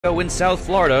In South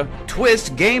Florida,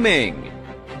 Twist Gaming,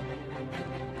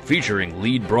 featuring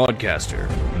lead broadcaster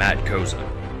Matt Koza,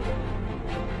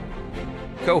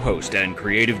 co-host and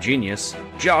creative genius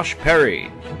Josh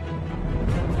Perry,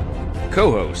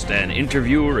 co-host and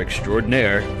interviewer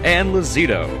extraordinaire Ann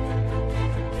Lazito,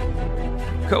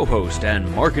 co-host and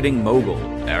marketing mogul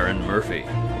Aaron Murphy,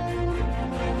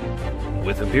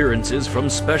 with appearances from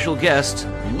special guest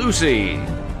Lucy.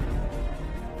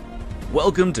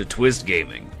 Welcome to Twist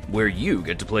Gaming, where you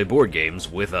get to play board games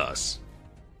with us.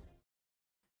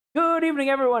 Good evening,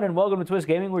 everyone, and welcome to Twist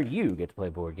Gaming, where you get to play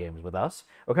board games with us.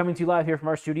 We're coming to you live here from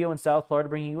our studio in South Florida,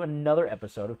 bringing you another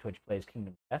episode of Twitch Plays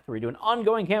Kingdom Death, where we do an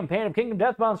ongoing campaign of Kingdom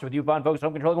Death Monster with you fine folks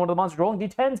home controlling one of the monsters, rolling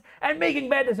d10s, and making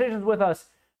bad decisions with us.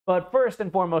 But first and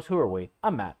foremost, who are we?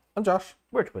 I'm Matt. I'm Josh.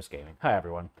 We're Twist Gaming. Hi,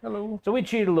 everyone. Hello. So we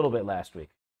cheated a little bit last week.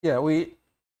 Yeah, we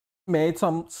made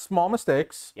some small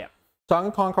mistakes. Yep. Song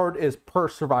and Concord is per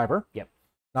survivor. Yep.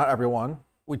 Not everyone.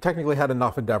 We technically had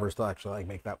enough endeavors to actually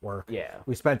make that work. Yeah.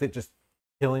 We spent it just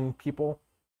killing people.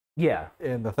 Yeah.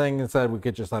 In the thing and said we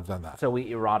could just have done that. So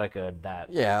we erotica'd that.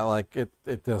 Yeah, like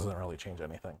it doesn't really change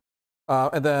anything.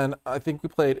 And then I think we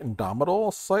played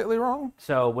Indomitable slightly wrong.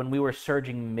 So when we were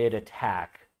surging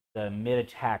mid-attack, the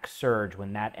mid-attack surge,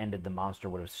 when that ended, the monster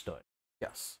would have stood.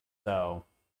 Yes. So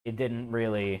it didn't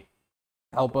really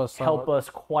help us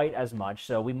quite as much.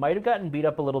 So we might have gotten beat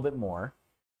up a little bit more.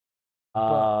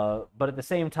 But at the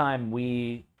same time,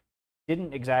 we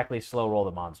didn't exactly slow roll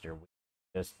the monster. We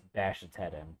just dashed its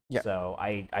head in. Yeah. So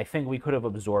I think we could have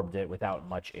absorbed it without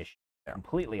much issue. Yeah.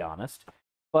 Completely honest.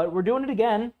 But we're doing it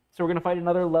again. So we're going to fight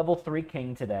another level 3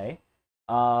 king today.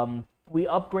 We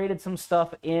upgraded some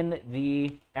stuff in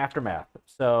the Aftermath.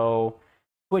 So,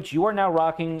 Twitch, you are now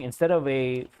rocking, instead of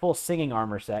a full singing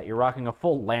armor set, you're rocking a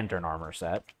full lantern armor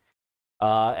set.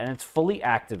 And it's fully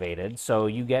activated, so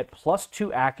you get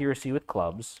 +2 accuracy with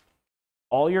clubs.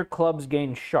 All your clubs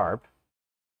gain sharp.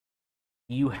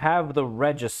 You have the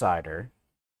Regicider,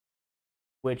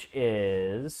 which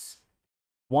is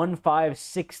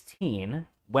 1-5-16,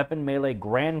 weapon melee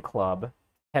grand club,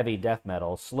 heavy death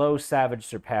metal, slow savage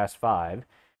surpass 5.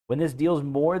 When this deals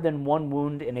more than 1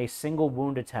 wound in a single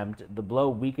wound attempt, the blow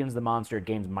weakens the monster. It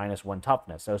gains -1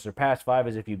 toughness. So surpass 5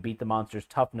 is if you beat the monster's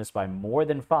toughness by more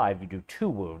than 5, you do 2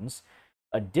 wounds.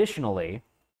 Additionally,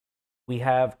 we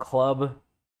have club...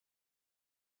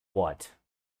 what?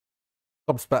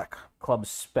 Club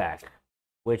spec,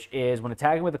 which is when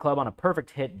attacking with the club on a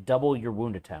perfect hit, double your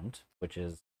wound attempt, which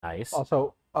is nice.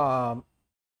 Also, I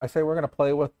say we're going to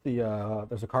play with the...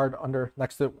 there's a card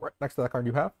next to that card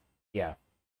you have. Yeah.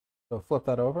 So flip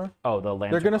that over. Oh, the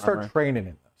lantern. They're going to start training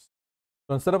in this.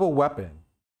 So instead of a weapon,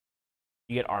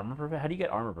 you get armor proficiency. How do you get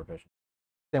armor proficiency?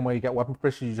 Same way you get weapon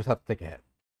proficiency, you just have to take a hit.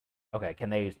 Okay, can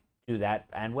they do that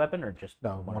and weapon, or just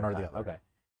no, one or the other? Okay.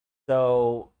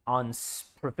 So on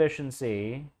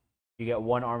proficiency, you get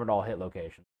 1 armored all hit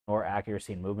location or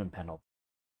accuracy and movement penalty.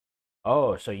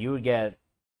 Oh, so you would get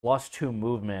 +2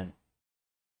 movement,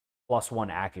 +1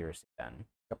 accuracy then,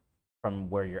 yep, from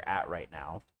where you're at right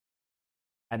now.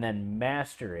 And then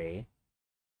Mastery,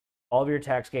 all of your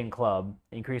attacks gain club,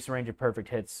 increase the range of perfect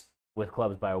hits with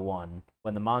clubs by 1.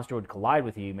 When the monster would collide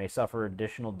with you, you may suffer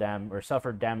additional damage or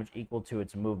suffer damage equal to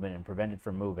its movement and prevent it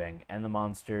from moving, and the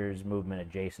monster's movement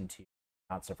adjacent to you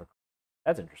not suffer.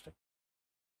 That's interesting.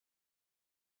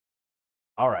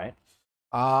 All right.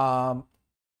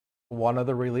 One of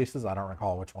the releases, I don't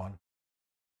recall which one.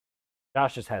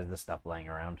 Josh just has this stuff laying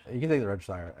around. You can take the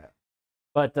Regicider.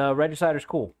 But Regicider's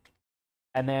cool.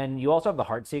 And then you also have the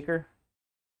Heartseeker,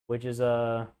 which is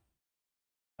I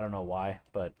don't know why,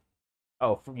 but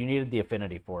you needed the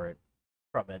affinity for it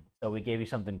from it, so we gave you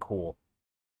something cool.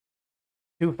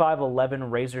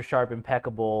 2-5-11, razor sharp,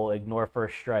 impeccable, ignore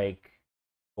first strike,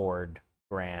 sword,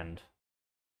 grand,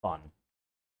 fun.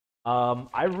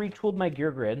 I retooled my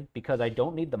gear grid because I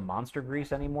don't need the monster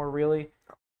grease anymore, really,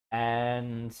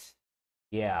 and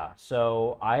yeah,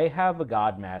 so I have a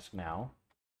god mask now.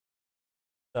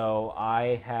 So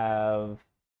I have,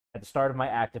 at the start of my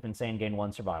active insane, gain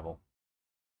 1 survival.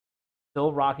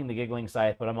 Still rocking the giggling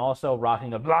scythe, but I'm also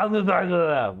rocking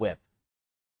a whip,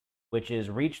 which is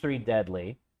reach 3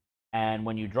 deadly. And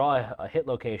when you draw a hit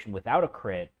location without a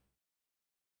crit,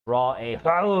 draw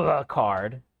a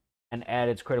card and add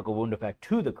its critical wound effect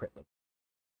to the crit.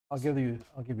 I'll give you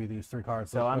these 3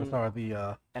 cards. So I'm start with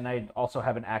the and I also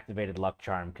have an activated luck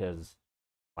charm because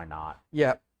why not?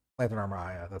 Yeah, lantern armor.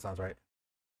 Yeah, that sounds right.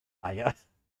 Yeah.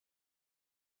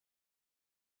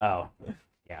 Oh,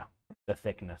 yeah, the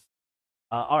thickness.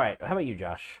 All right, how about you,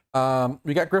 Josh?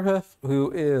 We got Griffith, who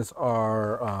is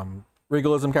our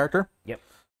Regalism character. Yep.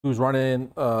 Who's running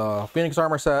Phoenix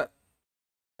armor set,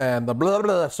 and the blah,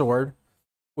 blah, sword,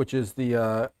 which is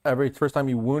the every first time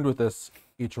you wound with this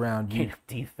each round, you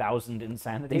Gain D1000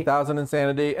 insanity. 8,000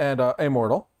 insanity and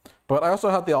immortal. But I also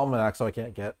have the almanac, so I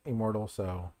can't get immortal,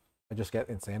 so I just get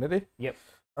insanity. Yep.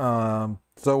 So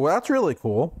that's really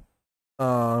cool.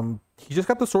 He just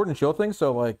got the sword and shield thing,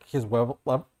 so like his weapon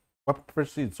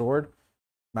proficiency sword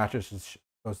matches his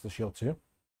goes to shield too.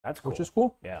 That's cool. Which is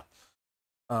cool. Yeah.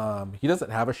 He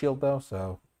doesn't have a shield though,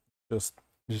 so just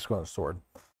got a sword.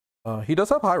 He does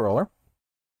have high roller.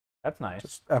 That's nice.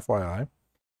 Just FYI.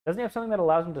 Doesn't he have something that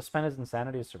allows him to spend his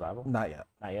insanity as survival? Not yet.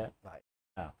 Not yet. Not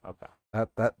yet. Oh, okay.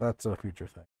 That's a future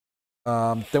thing.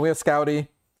 Then we have Scouty,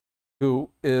 who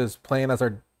is playing as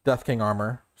our Death King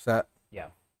armor set. Yeah.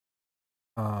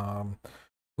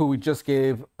 Who we just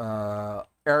gave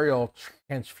aerial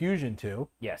transfusion to.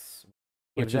 Yes.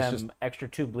 Which Gives is them just extra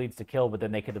 2 bleeds to kill, but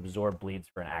then they could absorb bleeds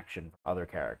for an action from other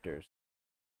characters.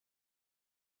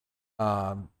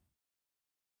 So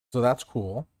that's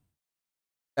cool.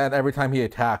 And every time he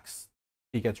attacks,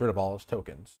 he gets rid of all his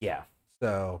tokens. Yeah.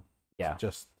 So yeah,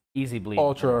 just easy bleed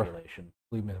ultra manipulation.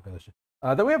 Bleed manipulation.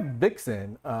 Then we have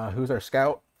Vixen, who's our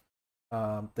scout.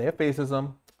 They have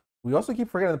fascism. We also keep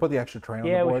forgetting to put the extra terrain on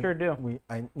the board. Yeah, we sure do.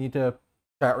 I need to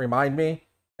chat remind me.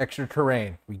 Extra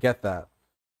terrain. We get that.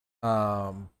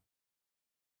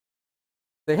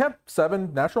 They have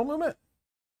 7 natural movement.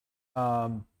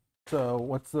 So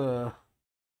what's the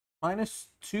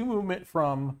 -2 movement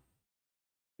from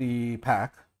the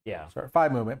pack? Yeah. Sorry,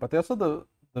 5 movement, but they also have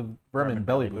the vermin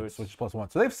belly boots, boots, which is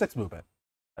 +1. So they have 6 movement.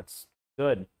 That's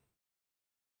good.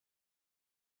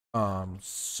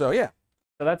 So yeah.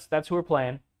 So that's who we're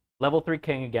playing. Level 3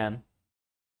 king again.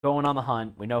 Going on the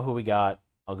hunt. We know who we got.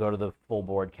 I'll go to the full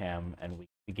board cam and we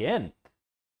begin.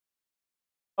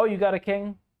 Oh, you got a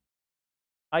king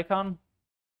icon?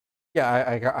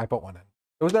 Yeah, I put one in.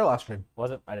 It was there last stream. Was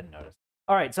it? I didn't notice.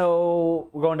 All right, so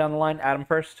we're going down the line. Adam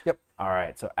first? Yep. All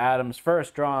right, so Adam's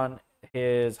first, drawn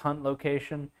his hunt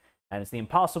location, and it's the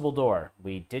impossible door.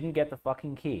 We didn't get the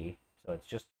fucking key, so it's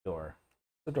just a door.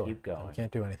 The door. Keep going. We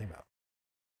can't do anything about it.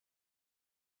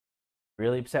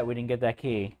 Really upset we didn't get that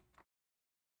key.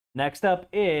 Next up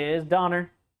is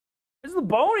Donner. It's the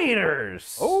Bone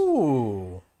Eaters.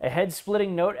 Oh. A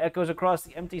head-splitting note echoes across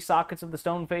the empty sockets of the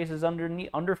stone faces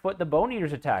underfoot the Bone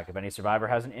Eaters attack. If any survivor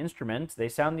has an instrument, they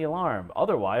sound the alarm.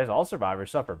 Otherwise, all survivors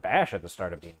suffer bash at the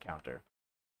start of the encounter.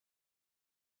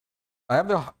 I have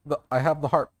the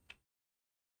heart.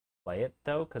 Play it,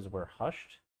 though, because we're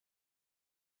hushed.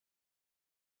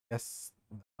 Yes.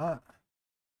 Not.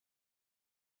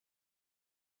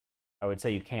 I would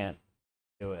say you can't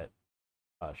do it.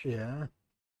 Hushed. Yeah.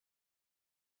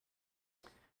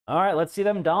 All right, let's see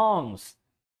them dongs.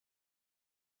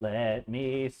 Let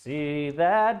me see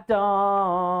that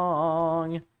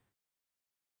dong.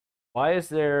 Why is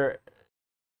there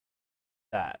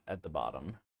that at the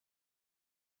bottom?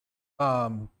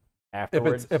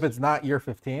 Afterwards? If it's not year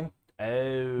 15,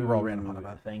 you roll random on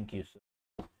event. Thank you, sir.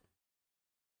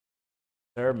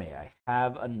 Sir, may I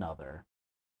have another?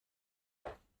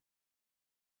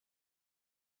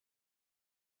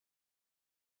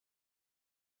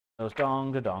 Those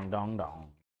dong, da dong, dong,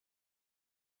 dong.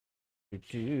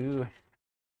 Doo-doo.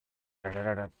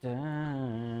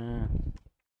 Da-da-da-da-da.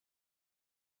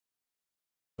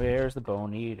 Where's the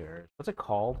Bone Eaters? What's it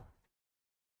called?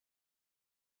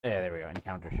 Yeah, there we go.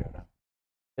 Encounter Showdown.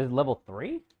 Is it level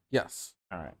 3? yes.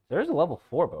 Alright. There's a level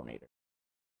 4 Bone Eater.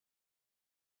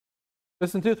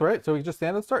 Piston tooth, right? So we just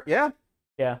stand and start? Yeah.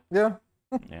 Yeah. Yeah.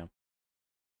 Yeah.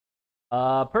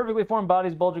 Perfectly formed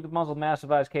bodies bulging with muscle,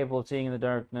 massive eyes capable of seeing in the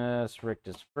darkness.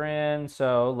 Rictus friend.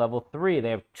 So, level 3.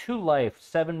 They have 2 life,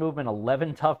 7 movement,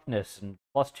 11 toughness, and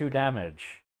 +2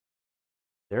 damage.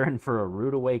 They're in for a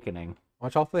rude awakening. How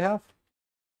much health do they have?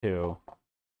 2.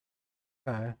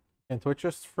 Okay. And Twitch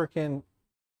just freaking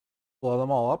blow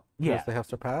them all up? Yeah. Because they have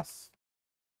surpass?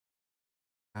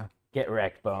 Get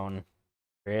wrecked, Bone.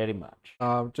 Pretty much.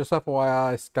 Just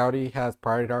FYI, Scouty has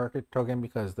priority target token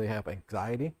because they have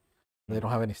anxiety. They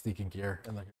don't have any sneaking gear.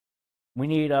 And We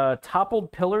need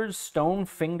toppled pillars, stone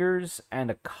fingers,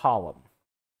 and a column.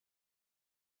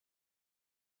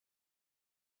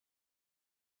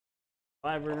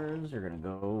 Survivors are going to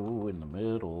go in the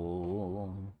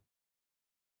middle.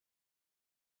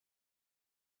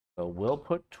 So we'll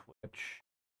put Twitch.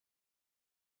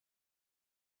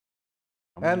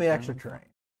 and the extra terrain.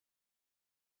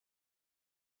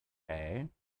 Okay.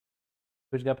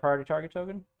 Who's got priority target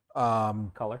token?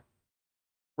 Color.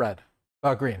 Red.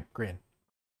 Green.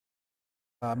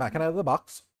 Matt, can I have the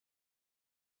box?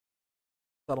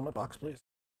 Settlement box, please.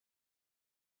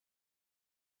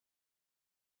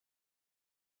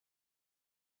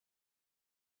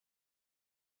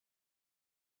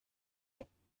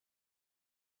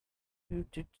 Do,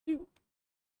 do, do.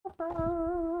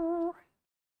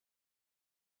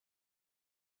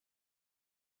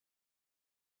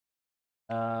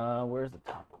 Where's the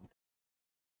top one?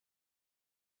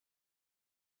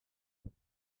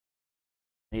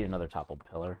 I need another toppled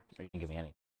pillar, so you can give me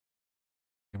any.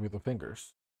 Give me the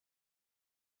fingers.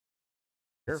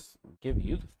 Sure, give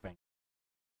you the thing.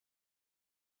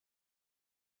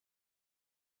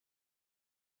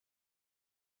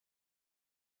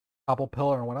 Topple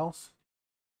pillar and what else?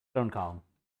 Stone column.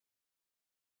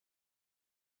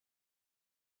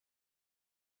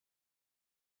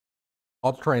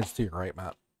 All the terrain is to your right,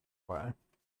 Matt. Why?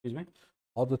 Excuse me?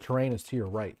 All the terrain is to your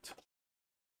right.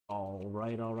 All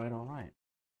right, all right, all right.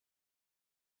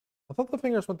 I thought the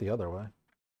fingers went the other way.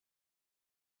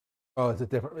 Oh, it's a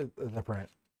different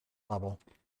level.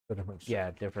 A different.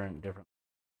 Yeah, different.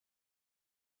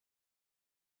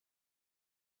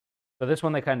 So this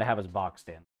one they kind of have as boxed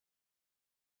in.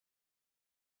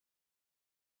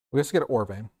 We have to get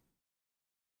Orvane.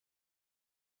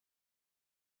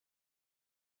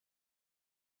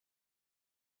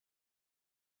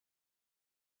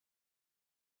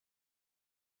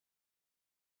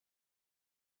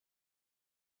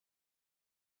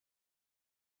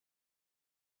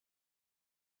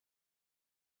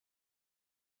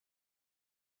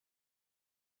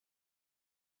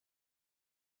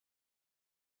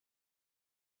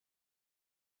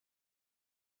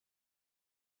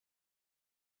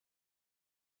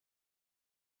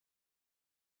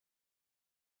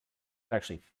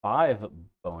 Actually, 5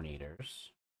 bone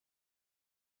eaters.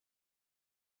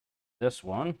 This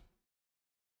one.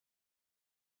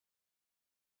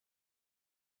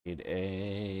 Need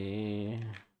a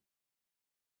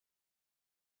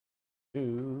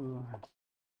 2.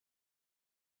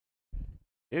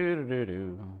 Do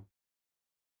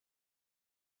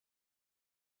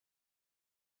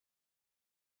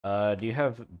you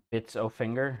have bits o'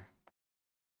 finger?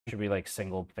 Should be like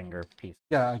single finger piece.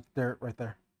 Yeah, they're right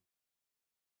there.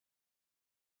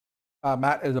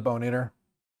 Matt is a bone eater.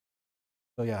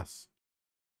 So yes.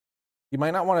 You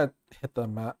might not want to hit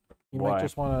them, Matt. You Why? might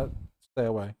just want to stay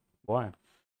away. Why?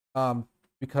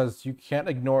 Because you can't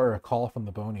ignore a call from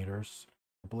the bone eaters.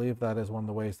 I believe that is one of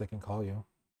the ways they can call you.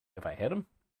 If I hit him?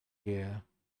 Yeah.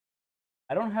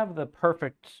 I don't have the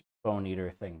perfect bone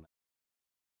eater thing.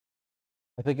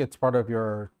 I think it's part of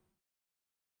your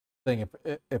thing.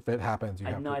 If it happens, you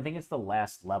have No, to. I think it's the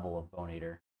last level of bone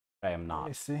eater. I am Let me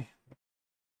not. see.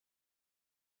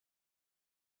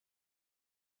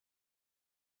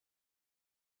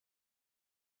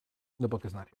 The book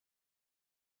is not here.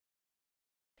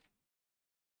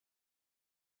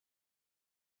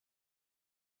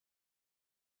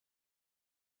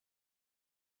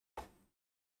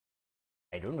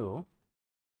 I don't know.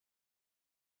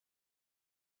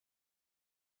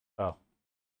 Oh.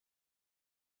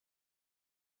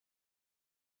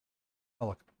 Oh,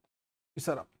 look. You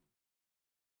set up.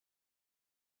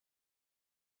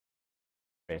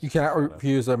 You cannot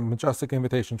refuse a majestic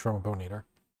invitation from a bone eater.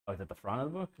 Oh, is it the front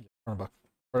of the book? Front of the book.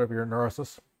 Part of your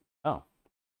neurosis. Oh.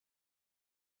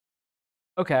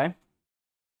 Okay.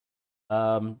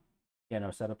 Yeah,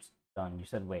 no, setup's done. You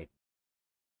said wait.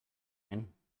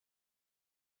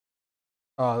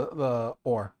 The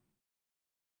ore.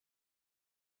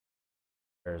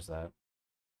 Where's that?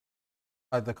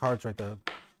 The card's right there.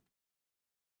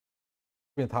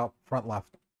 Be in top, front left.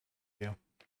 Yeah.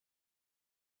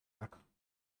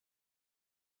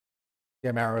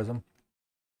 Yeah, Maoism.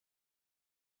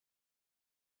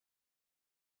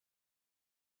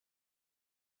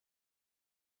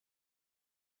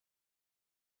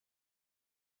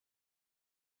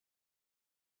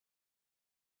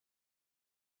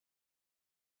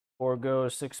 Or go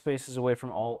 6 spaces away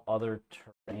from all other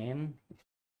terrain.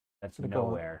 That's Gonna go on.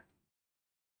 nowhere.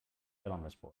 Get on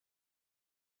this board.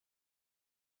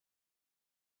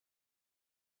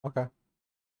 Okay.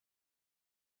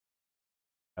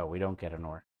 Oh, we don't get an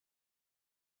ore.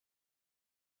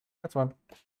 That's fine.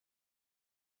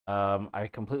 I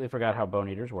completely forgot how bone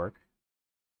eaters work.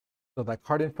 So that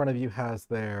card in front of you has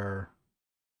their.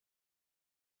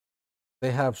 They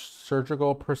have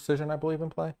surgical precision, I believe, in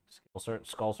play.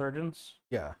 Skull surgeons?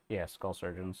 Yeah. Yeah, skull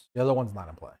surgeons. The other one's not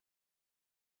in play.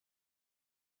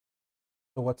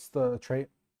 So what's the trait?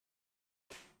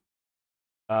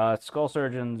 Skull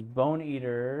surgeons, bone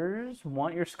eaters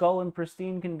want your skull in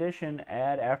pristine condition.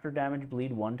 Add after damage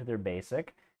bleed 1 to their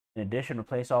basic. In addition,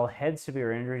 replace all head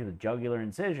severe injuries with jugular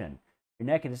incision. Your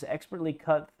neck is expertly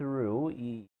cut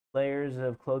through layers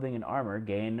of clothing and armor.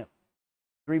 Gain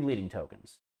 3 bleeding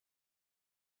tokens.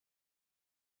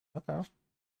 Okay.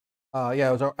 Yeah,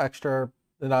 it was extra.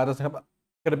 No, it doesn't come.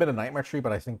 Could have been a nightmare tree,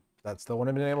 but I think that still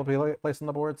wouldn't have been able to be placed on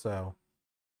the board, so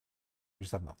you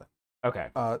just have nothing. Okay,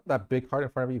 That big card in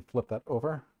front of you, flip that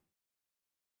over.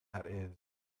 That is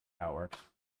how it works.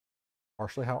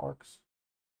 partially how it works.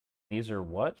 These are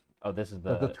what? Oh, this is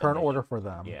The turn initial. order for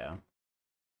them. Yeah.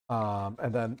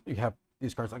 And then you have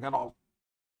these cards. I got all.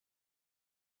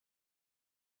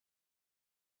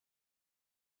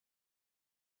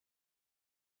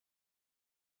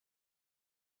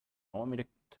 Want me to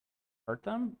hurt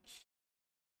them?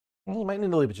 You might need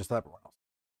to leave it just to everyone else.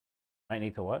 Might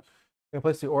need to what? We can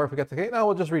place the or if we get the gate. No,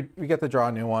 we'll just we get to draw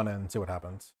a new one and see what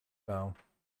happens. So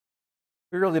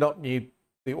we really don't need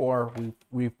the or.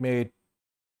 We've made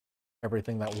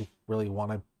everything that we really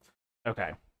wanted.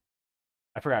 Okay.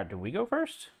 I forgot. Do we go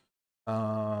first?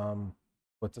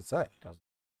 What's it say?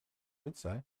 Should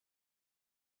say.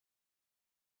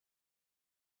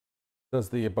 Does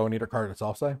the Bone Eater card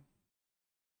itself say?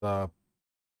 The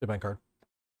event card.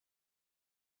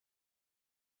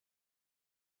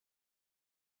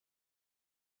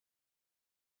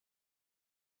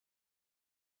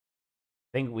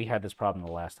 I think we had this problem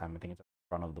the last time. I think it's at the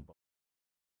front of the book.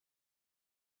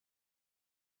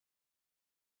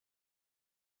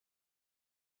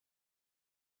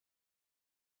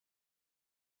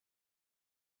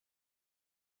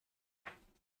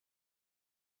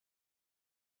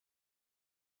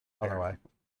 Other way.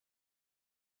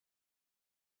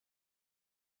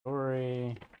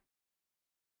 Story.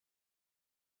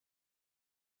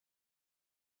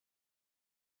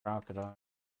 Crocodile.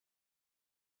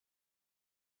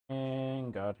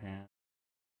 And God Hand.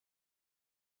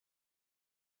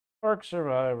 Orc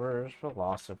survivors,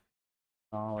 philosophy,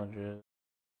 knowledges.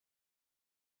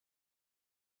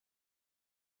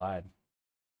 Slide.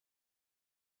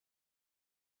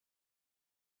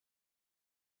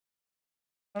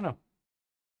 I don't know.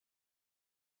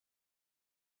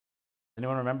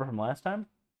 Anyone remember from last time?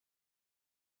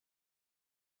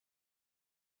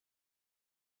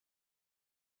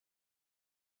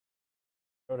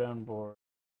 Showdown board.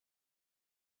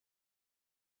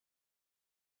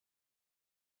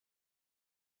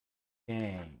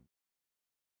 Dang.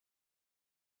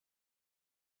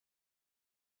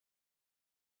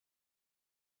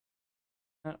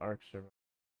 That arc survivor.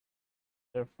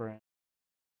 Different.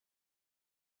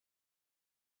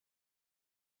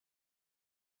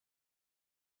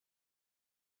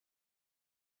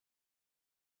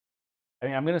 I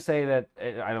mean, I'm gonna say that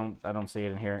I don't see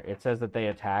it in here. It says that they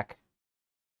attack.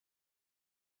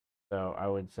 So I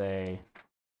would say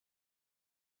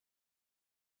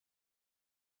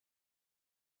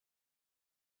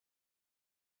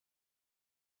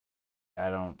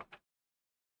I don't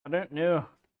know.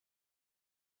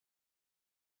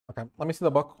 Okay, let me see the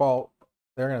book. Well,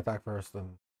 they're gonna attack first,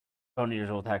 and Bone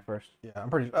Eaters will attack first. yeah, I'm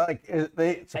pretty like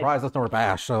they surprised us and we're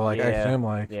bashed. So like I assume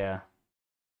like yeah.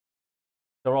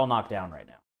 They're all knocked down right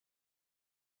now.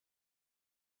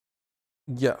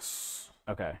 yes.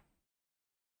 Okay.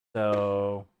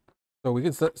 So we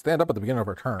could stand up at the beginning of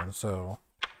our turn. So,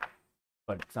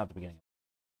 but it's not the beginning.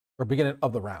 or beginning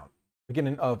of the round,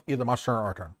 beginning of either my turn or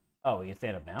our turn. Oh, we can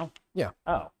stand up now? Yeah.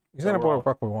 Oh. You can stand up whatever the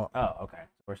fuck we want. Oh, okay.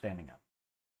 So we're standing up.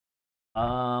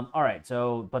 All right.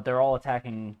 So, but they're all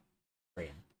attacking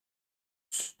green.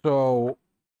 So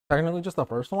technically, just the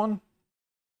first one,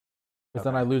 because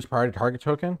then I lose priority target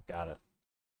token. Got it.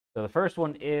 So the first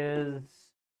one is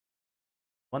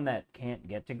one that can't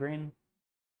get to green.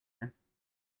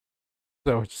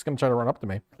 So it's just gonna try to run up to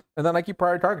me, and then I keep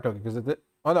priority target token because it.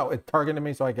 Oh no, it targeted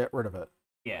me, so I get rid of it.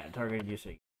 Yeah, targeted you, so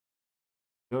it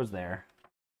goes there.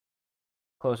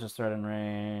 Closest threat in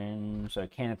range, so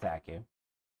it can't attack you.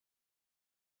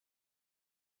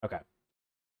 Okay.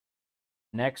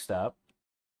 Next up.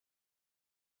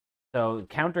 So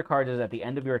counter card is at the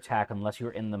end of your attack unless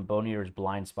you're in the Bone Eater's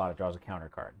blind spot. It draws a counter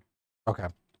card. Okay.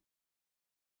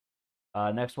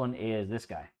 Next one is this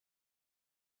guy.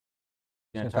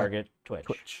 He's gonna target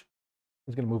Twitch.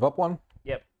 He's gonna move up one.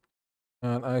 Yep.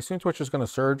 And I assume Twitch is gonna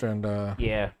surge and.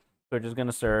 Yeah, Twitch is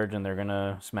gonna surge and they're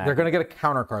gonna smack. They're gonna get a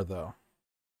counter card though.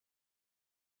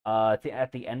 At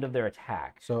the end of their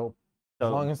attack. So as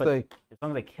long as they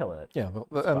kill it. Yeah,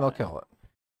 and they'll kill it.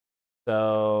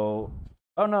 So,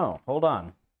 oh no, hold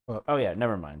on. What? Oh yeah,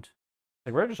 never mind.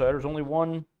 Like Regicider's only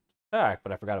one attack,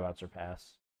 but I forgot about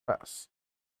Surpass. Surpass.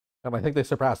 And I think they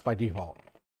surpassed by default.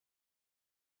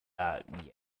 Yeah.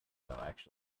 So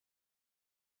actually.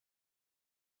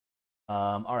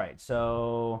 All right,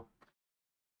 so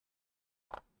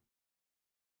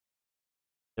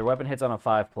their weapon hits on a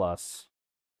 5+.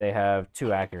 They have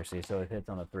 2 accuracy, so it hits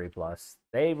on a 3+.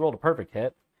 They rolled a perfect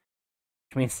hit,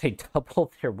 which means they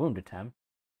doubled their wound attempt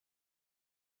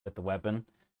with the weapon.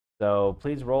 So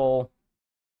please roll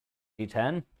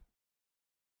d10.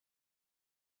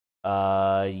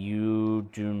 You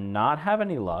do not have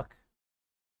any luck.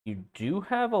 You do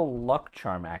have a luck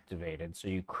charm activated, so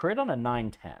you crit on a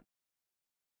 9-10.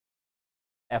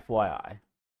 FYI.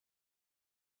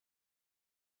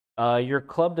 Your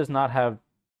club does not have.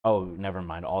 Oh, never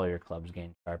mind. All your clubs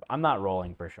gain sharp. I'm not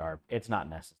rolling for sharp. It's not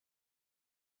necessary.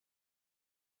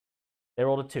 They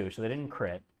rolled a 2, so they didn't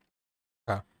crit.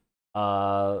 Okay.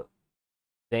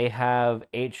 They have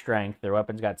 8 strength. Their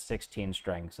weapons got 16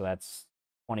 strength, so that's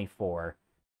 24.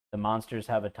 The monsters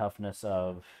have a toughness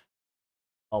of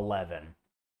 11.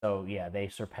 So yeah, they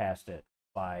surpassed it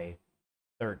by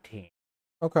 13.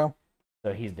 Okay.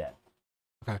 So he's dead.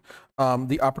 Okay.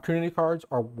 The opportunity cards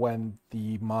are when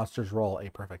the monsters roll a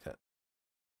perfect hit.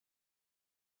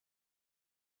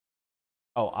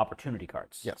 Oh, opportunity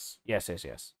cards. Yes.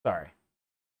 Yes. Sorry.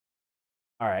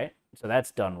 All right. So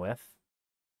that's done with.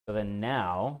 So then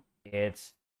now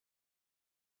it's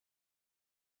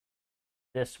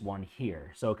this one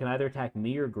here. So it can either attack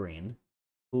me or green.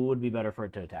 Who would be better for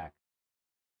it to attack?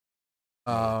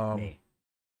 Me.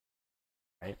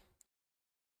 Right?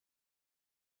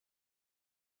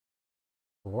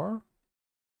 Four.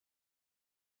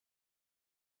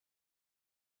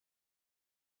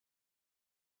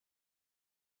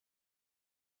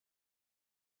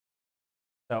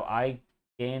 So I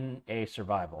gain a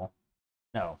survival.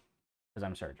 No, because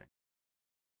I'm surging.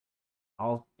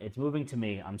 It's moving to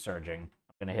me. I'm surging.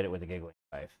 I'm gonna hit it with a giggling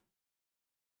knife.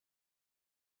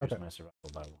 Here's Okay. my survival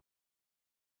by 1.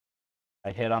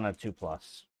 I hit on a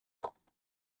 2+.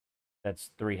 That's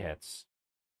 3 hits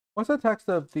What's the text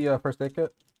of the first aid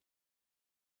kit?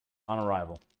 on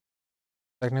arrival.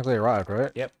 Technically arrived,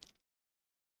 right? Yep.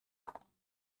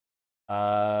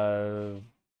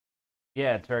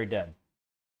 Yeah, it's very dead.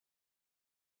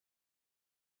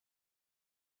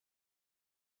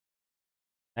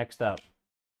 Next up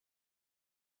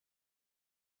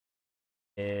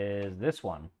is this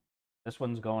one. This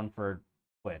one's going for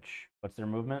Twitch. What's their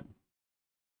movement?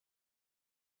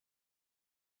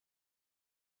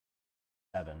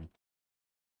 7.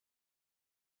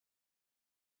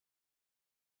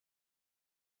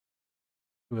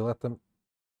 Do we let them?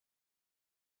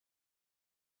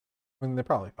 I mean, they're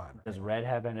probably fine. Does Red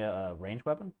have any ranged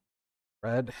weapon?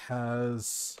 Red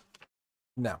has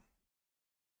no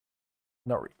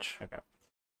reach. Okay.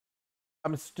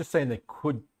 I'm just saying they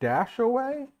could dash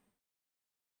away,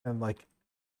 and like,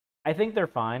 I think they're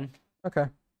fine. okay,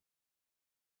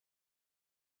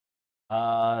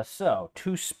 So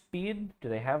 2 speed. Do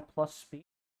they have plus speed?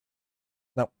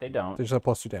 Nope. They don't. they just have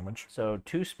 +2 damage. So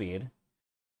 2 speed,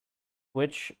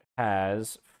 which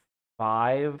has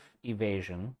 5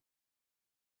 evasion.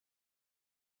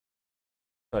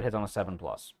 So it hits on a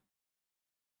 7+.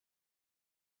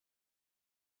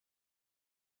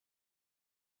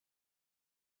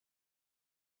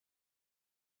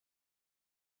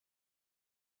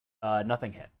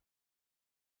 Nothing hit.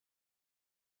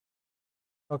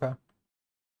 Okay.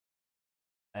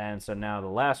 And so now the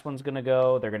last one's gonna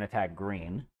go. They're gonna attack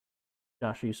green.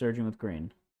 Josh, are you surging with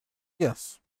green?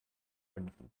 Yes.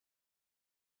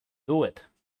 Do it.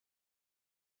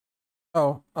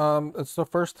 Oh, it's the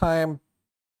first time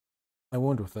I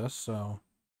wound with this, so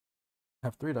I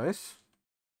have 3 dice.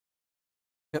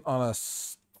 Hit on a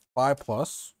 5+.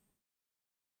 5+?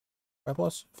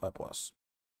 5+.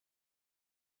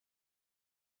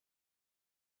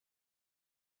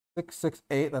 6, 6,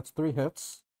 8. That's 3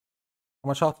 hits. How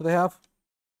much health do they have?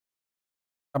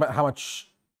 How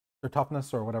much their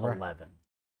toughness or whatever? 11.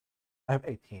 I have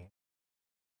 18.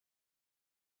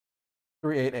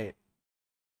 3, 8, 8.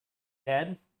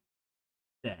 Dead?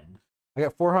 Dead. I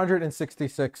got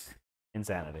 466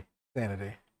 Insanity.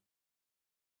 sanity.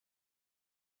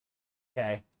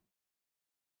 Okay.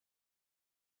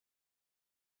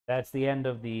 That's the end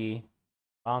of the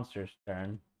monster's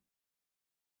turn.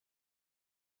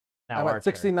 Now I'm our at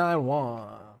 69,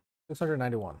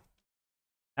 691. turn.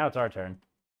 Now it's our turn.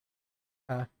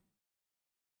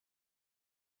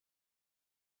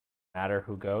 Matter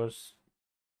who goes.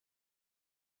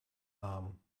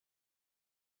 Um,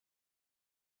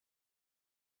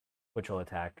 Which will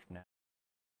attack now.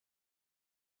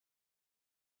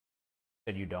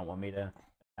 Said you don't want me to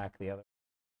attack the other.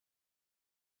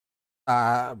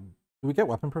 do we get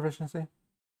weapon proficiency?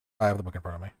 I have the book in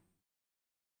front of me.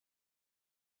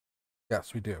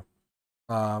 Yes, we do.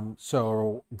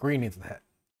 So green needs the hit.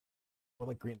 Well,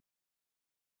 like green.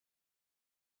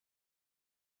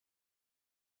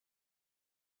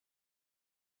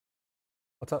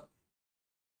 What's up?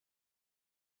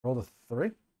 Roll the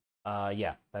 3.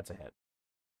 Yeah, that's a hit.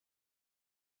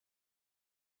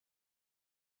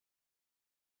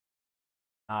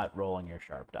 not rolling your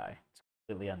sharp die. It's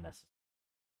completely unnecessary.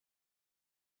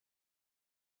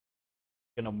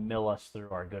 Gonna mill us through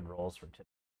our good rolls for today.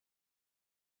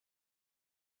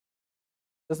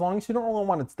 As long as you don't roll a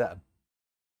 1, it's dead.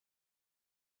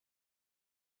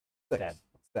 Dead.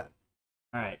 It's dead.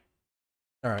 All right.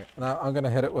 All right. Now I'm gonna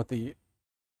hit it with the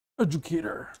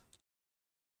educator.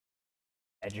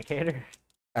 Educator?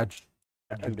 Edge.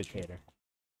 Adjudicator.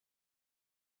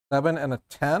 7 and a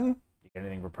 10. You got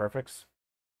anything for perfects?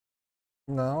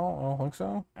 No, I don't think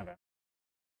so. Okay.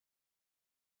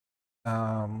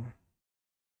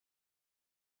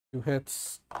 2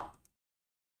 hits.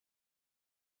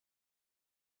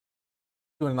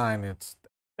 2 and 9. It's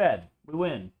Dead. We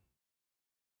win.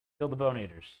 Kill the Bone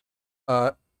Eaters.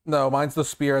 no, mine's the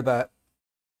spear that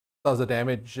does the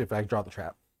damage if I draw the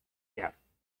trap. Yeah.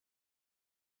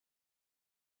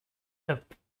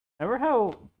 Remember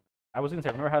how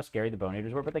remember how scary the Bone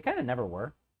Eaters were, but they kind of never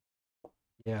were.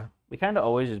 Yeah. We kind of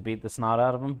always just beat the snot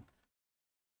out of them.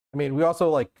 I mean, we also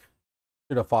like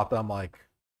should have fought them like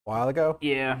a while ago.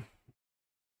 Yeah.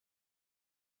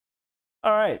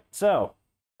 All right. So,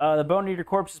 the Bone Eater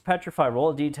corpse is petrified. Roll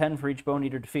a d10 for each Bone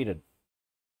Eater defeated.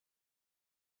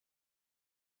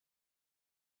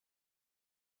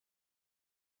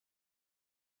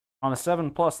 On a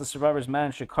 7+, the survivors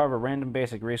managed to carve a random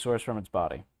basic resource from its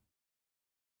body.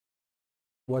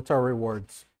 What's our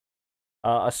rewards?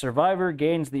 A survivor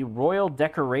gains the Royal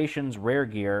Decorations rare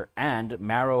gear and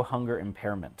Marrow Hunger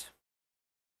impairment.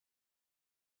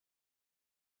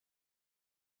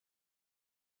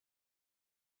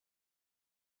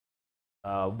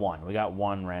 One. We got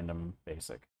one random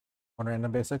basic. 1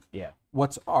 random basic? Yeah.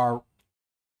 What's our...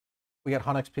 We got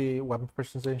Hunt XP, weapon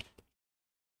proficiency?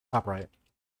 Top right.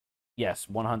 Yes,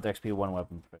 1 Hunt XP, 1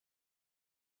 weapon.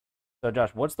 So,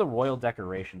 Josh, what's the Royal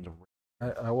Decorations?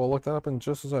 I will look that up in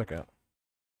just a second.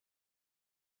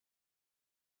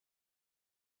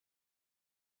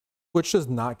 Which does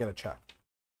not get a check.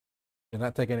 Did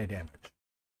not take any damage.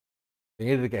 They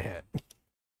needed to get hit.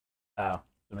 Oh,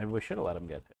 so maybe we should have let him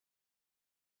get hit.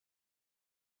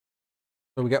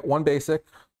 So we get 1 basic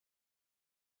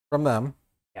from them.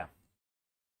 Yeah.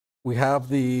 We have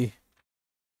the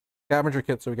scavenger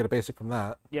kit, so we get a basic from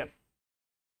that. Yep.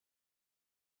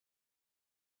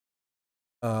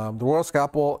 The Royal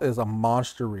Scalpel is a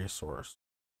monster resource.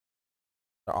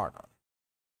 There are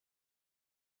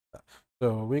none.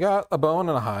 So we got a bone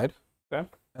and a hide. Okay.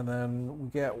 And then we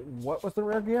get, what was the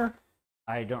rare gear?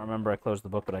 I don't remember. I closed the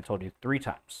book, but I told you 3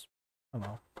 times. I don't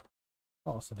know.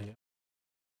 I'll listen to you.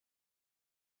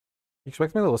 You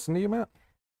expect me to listen to you, Matt?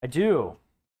 I do.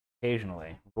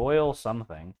 Occasionally. Royal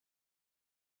something.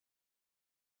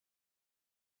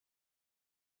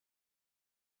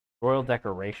 Royal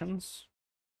Decorations,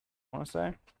 I want to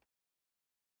say.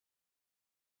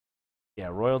 Yeah,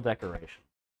 Royal Decoration.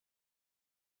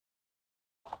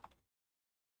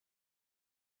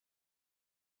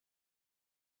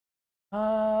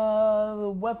 The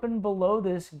weapon below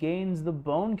this gains the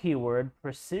bone keyword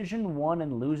Precision 1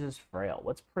 and loses Frail.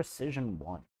 What's Precision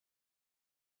 1?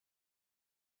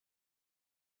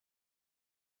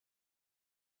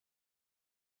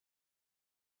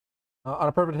 On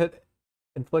a perfect hit,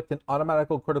 inflict an automatic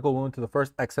critical wound to the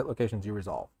first exit locations you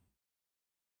resolve.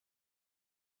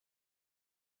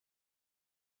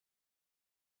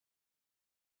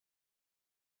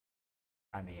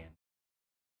 I mean,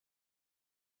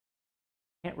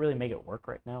 can't really make it work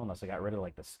right now unless I got rid of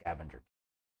like the scavenger.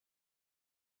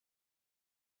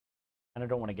 And I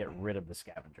don't want to get rid of the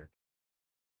scavenger.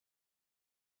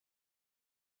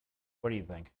 What do you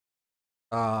think?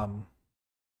 So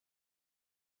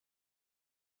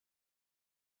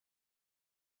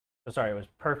sorry, it was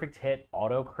perfect hit,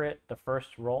 auto crit the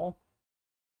first roll.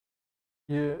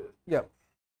 Yep.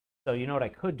 So you know what I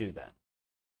could do then?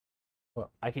 What?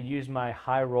 I could use my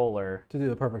high roller To do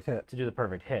the perfect hit. to do the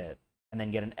perfect hit, and then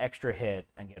get an extra hit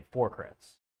and get 4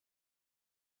 crits.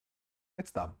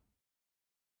 It's dumb.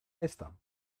 It's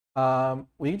dumb.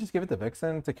 Will you just give it to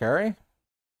Vixen to carry?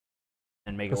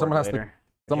 And make it work Someone has to- later.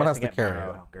 someone has to get carry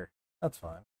Marrow it. Hunger. That's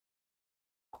fine.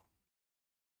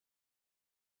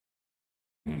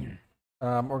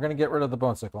 We're gonna get rid of the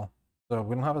bone sickle. So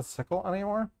we don't have a sickle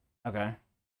anymore. Okay.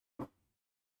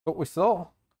 But we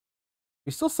still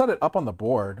set it up on the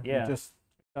board. Yeah. We just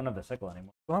Don't have the sickle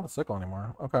anymore. don't have a sickle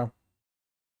anymore. Okay.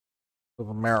 So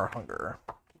the Marrow Hunger.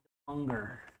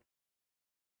 Hunger.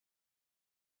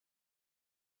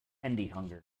 Tendy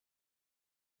hunger.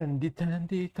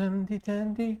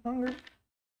 Tendy hunger.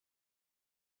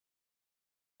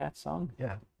 Cat song?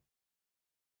 Yeah.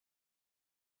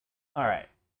 All right.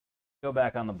 Go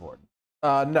back on the board.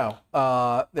 No.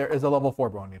 There is a level 4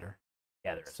 bone eater.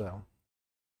 Yeah, there is. So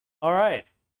All right,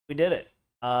 we did it.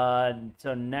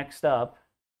 So next up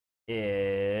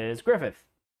is Griffith.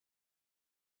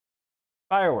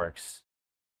 Fireworks.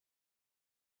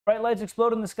 Bright lights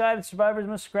explode in the sky. The survivors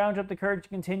must scrounge up the courage to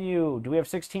continue. Do we have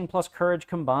 16 plus courage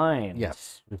combined?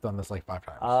 yes, we've done this like 5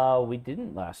 times. We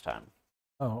didn't last time.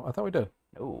 Oh, I thought we did.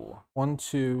 No. 1,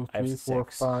 2, I have 3, 4,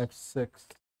 6. 5, 6,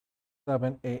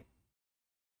 7, 8.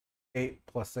 8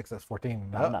 plus 6, that's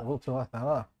 14. Not No, enough. a little too less. Not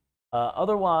enough.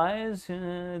 Otherwise,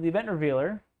 the event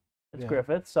revealer, it's Yeah.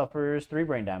 Griffith, suffers 3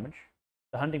 brain damage.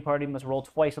 The hunting party must roll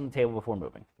twice on the table before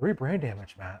moving. 3 brain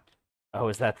damage, Matt. Oh,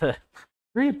 is that the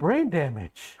 3 brain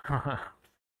damage.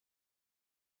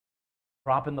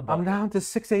 drop in the bucket? I'm down to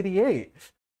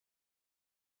 688.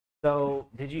 So,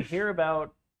 did you hear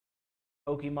about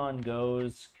Pokemon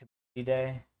Go's Community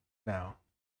Day? No.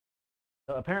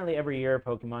 So apparently every year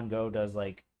Pokemon Go does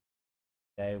like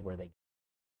a day where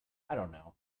I don't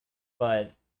know,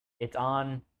 but it's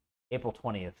on April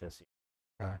 20th this year.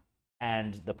 Okay.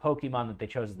 And the Pokemon that they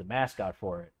chose as the mascot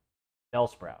for it,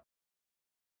 Bellsprout,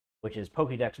 which is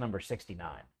Pokédex number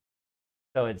 69.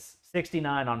 So it's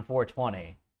 69 on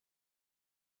 420.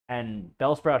 And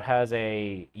Bellsprout has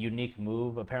a unique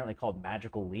move apparently called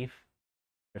Magical Leaf.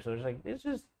 So it's like, it's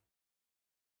just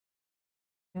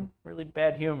really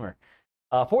bad humor.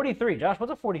 43. Josh, what's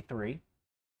a 43?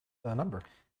 The number.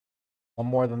 One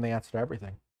more than the answer to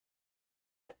everything.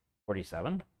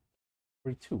 47.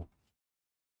 42.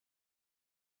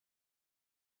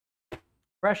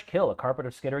 Fresh kill. A carpet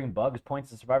of skittering bugs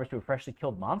points the survivors to a freshly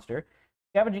killed monster.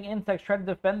 Scavenging insects try to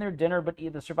defend their dinner, but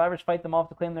the survivors fight them off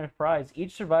to claim their prize.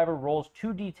 Each survivor rolls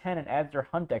 2d10 and adds their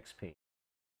hunt XP.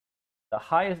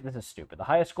 This is stupid. The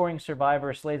highest scoring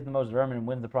survivor slays the most vermin and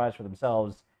wins the prize for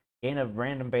themselves. Gain a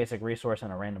random basic resource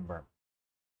and a random vermin.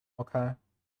 Okay.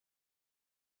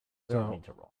 We don't So, need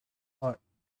to roll. what?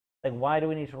 Like, why do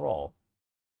we need to roll?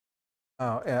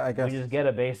 Oh, yeah, I guess. We just get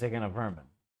a basic and a vermin.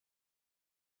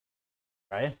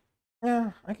 Right?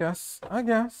 Yeah, I guess.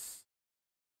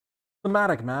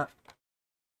 Thematic, Matt.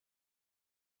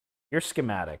 You're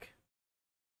schematic.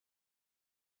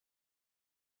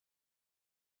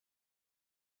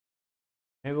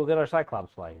 Maybe we'll get our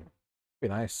Cyclops flag. Be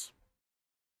nice.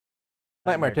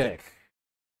 Nightmare Tick.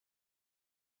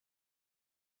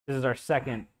 This is our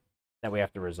second that we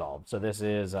have to resolve. So this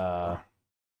is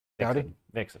Gouty?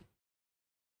 Vixen.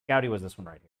 Gouty was this one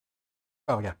right here.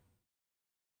 Oh, yeah.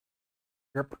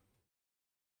 Yep.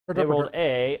 They rolled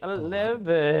a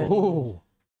 11. Ooh.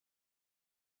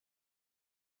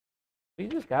 We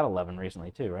just got 11 recently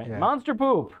too, right? Yeah. Monster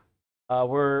poop.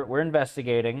 We're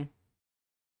investigating.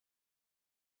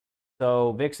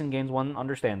 So Vixen gains 1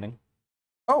 understanding.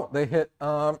 Oh, they hit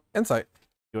insight.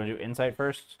 You want to do insight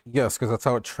first? Yes, because that's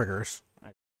how it triggers.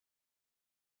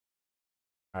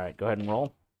 All right, go ahead and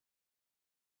roll.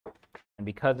 And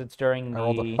because it's during I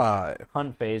rolled a the 5.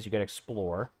 hunt phase, you get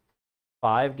explore.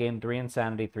 5, gain 3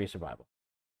 insanity, 3 survival.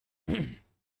 3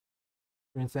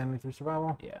 insanity, 3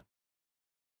 survival. Yeah.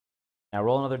 Now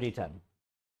roll another d10.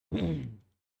 And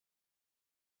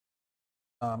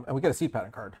we get a C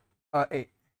pattern card. 8.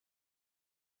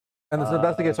 And this is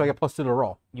investigate, so I get +2 to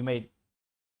roll. You may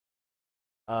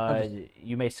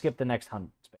you may skip the next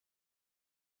hunt space.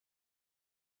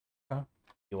 Okay.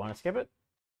 You want to skip it?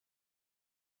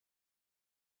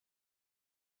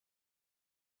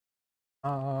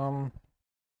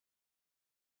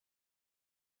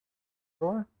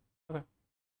 Sure.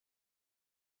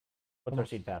 What's our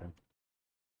seed pattern?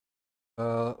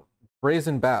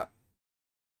 Brazen Bat.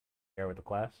 Share with the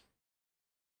class.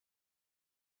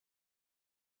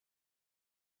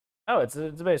 Oh, it's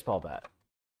a baseball bat.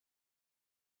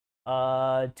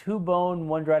 2 bone,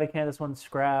 1 dried acanthus, 1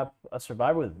 scrap. A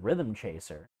survivor with rhythm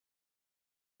chaser.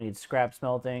 Needs scrap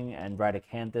smelting and dried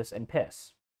acanthus and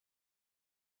piss.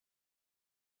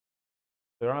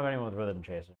 We don't have anyone with rhythm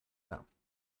chaser. No.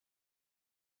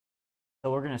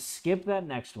 So we're gonna skip that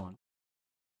next one.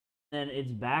 Then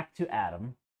it's back to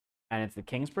Adam, and it's the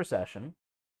King's Procession.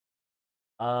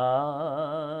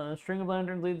 String of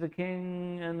lanterns leads the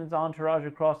king and his entourage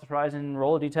across the horizon.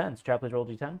 Roll a d10. Chat, please roll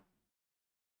a d10.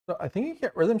 So I think you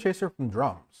get Rhythm Chaser from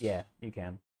drums. Yeah, you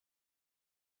can.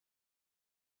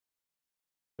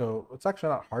 So it's actually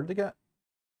not hard to get.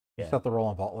 You just Yeah. have to roll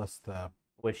on Vault List.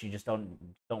 Which you just don't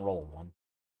roll a 1.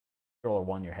 Roll a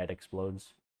 1, your head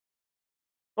explodes.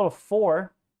 Roll a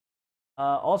 4.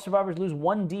 All survivors lose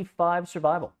 1d5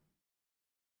 survival.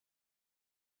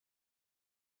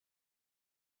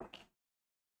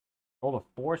 Roll a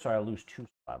 4, so I lose 2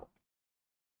 survival.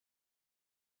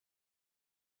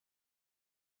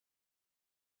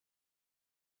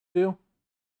 Two.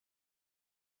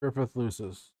 Griffith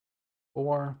loses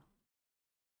 4.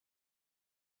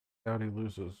 Scouty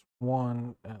loses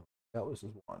 1, and that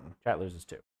loses 1. Chat loses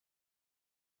 2.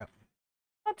 Yep.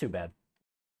 Not too bad.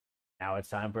 Now it's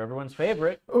time for everyone's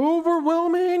favorite.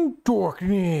 Overwhelming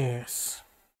darkness.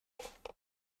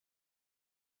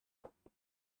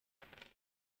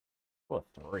 Oh,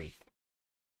 3.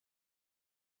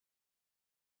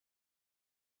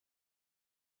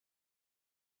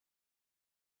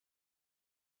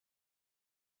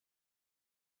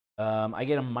 I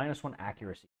get a -1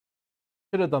 accuracy.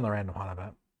 Should have done the random hunt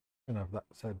event. Shouldn't have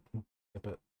said skip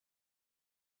it.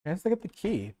 Chance to get the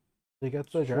key. To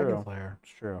get the Dragon Slayer.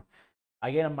 It's true.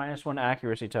 I get a -1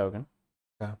 accuracy token.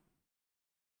 Okay.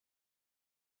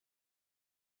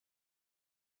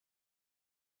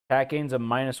 Chat gains a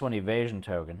 -1 evasion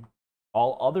token.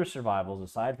 All other survivals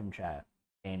aside from chat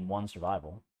gain 1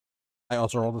 survival. I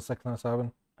also rolled a 6 and a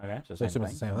 7. Okay, so So I same assume thing.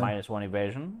 it's the same thing. -1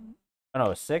 evasion. Oh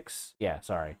no, 6. Yeah,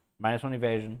 sorry. -1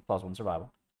 evasion plus 1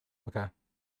 survival. Okay.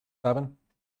 7.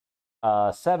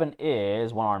 7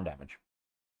 is 1 arm damage.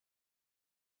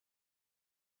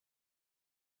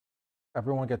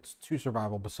 Everyone gets 2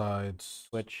 survival besides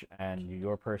Switch and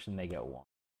your person, they get 1.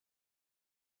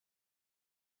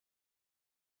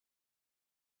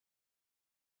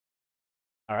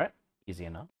 All right, easy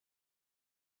enough.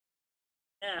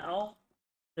 Now,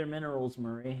 they're minerals,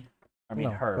 Marie. I mean,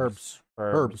 No, herbs.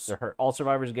 Herbs. They're all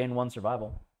survivors gain 1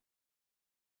 survival.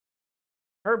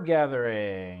 Herb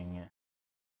gathering.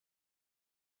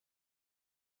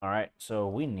 All right, so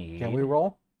we need. Can we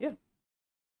roll? Yeah.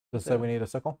 Does it say we need a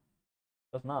sickle?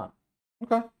 Does not.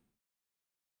 Okay.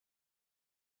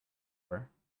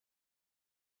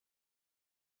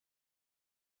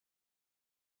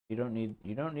 You don't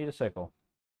need a sickle.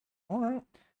 All right.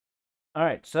 All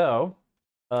right, so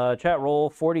chat roll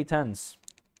 40 10s.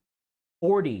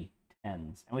 40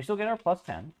 10s. And we still get our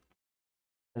 +10.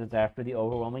 Because it's after the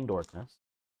overwhelming darkness.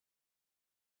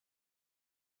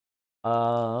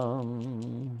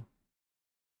 So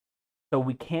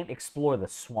we can't explore the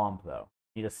swamp though.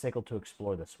 Need a sickle to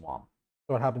explore the swamp.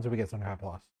 So what happens if we get 75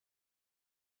 plus?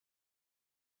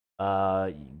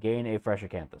 You gain a fresh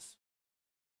acanthus.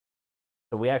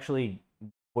 So we actually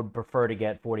would prefer to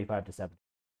get 45 to 70.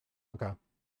 Okay.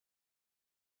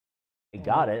 We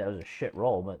got it. That was a shit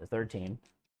roll, but the 13.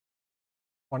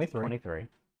 23. 23.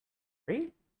 3?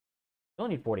 You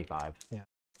only need 45. Yeah.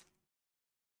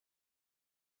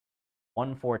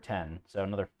 1, 4, 10. So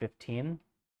another 15.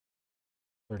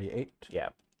 38. Yeah.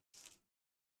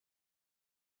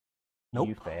 Nope.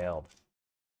 You failed.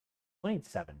 We need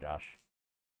 7, Josh.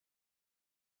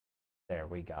 There,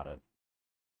 we got it.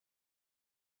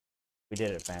 We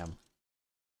did it, fam.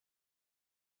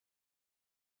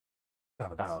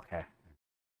 Oh, okay.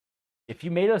 If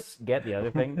you made us get the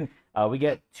other thing, we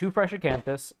get 2 fresh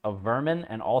acanthus, a vermin,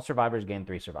 and all survivors gain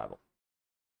 3 survival.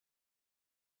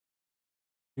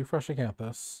 2 fresh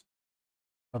acanthus,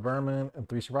 a vermin, and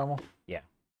 3 survival? Yeah.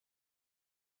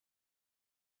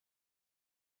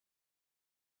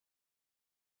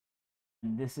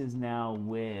 This is now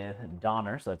with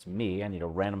Donner, so that's me. I need a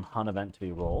random hunt event to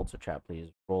be rolled, so chat,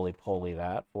 please roly-poly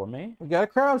that for me. We got a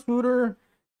crab spooter.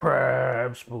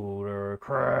 Crab spooter,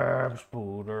 crab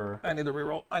spooter. I need to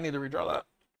reroll. I need to redraw that.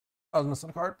 I was missing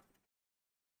a card.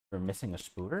 We're missing a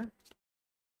spooter?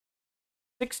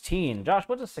 16. Josh,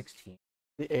 what's a 16?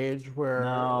 The age where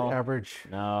No. the average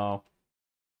No.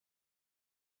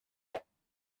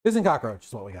 hissing cockroach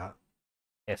is what we got.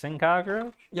 Hissing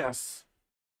cockroach? Yes.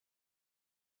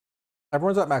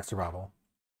 Everyone's at max survival.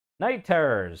 Night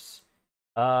terrors.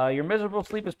 Your miserable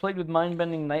sleep is plagued with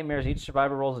mind-bending nightmares. Each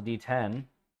survivor rolls a d10.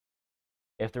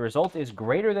 If the result is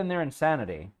greater than their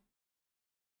insanity,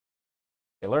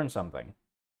 they learn something.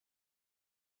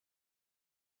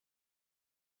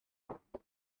 I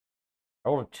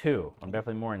rolled a 2. I'm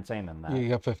definitely more insane than that. You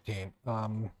got 15.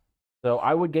 So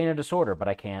I would gain a disorder, but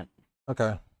I can't.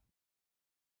 Okay.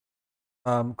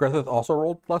 Griffith also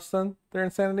rolled less than their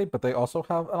insanity, but they also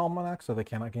have an almanac, so they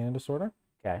cannot gain a disorder.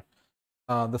 Okay.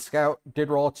 The scout did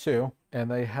roll a 2, and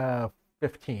they have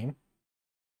 15.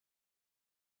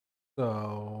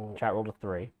 So Chat rolled a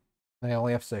 3. they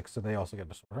only have 6, so they also get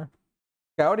disorder.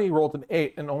 Scouty rolled an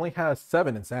 8 and only has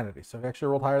 7 insanity, so he actually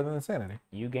rolled higher than insanity.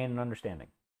 You gain an understanding.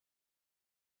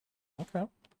 Okay.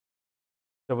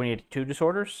 So we need 2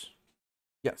 disorders.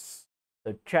 Yes.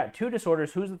 So chat, 2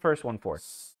 disorders. Who's the first one for?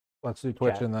 Let's do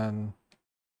Twitch Chat. and then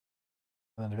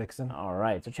Vixen. All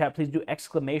right. So chat, please do !DIS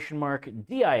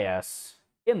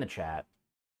in the chat.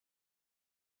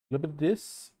 A little bit of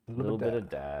this, A little bit of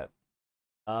that.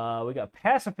 We got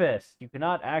pacifist. You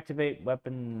cannot activate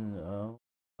weapon.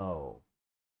 Oh.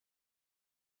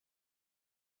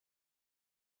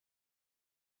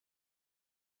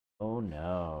 Oh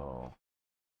no.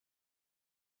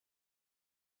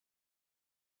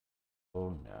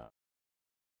 Oh no.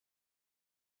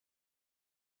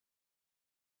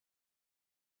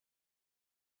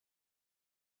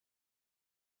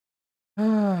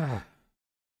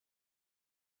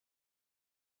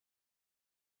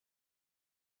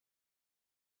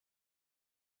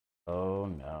 Oh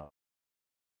no.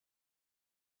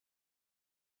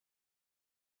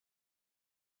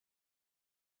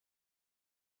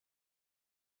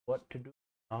 What to do?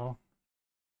 Oh,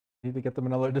 Need to get them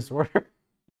another disorder.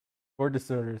 Or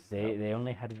disorders. they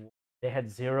only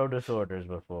had 0 disorders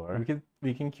before.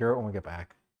 We can cure it when we get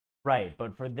back. Right,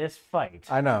 but for this fight,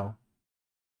 I know.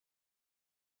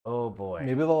 oh boy,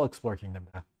 Maybe they'll explore Kingdom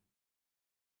Death.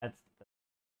 that's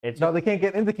it's No, they can't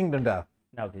get into Kingdom Death.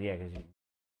 no, because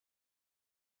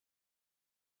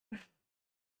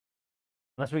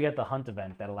unless we get the hunt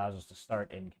event that allows us to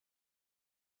start in,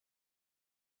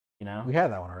 you know. We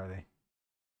had that one already.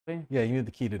 We? Yeah, you need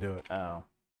the key to do it. Oh,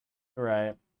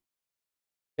 right.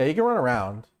 Yeah, you can run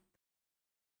around.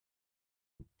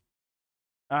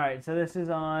 All right, so this is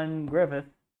on Griffith.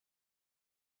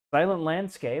 Silent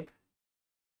landscape.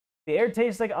 The air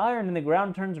tastes like iron and the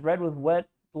ground turns red with wet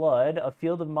blood. A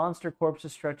field of monster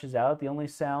corpses stretches out. The only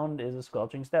sound is the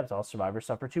squelching steps. All survivors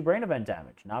suffer 2 brain event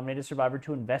damage. Nominate a survivor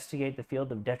to investigate the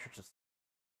field of detritus.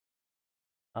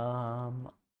 I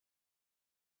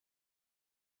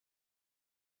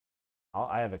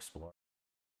have explore.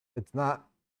 It's not.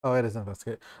 Oh, it is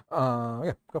investigate.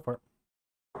 Yeah, go for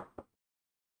it.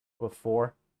 With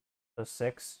 4, a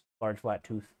 6, large flat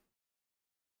tooth.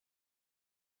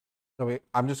 So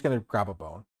I'm just gonna grab a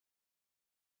bone.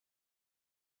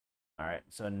 All right,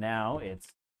 so now it's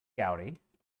Scouty.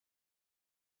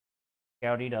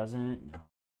 Scouty doesn't. I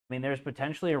mean, there's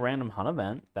potentially a random hunt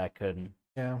event that could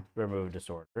remove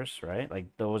disorders, right? Like,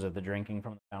 was it the drinking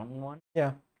from the fountain one?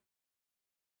 Yeah.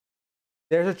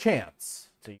 There's a chance.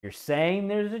 So you're saying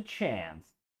there's a chance.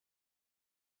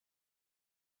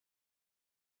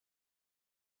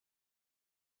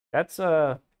 That's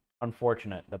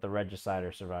unfortunate that the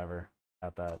Regicider survivor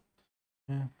got that.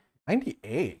 Yeah.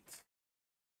 98. I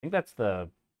think that's the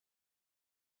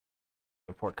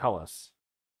portcullis.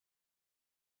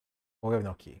 Well, we have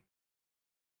no key.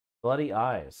 Bloody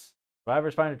eyes.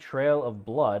 Survivors find a trail of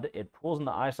blood. It pools in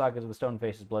the eye sockets of the stone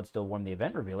faces. Blood still warm. The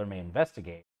event revealer may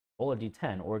investigate, roll a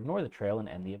d10, or ignore the trail and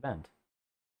end the event.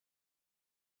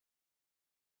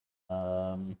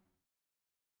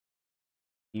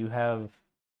 You have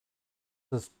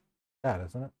This is that,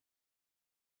 isn't it?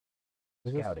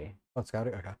 Scouty. Oh,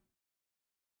 Scouty? Okay.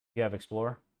 You have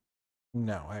Explore?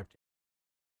 No, I have to.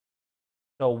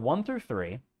 So 1 through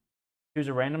 3, choose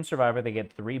a random survivor. They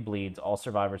get 3 bleeds. All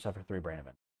survivors suffer 3 brain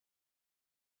events.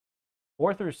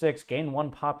 4 through 6, gain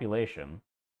 1 population.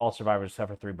 All survivors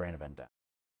suffer 3 brain event damage.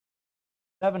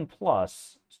 7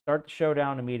 plus, start the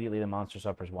showdown immediately. The monster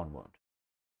suffers 1 wound.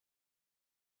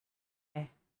 I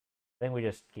think we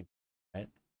just keep, right?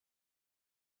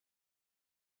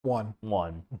 1.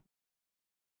 1.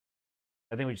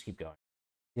 I think we just keep going.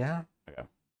 Yeah. Okay.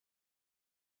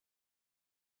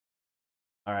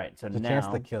 All right, so There's a now chance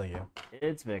to kill you.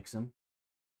 it's Vixen.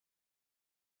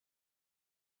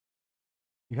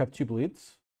 You have 2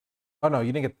 bleeds? Oh no,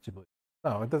 you didn't get the 2 bleeds.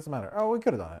 No, it doesn't matter. Oh, we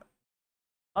could have done it.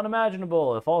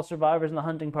 Unimaginable. If all survivors in the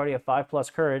hunting party have 5 plus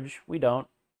courage, we don't.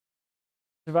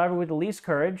 Survivor with the least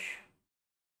courage,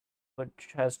 which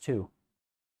has 2.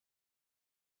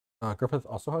 Griffith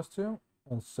also has 2,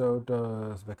 and so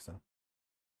does Vixen.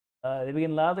 They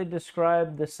begin loudly to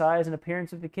describe the size and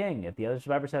appearance of the king. If the other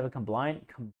survivors have a combined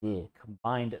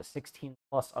 16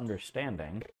 plus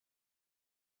understanding,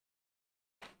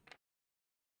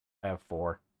 I have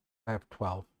 4. I have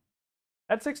 12.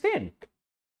 That's 16.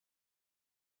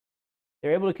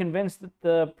 They're able to convince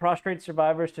the prostrate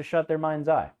survivors to shut their mind's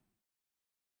eye.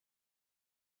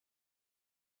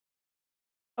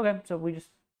 Okay, so we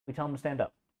tell them to stand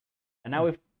up, and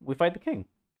now we fight the king.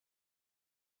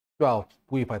 Well,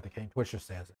 we fight the king. Twitch just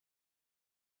stands there.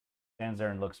 Stands there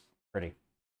and looks pretty. Is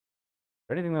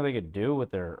there anything that they could do with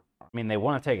their? I mean, they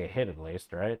want to take a hit at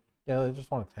least, right? Yeah, they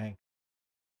just want to tank.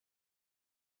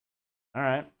 All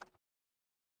right,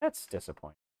 that's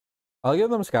disappointing. I'll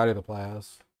give them Scouty the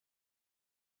Plaz.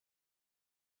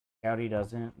 Scouty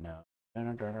doesn't. No.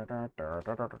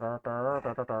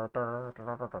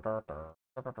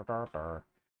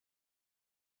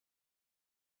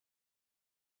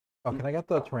 Oh, can I get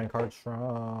the terrain cards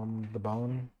from the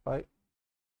bone fight?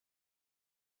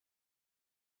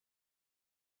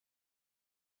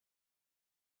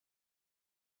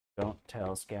 Don't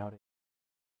tell Scouty.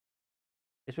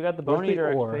 Guess we got the Bone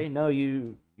Eater XP. No,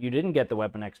 you you didn't get the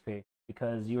weapon XP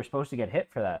because you were supposed to get hit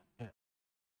for that.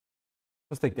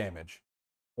 Let's take damage.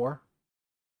 4.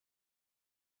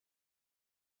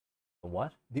 The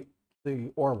what?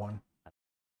 The ore one. I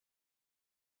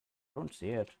don't see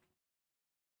it.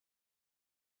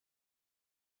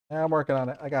 Yeah, I'm working on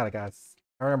it. I got it, guys.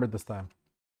 I remembered this time.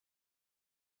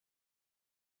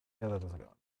 Yeah, that doesn't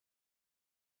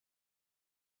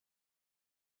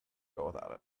go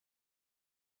without it.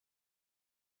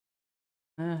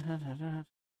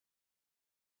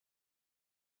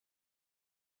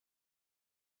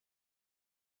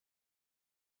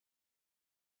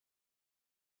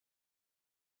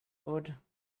 Good.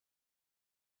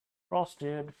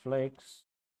 Frosted flakes.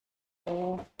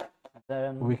 Oh,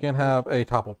 then We can have a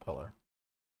topple pillar.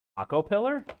 taco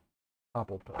pillar?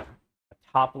 Topple pillar. A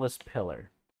topless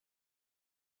pillar.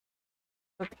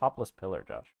 What's a topless pillar,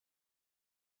 Josh?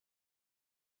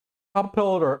 Topple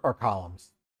pillar or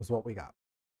columns is what we got.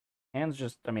 Hands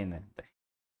just, I mean, the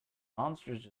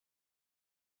monsters just.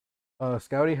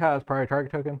 Scouty has priority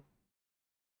target token.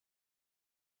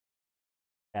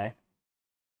 Okay.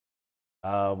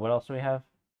 What else do we have?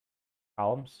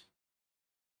 Columns?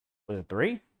 Was it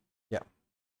 3? Yeah.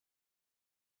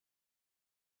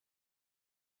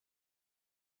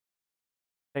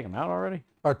 Take them out already?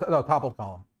 Or no, toppled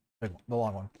column. Big one, the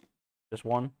long one. Just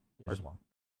one? Just one.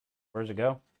 Where's it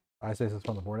go? I say this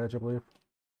from the board edge, I believe.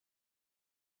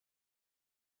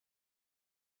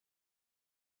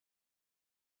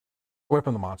 Away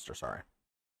from the monster, sorry.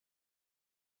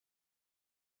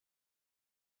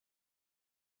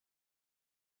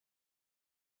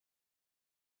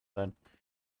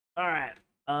 All right.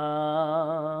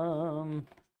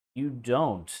 You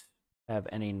don't have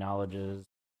any knowledges.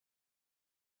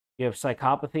 You have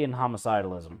psychopathy and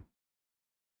homicidalism,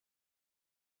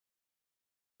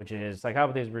 which is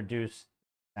psychopathy is reduced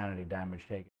sanity damage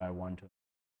taken by 1 to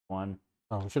 1.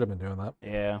 Oh, we should have been doing that.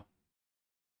 Yeah.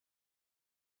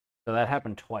 So that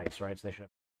happened twice, right? So they should have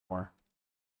more.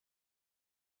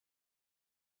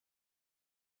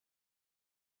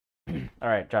 All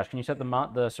right, Josh, can you set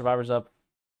the survivors up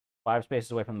 5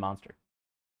 spaces away from the monster?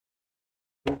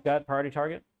 Who's got priority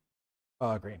target?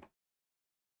 Green.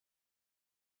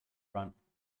 Front.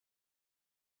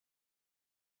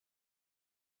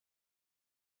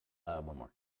 One more.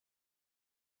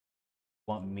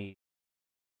 Want me?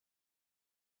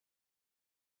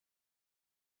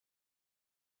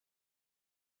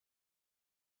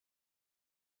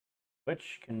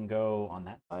 Which can go on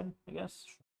that side, I guess.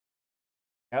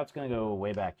 Scout's gonna go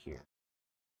way back here.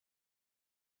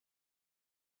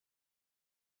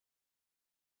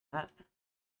 That.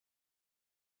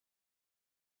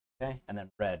 Okay, and then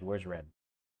red. Where's red?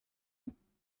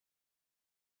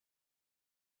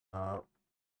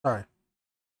 Sorry.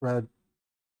 Red.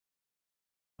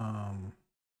 I'll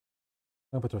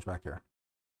put those back here.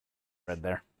 Red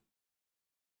there.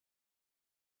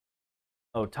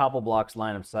 Oh, topple blocks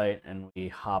line of sight, and we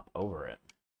hop over it.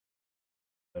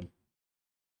 Good.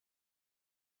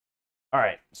 All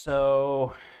right,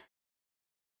 so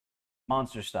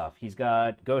monster stuff. He's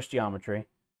got ghost geometry,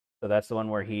 so that's the one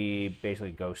where he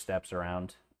basically ghost steps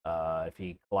around. If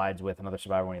he collides with another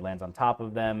survivor when he lands on top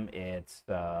of them, it's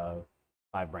 5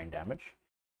 brain damage.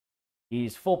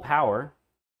 He's full power,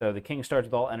 so the king starts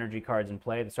with all energy cards in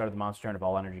play. At the start of the monster turn, if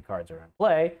all energy cards are in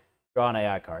play, draw an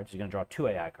AI card. So he's going to draw 2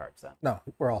 AI cards then. No,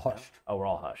 we're all hushed. Oh, we're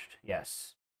all hushed.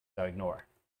 Yes. So ignore.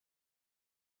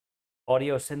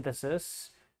 Audio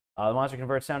synthesis. The monster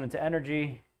converts sound into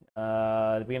energy.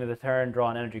 At the beginning of the turn,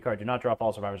 draw an energy card. Do not draw if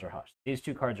all survivors are hushed. These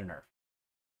 2 cards are nerfed.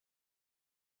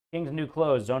 King's New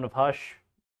Clothes, Zone of Hush.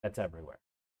 That's everywhere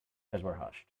because we're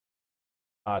hushed.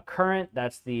 Current,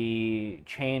 that's the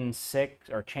chain 6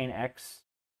 or chain X.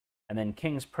 And then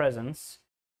King's Presence.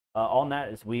 All that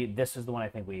is this is the one I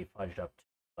think we fudged up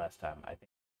last time, I think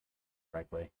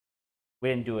correctly. We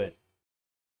didn't do it.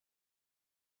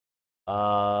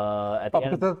 At the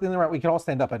end. Because that's right, we can all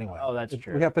stand up anyway. Oh, that's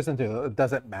true. We have piston too. It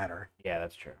doesn't matter. Yeah,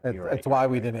 that's true. It's why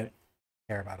we didn't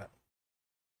care about it.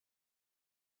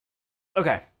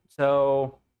 Okay,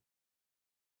 so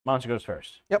monster goes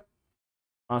first. Yep.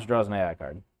 Monster draws an AI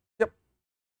card. Yep.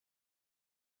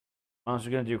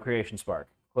 Monster's going to do Creation Spark.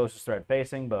 Closest threat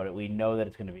facing, but we know that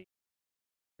it's going to be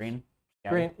green.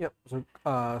 Green, yep. So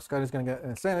Scotty's going to get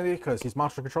an Insanity because he's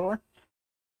monster controller.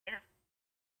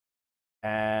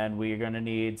 And we're going to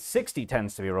need 60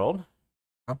 10s to be rolled.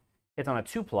 Oh. It's on a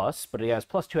 2+, but he has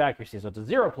 +2 accuracy, so it's a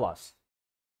 0+.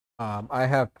 I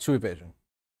have 2 evasion.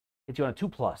 Hits you on a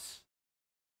 2+.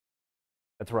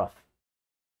 That's rough.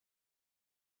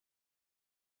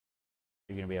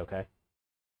 You're going to be okay?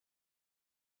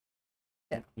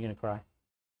 Yeah. You're going to cry?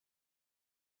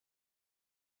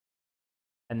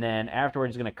 And then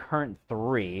afterwards, he's going to current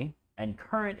 3. And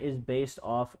current is based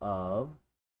off of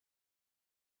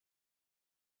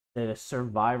the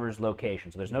survivor's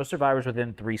location. So there's no survivors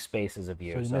within 3 spaces of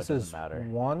you, So he so it misses doesn't matter.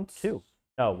 once. 2.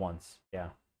 No, once. Yeah.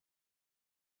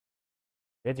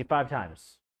 Hits you 5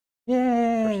 times.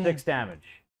 Yay! For 6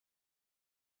 damage.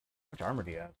 How much armor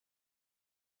do you have?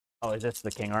 Oh, is this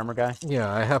the king armor guy? Yeah,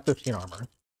 I have 15 armor.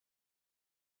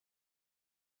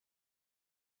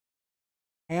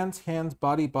 Hands,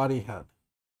 body, head.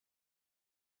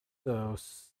 So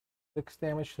 6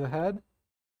 damage to the head.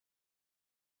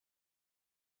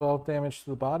 12 damage to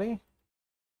the body.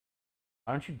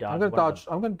 Why don't you dodge?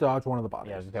 I'm gonna dodge one of the bodies.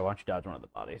 Yeah, I was gonna say, why don't you dodge one of the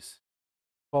bodies?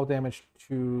 12 damage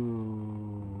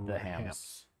to The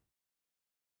hams.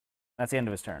 That's the end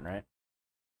of his turn, right?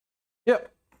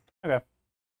 Yep. Okay.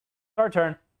 Our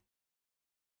turn.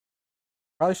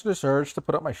 Probably should have surged to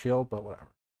put up my shield, but whatever.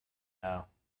 Oh.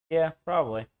 Yeah,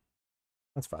 probably.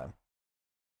 That's fine.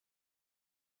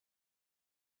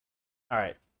 All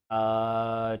right.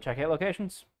 Check hit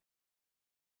locations.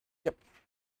 Yep.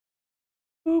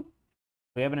 Boop.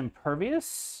 We have an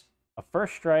impervious, a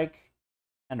first strike,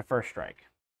 and a first strike.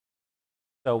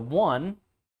 So 1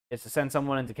 is to send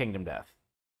someone into kingdom death.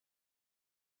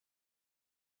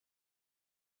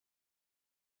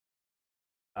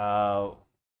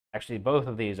 Actually, both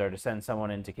of these are to send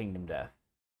someone into kingdom death.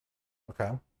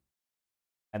 Okay.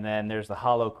 And then there's the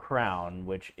hollow crown,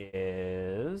 which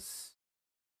is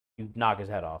you knock his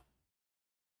head off.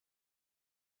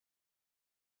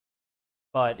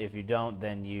 But if you don't,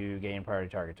 then you gain priority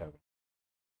target token.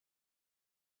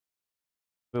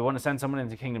 We want to send someone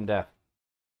into kingdom death.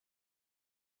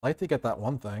 I'd like to get that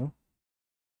one thing.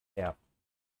 Yeah.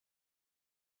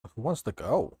 Who wants to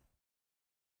go?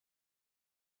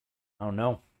 Oh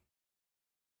no.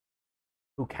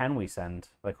 Who can we send?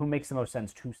 Like, who makes the most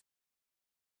sense to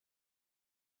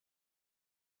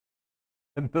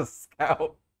And the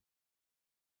scout.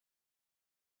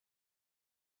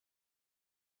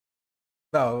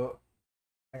 No,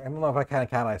 I don't know if I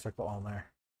can eye circle on there.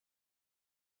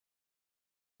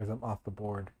 Because I'm off the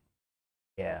board.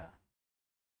 Yeah.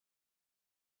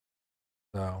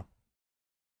 So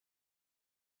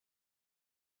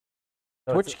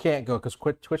So Twitch can't go because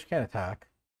Twitch can't attack.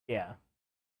 yeah.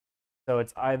 So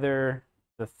it's either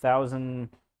the 1,000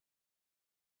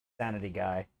 sanity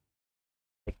guy,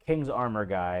 the king's armor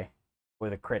guy, or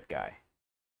the crit guy.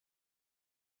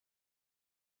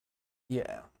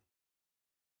 Yeah.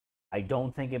 I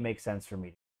don't think it makes sense for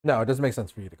me. No, it doesn't make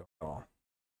sense for you to go at all.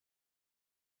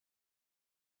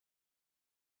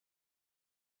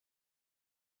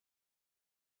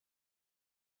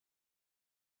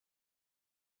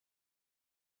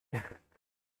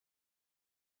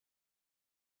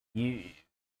 You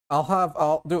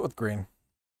I'll do it with green.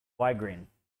 Why green?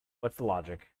 What's the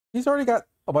logic? He's already got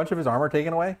a bunch of his armor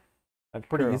taken away That's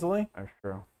pretty true. easily. That's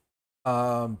true.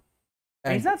 And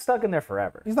He's not stuck in there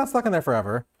forever. He's not stuck in there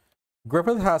forever.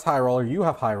 Griffith has high roller. You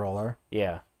have high roller.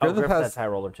 Yeah. Griffith has has high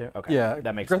roller too. Okay. Yeah,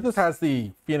 that makes Griffith sense. has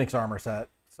the Phoenix armor set,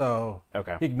 so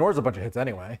Okay. he ignores a bunch of hits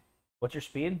anyway. What's your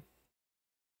speed?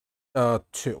 2.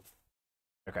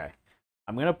 Okay.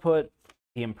 I'm gonna put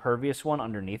the impervious one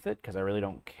underneath it because I really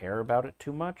don't care about it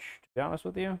too much, to be honest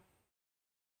with you.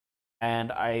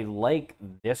 And I like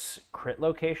this crit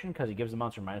location because it gives the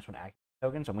monster -1 accuracy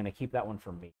token, so I'm gonna keep that one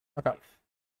for me. Okay.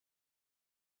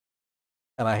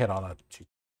 And I hit on a 2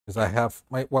 because I have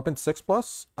my weapon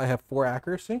 6+. I have 4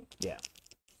 accuracy. Yeah.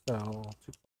 So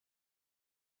 2,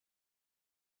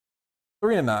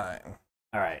 3 and 9.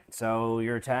 All right. So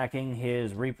you're attacking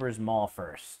his Reaper's Maul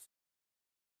first.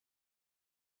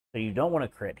 So you don't want to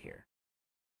crit here.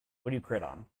 What do you crit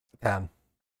on? 10.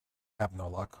 I have no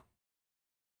luck.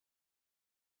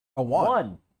 A 1.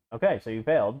 1. Okay, so you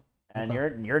failed, and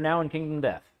Okay. you're now in Kingdom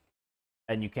Death,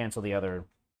 and you cancel the other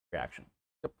reaction.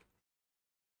 Yep.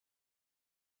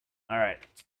 All right.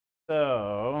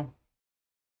 So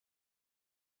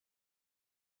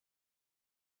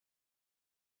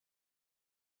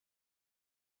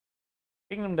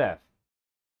Kingdom Death.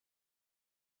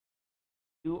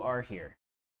 You are here.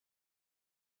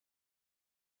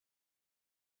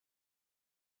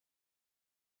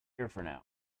 Here for now.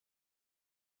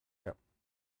 Yep.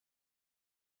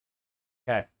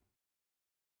 Okay.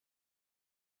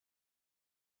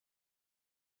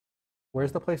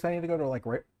 Where's the place I need to go to? Like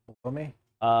right below me?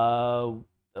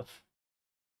 The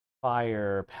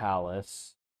Fire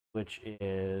Palace, which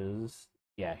is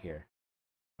here.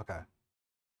 Okay. How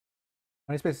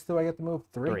many spaces do I get to move?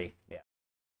 3? 3. Yeah.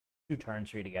 2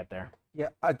 turns for you to get there. Yeah.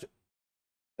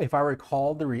 If I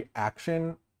recall, the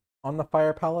reaction on the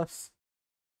Fire Palace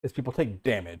is people take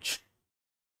damage.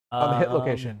 On the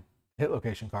hit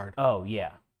location card. Oh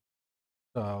yeah.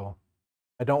 So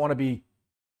I don't want to be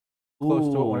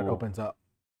close to it when it Ooh. opens up.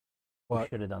 We What?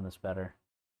 should have done this better.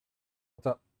 What's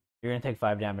up? You're gonna take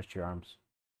 5 damage to your arms.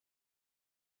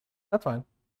 That's fine.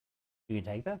 You can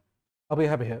take that? I'll be a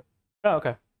heavy hit. Oh,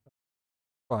 okay.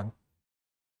 Fine.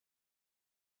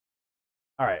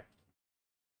 All right.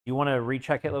 You want to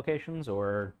recheck hit locations,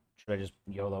 or should I just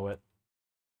YOLO it?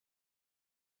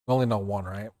 We only know one,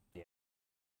 right? Yeah.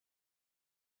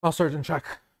 I'll search and check.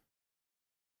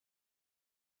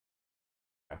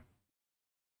 Okay.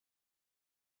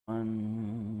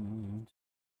 1.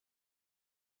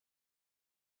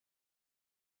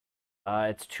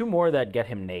 It's 2 more that get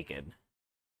him naked.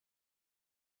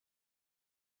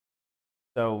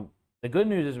 So the good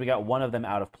news is we got one of them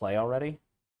out of play already.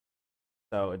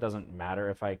 So it doesn't matter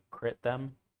if I crit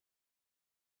them.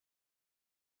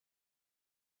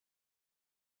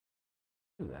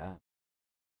 Do that.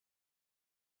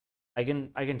 I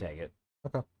can take it.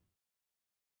 Okay.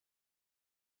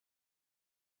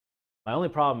 My only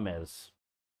problem is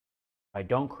if I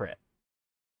don't crit,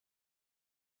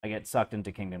 I get sucked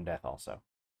into Kingdom Death also.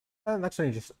 And next time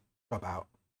you just drop out.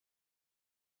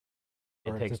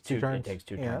 It Or takes is it 2 turns? It takes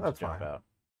 2 Yeah, turns that's to jump fine. out.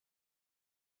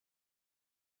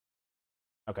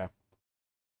 Okay.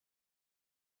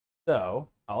 So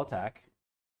I'll attack.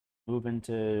 Move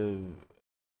into.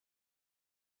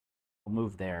 I'll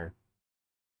move there.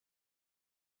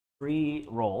 3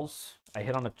 rolls. I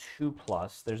hit on a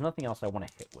 2+. There's nothing else I want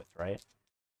to hit with, right?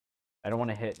 I don't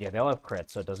want to hit. Yeah, they all have crits,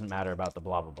 so it doesn't matter about the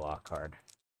blah blah blah card.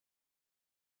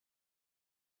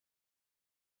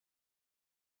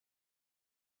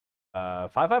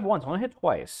 5/5/1. So I want to hit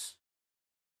twice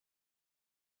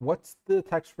What's the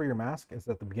text for your mask? Is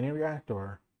that the beginning of your act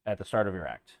or at the start of your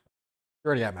act.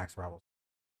 you're already at max problems?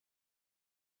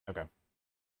 Okay.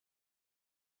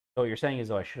 So what you're saying is,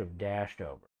 though, I should have dashed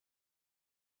over.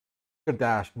 Could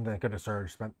dash and then could have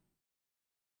surged, spent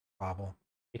problem.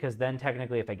 Because then,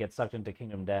 technically, if I get sucked into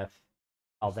Kingdom Death,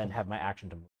 I'll then have my action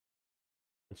to move.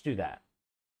 Let's do that.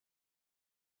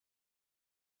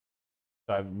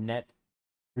 So I'm net.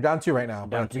 You're down 2 right now,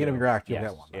 but Down at the beginning 2. of your act, you'll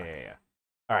Yes. get one. Yeah.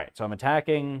 All right, so I'm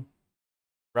attacking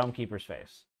Realm Keeper's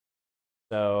face.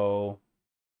 So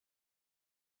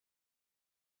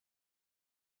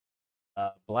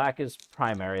black is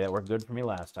primary. That worked good for me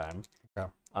last time.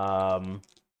 Okay.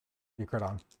 You crit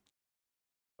on.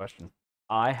 Question.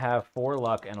 I have 4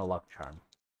 luck and a luck charm.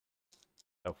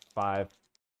 So 5+.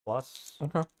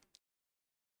 Okay.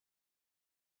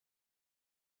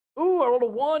 Ooh, I rolled a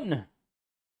 1.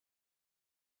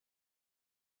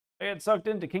 I get sucked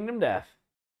into Kingdom Death.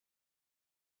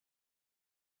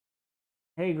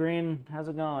 Hey, Green, how's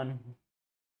it going?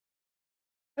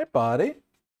 Hey, buddy.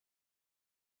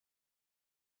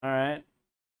 All right.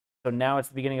 So now it's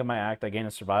the beginning of my act. I gain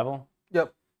a survival.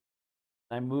 Yep.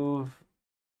 I move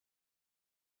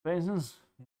phases.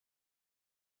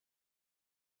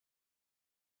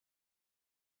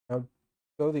 Now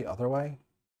go the other way.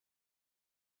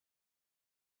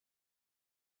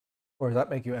 Or does that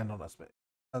make you end on a space?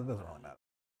 That doesn't really matter.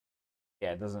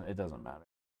 Yeah, it doesn't matter.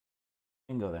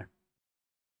 You can go there.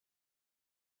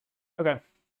 Okay.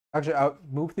 Actually, I'll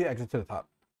move the exit to the top.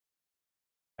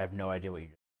 I have no idea what you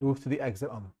did. Move to the exit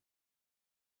on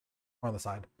the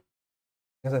side.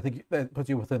 Because I think that puts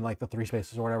you within like the 3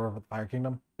 spaces or whatever of the Fire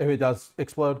Kingdom. If it does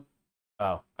explode.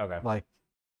 Oh, okay. Like.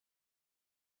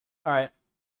 All right.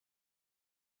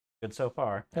 Good so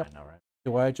far. Yep. I know, right?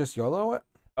 Do I just YOLO it?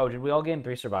 Oh, did we all gain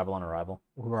 3 survival on arrival?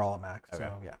 We were all at max. Okay.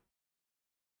 So yeah.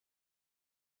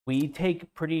 We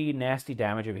take pretty nasty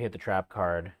damage if you hit the trap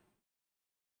card.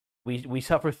 We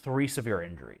suffer 3 severe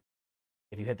injuries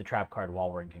if you hit the trap card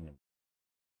while we're in Kingdom.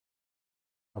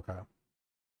 Okay.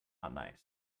 Not nice.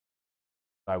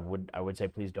 I would say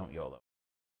please don't YOLO.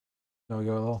 No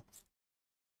YOLO.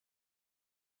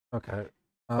 Okay.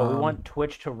 But we want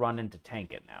Twitch to run into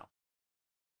tank it now.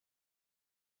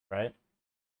 Right?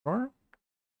 Sure.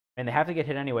 And they have to get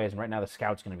hit anyways, and right now the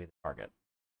scout's going to be the target.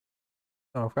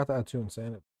 Oh, I forgot to add 2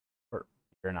 insanity.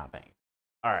 You're not paying.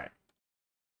 All right.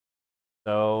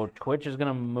 So Twitch is going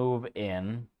to move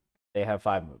in. They have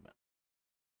 5 movement.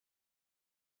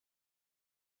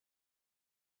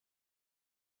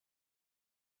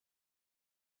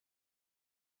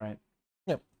 Right?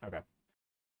 Yep. Okay.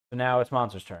 So now it's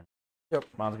Monster's turn. Yep.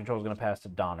 Monster Control is going to pass to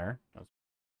Donner.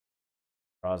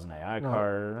 Draws an AI No,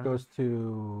 card. Goes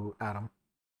to Adam.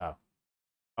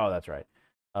 Oh, that's right.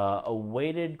 A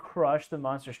weighted crush. The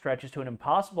monster stretches to an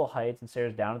impossible height and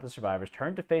stares down at the survivors.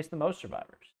 Turn to face the most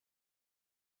survivors.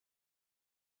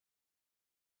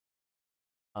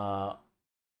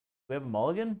 We have a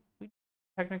mulligan? We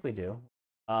technically do.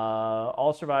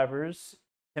 All survivors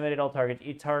intimidate all targets.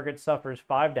 Each target suffers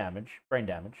 5 damage, brain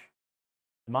damage.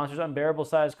 The monster's unbearable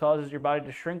size causes your body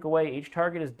to shrink away. Each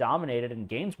target is dominated and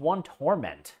gains 1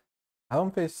 torment. Have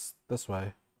him face this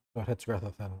way, so it hits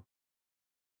Gretheth then.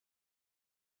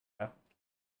 Okay.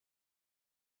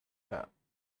 Yeah.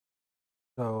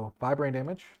 So 5 brain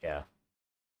damage. Yeah.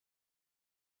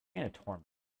 And a torment.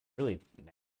 Really.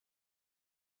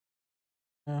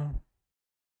 Yeah.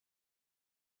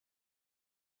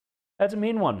 That's a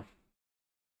mean one.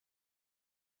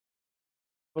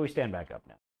 But we stand back up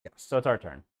now. Yes. So it's our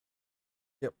turn.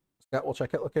 Yep. Scott will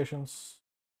check hit locations.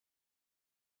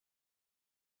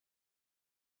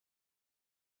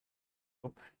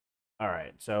 All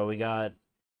right. So we got.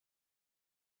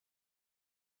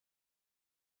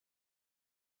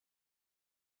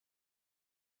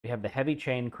 We have the heavy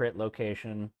chain crit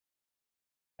location.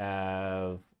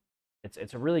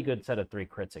 It's a really good set of 3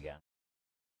 crits again.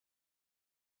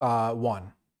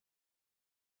 1.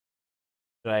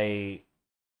 Should I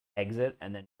exit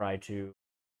and then try to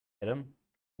hit him?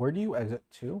 Where do you exit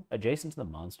to? Adjacent to the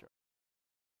monster.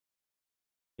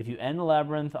 If you end the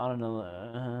labyrinth on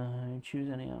an choose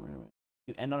any.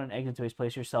 You end on an exit space.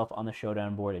 Place yourself on the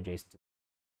showdown board adjacent to.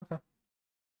 Okay.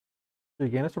 So you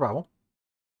gain a survival.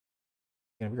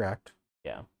 Gain your act.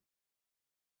 Yeah.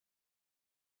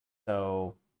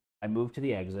 So I move to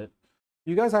the exit.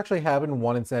 You guys actually have in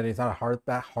 1 insanity. It's not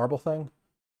that horrible thing,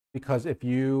 because if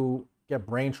you get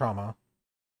brain trauma,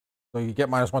 so you get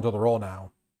 -1 to the roll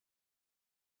now.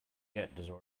 Get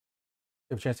disorder.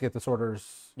 You have a chance to get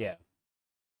disorders. Yeah. I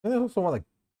think there's also one like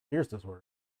Fear's disorder.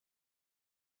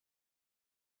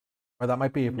 Or that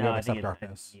might be if we have accept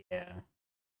darkness. Yeah.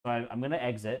 So I'm going to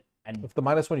exit. And If the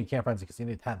 -1 you can't find because you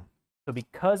need 10. so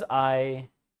because I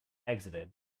exited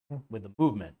with the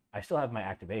movement, I still have my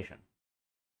activation.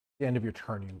 The end of your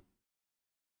turn, you.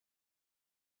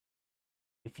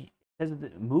 If you it says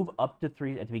that move up to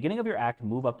 3 at the beginning of your act,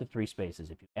 move up to 3 spaces.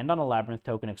 If you end on a labyrinth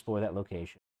token, explore that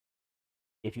location.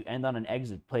 If you end on an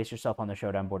exit, place yourself on the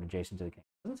showdown board adjacent to the king.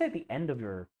 It doesn't say at the end of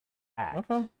your act.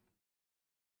 Okay.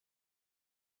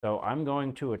 So I'm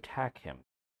going to attack him.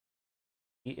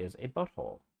 He is a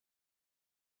butthole.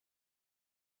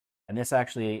 And this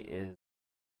actually is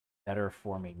better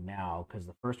for me now because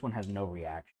the first one has no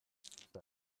reaction. So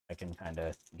I can kind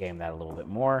of game that a little bit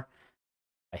more.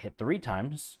 I hit 3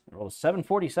 times. I rolled a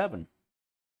 747.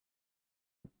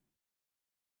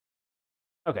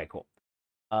 Okay, cool.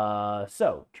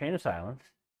 So, Chain of Silence.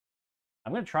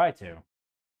 I'm going to try to.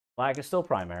 Black is still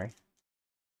primary.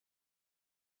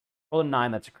 Roll a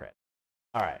 9, that's a crit.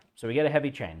 Alright, so we get a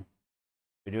heavy chain.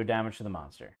 We do damage to the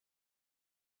monster.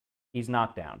 He's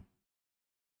knocked down.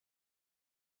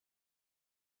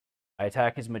 I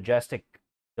attack his majestic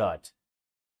gut.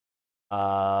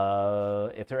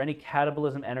 If there are any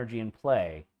catabolism energy in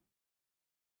play,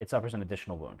 it suffers an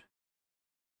additional wound.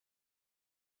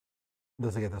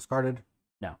 Does it get discarded?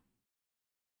 No.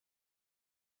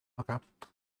 Okay.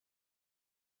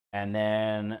 And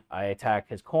then I attack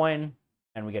his coin,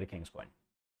 and we get a king's coin.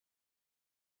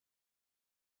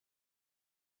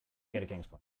 Get a king's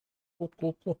coin.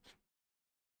 Cool.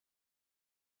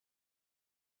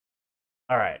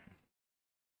 All right.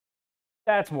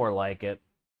 That's more like it.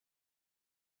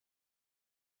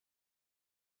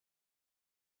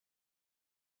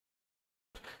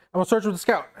 I will search with the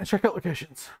scout and check out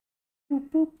locations. Boop,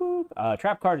 boop, boop.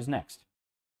 Trap card is next.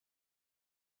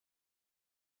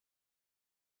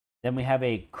 Then we have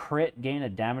a crit, gain a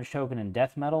damage token in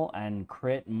death metal, and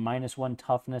crit -1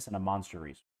 toughness and a monster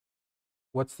resource.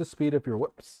 What's the speed of your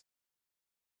whips?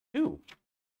 2.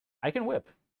 I can whip.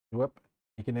 Whip.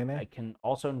 You can name I can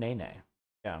also nay.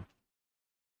 Yeah.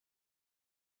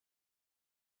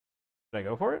 Should I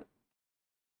go for it?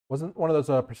 Wasn't one of those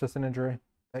a persistent injury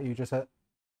that you just hit?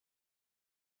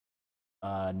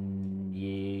 Yeah.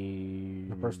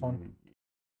 The first one?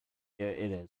 Yeah,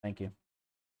 it is. Thank you.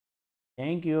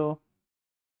 Thank you.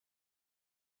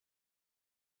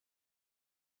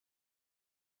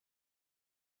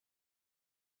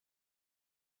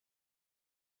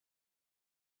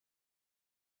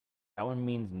 That one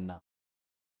means nothing.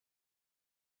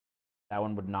 That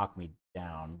one would knock me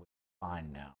down, which is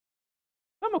fine now.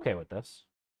 I'm okay with this.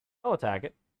 I'll attack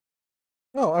it.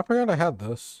 Oh, I forgot I had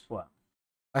this. What?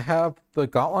 I have the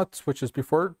gauntlets, which is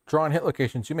before drawing hit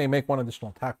locations, you may make 1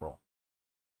 additional attack roll.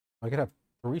 I could have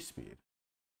 3 speed.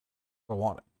 If I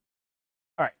want it.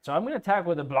 All right, so I'm going to attack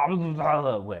with a blah, blah, blah,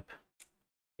 blah whip.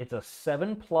 It's a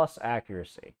 7+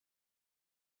 accuracy.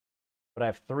 But I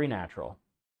have 3 natural.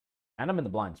 And I'm in the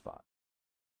blind spot.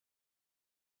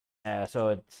 So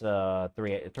it's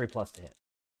 3+ to hit.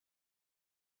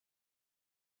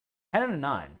 10 and a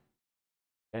 9.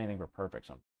 Anything for perfect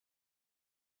something.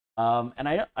 And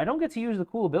I don't get to use the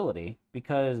cool ability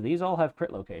because these all have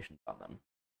crit locations on them.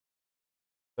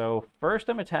 So first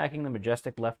I'm attacking the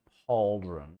Majestic Left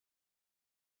Pauldron.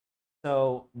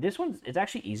 So this it's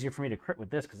actually easier for me to crit with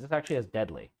this because this actually has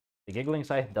Deadly. The Giggling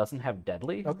Scythe doesn't have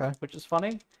Deadly, Okay. which is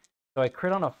funny. So I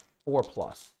crit on a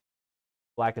 4+.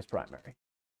 Black is primary.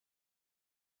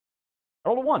 I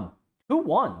rolled a 1. 2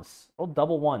 1s. I rolled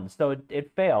double 1s. So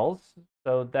it fails.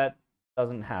 So that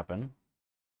doesn't happen.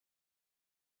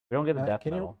 We don't get the death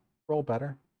Can medal. you roll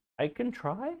better? I can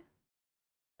try.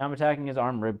 Now I'm attacking his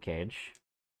arm rib cage.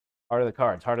 Heart of the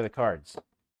cards. Heart of the cards.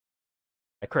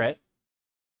 I crit.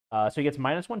 So he gets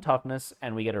 -1 toughness,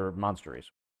 and we get a monster race.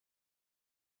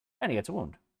 And he gets a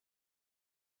wound.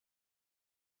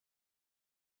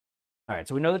 All right,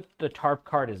 so we know that the Tarp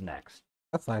card is next.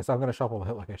 That's nice. I'm gonna shuffle the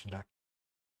hit location deck.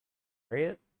 Bury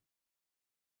it.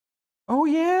 Oh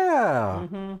yeah.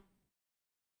 Mm-hmm.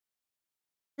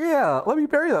 Yeah, let me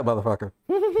bury that motherfucker.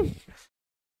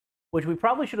 Which we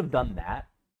probably should have done that.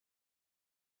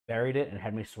 Buried it and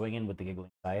had me swing in with the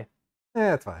Giggling Scythe.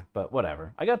 Yeah, it's fine. But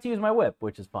whatever. I got to use my whip,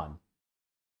 which is fun.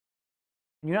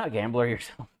 You're not a gambler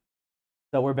yourself.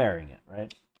 So we're burying it,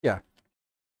 right? Yeah.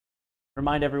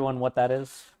 Remind everyone what that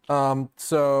is.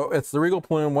 So it's the Regal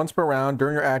Plume. Once per round,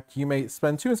 during your act, you may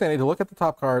spend 2 insanity to look at the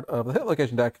top card of the hit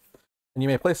location deck, and you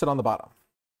may place it on the bottom.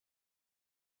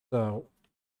 So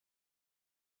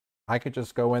I could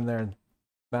just go in there and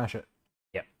smash it.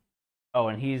 Yep. Oh,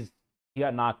 and he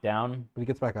got knocked down, But he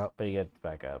gets back up. but he gets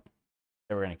back up.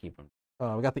 So we're gonna keep him.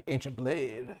 We got the Ancient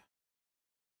Blade.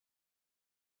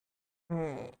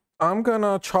 I'm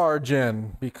gonna charge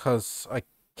in because I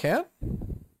can.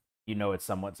 You know it's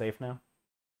somewhat safe now.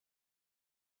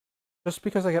 Just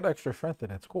because I get extra strength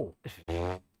in it, it's cool.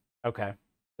 Okay,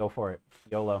 go for it.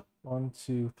 YOLO. 1,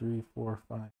 2, 3, 4,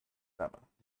 5, 7.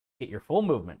 Get your full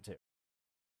movement too.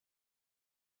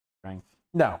 Strength.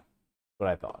 No, That's what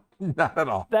I thought. not at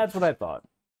all. That's what I thought.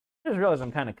 I just realized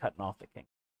I'm kind of cutting off the king.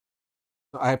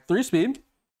 So I have 3 speed.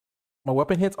 My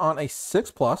weapon hits on a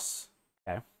 6+.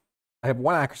 Okay. I have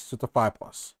 1 accuracy, so it's a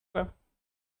 5+. Okay.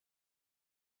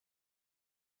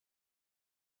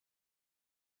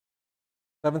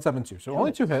 772. So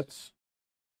only 2 hits.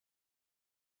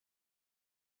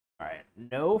 All right.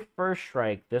 No first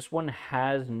strike. This one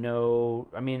has no.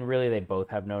 I mean, really, they both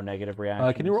have no negative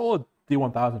reactions. Can you roll a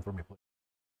D1000 for me, please?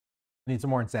 I need some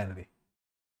more insanity.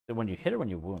 When you hit or when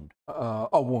you wound?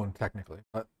 A wound, technically,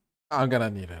 but I'm gonna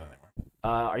need it anyway.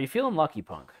 Are you feeling lucky,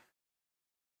 Punk?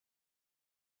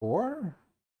 4?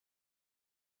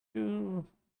 Do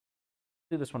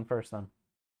this one first, then.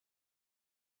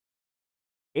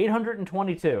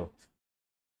 822.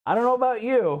 I don't know about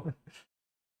you.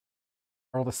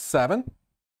 I rolled a 7,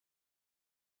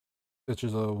 which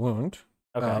is a wound.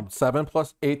 Okay. 7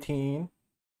 plus 18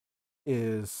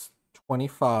 is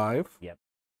 25. Yep.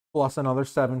 Plus another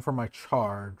 7 for my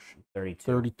charge. 32.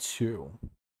 32.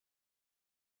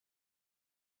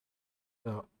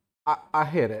 So I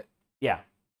hit it. Yeah.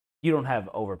 You don't have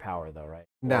overpower, though, right?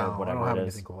 No, Or I don't have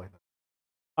anything cool like that.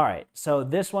 All right. So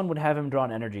this one would have him draw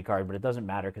an energy card, but it doesn't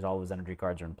matter because all of his energy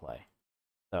cards are in play.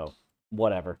 So,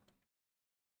 whatever.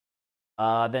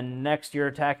 Then next, you're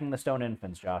attacking the Stone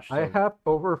Infants, Josh. So I have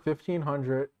over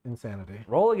 1,500 insanity.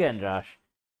 roll again, Josh.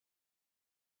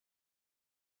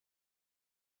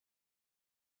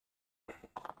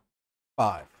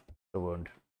 5. The wound.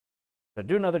 So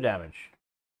do another damage.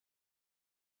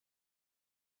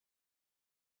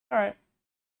 All right.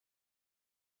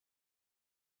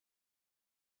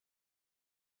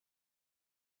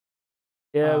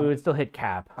 Yeah, we would still hit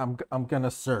cap. I'm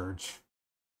gonna surge.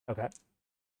 Okay.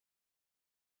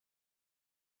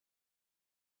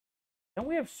 Don't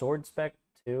we have sword spec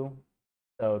too?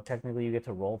 So technically you get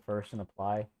to roll first and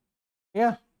apply.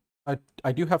 Yeah,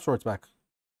 I do have swords back.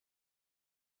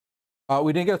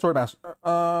 We didn't get a sword master.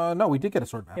 No, we did get a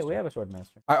sword master. Yeah, we have a sword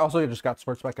master. I also just got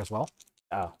sword spec as well.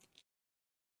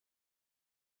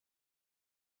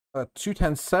 Oh, 2,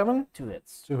 10, 7. 2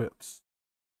 hits. 2 hits.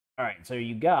 All right, so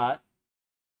you got.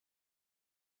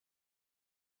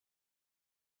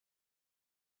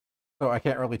 So I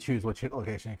can't really choose which hit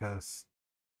location because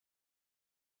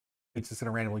it's just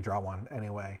gonna randomly draw one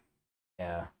anyway.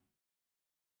 Yeah.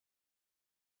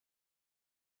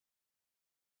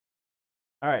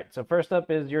 All right, so first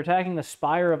up is you're attacking the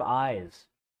Spire of Eyes.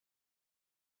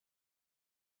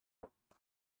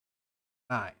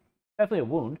 9. Definitely a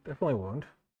wound. Definitely a wound.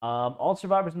 All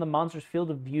survivors in the monster's field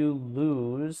of view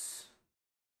lose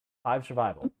 5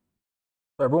 survival.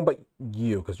 So everyone but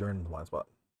you, because you're in the blind spot.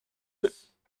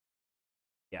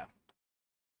 Yeah.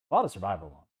 A lot of survival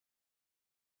loss.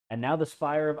 And now the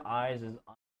Spire of Eyes is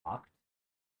unlocked.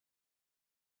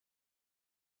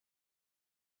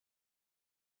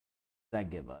 What does that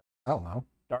give us? I don't know.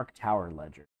 Dark Tower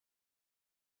Ledger.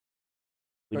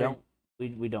 We Right. don't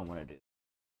we don't want to do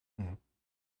that. Mhm.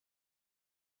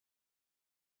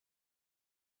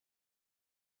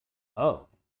 Oh.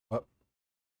 What?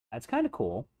 That's kind of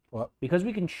cool. What? Because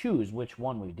we can choose which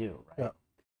one we do, right?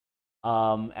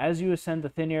 Yeah. As you ascend the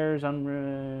thin airs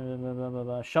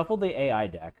shuffle the AI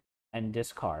deck and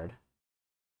discard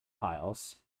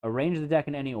piles. Arrange the deck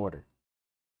in any order.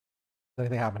 Does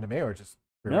anything happen to me or just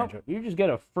No, rearrange it? you just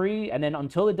get a free, and then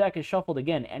until the deck is shuffled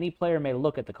again, any player may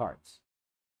look at the cards.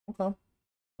 Okay.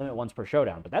 Limit once per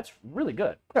showdown, but that's really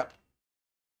good. Yeah.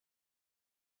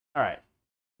 All right.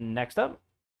 Next up.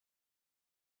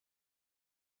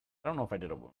 I don't know if I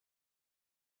did a one.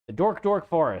 The Dork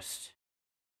Forest.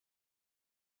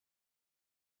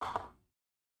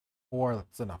 4,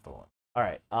 that's enough for one. All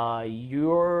right.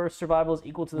 Your survival is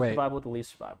equal to the Wait. survival with the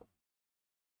least survival.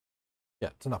 Yeah,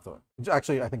 it's enough for one.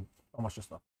 Actually, I think almost just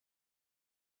enough.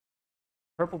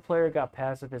 Purple player got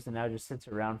pacifist and now just sits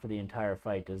around for the entire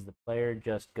fight. Does the player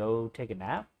just go take a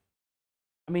nap?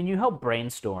 I mean, you help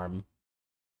brainstorm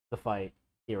the fight,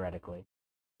 theoretically.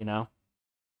 You know?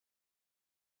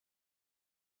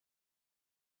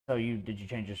 So did you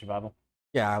change your survival?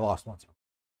 Yeah, I lost once.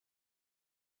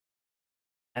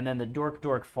 And then the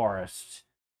Dork Forest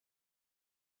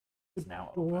is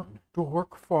now open.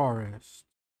 Dork Forest.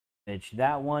 Which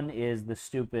that one is the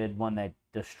stupid one that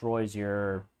destroys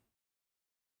your.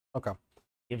 Okay.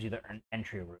 Gives you the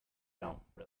entry route. No,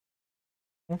 really.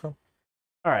 Okay.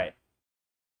 All right.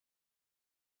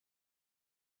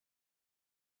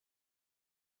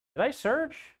 Did I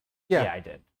search? Yeah. Yeah, I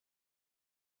did.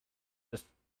 Just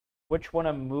which one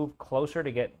to move closer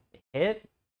to get hit?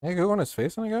 Yeah, go on his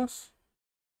face, I guess.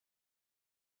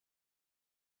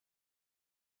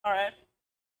 All right.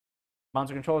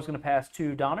 Monster Control is going to pass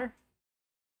to Donner.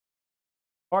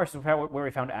 Forest is where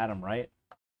we found Adam, right?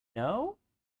 No?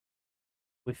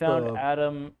 We found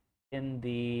Adam in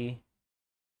the...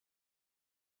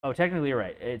 Oh, technically you're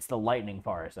right. It's the Lightning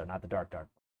Forest, though, not the Dark.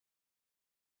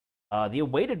 The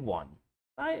Awaited One.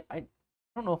 I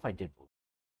don't know if I did.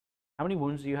 How many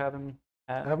wounds do you have him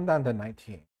at? I have him down to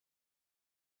 19.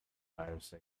 5,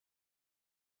 6,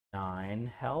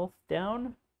 9 health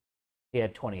down. He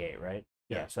had 28, right?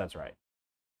 Yeah. So that's right.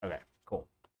 Okay, cool.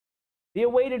 The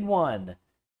Awaited One.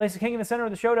 Place the king in the center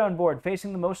of the showdown board,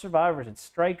 facing the most survivors. It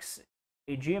strikes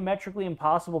a geometrically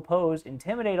impossible pose.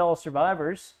 Intimidate all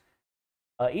survivors.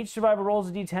 Each survivor rolls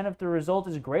a d10 if the result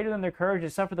is greater than their courage. They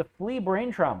suffer the flee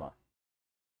brain trauma.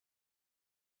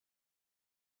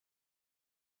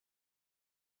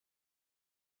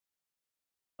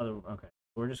 Oh, okay.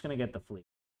 We're just going to get the flee.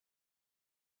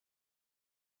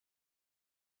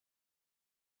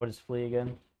 What is flee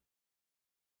again?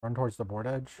 Run towards the board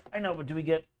edge. I know, but do we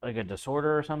get like a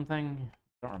disorder or something?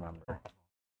 I don't remember.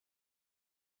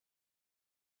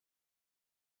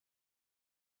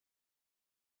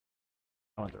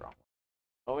 I went the wrong way.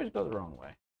 Always go the wrong way.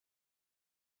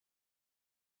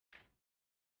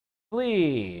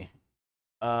 Flee.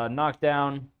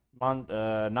 Knockdown.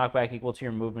 Knockback equal to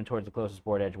your movement towards the closest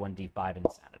board edge. 1d5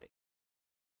 insanity.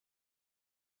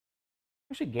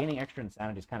 Actually, gaining extra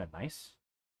insanity is kind of nice.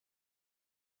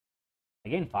 I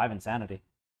gained 5 insanity.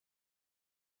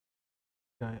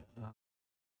 Okay.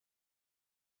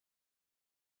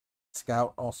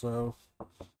 Scout also.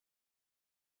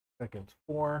 That gets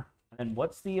 4. And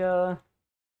what's the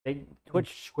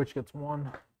Twitch gets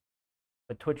 1.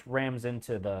 But Twitch rams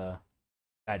into the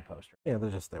guidepost. Yeah, they'll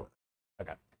just stay with it.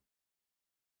 Okay.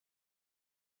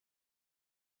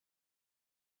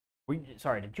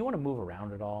 Sorry, did you want to move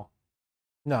around at all?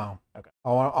 No. Okay.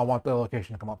 I want the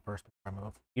location to come up first before I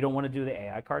move. You don't want to do the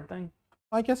AI card thing?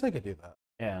 I guess I could do that.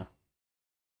 Yeah.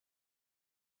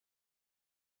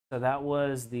 So that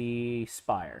was the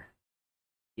Spire.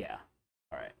 Yeah.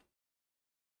 All right.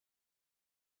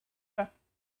 Okay.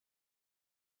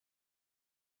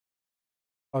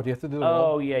 Oh, do you have to do the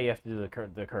roll? Oh, yeah, you have to do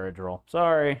the courage roll.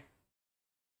 Sorry.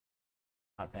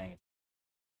 Not paying it.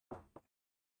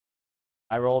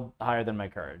 I rolled higher than my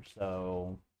courage,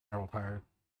 so... I rolled higher.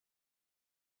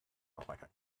 Oh my god.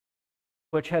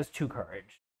 Which has 2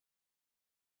 courage.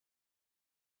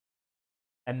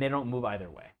 And they don't move either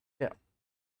way. Yeah.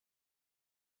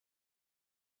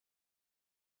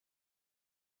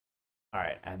 All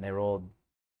right, and they rolled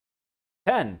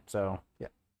 10, so... Yeah.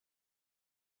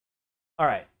 All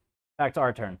right, back to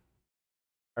our turn.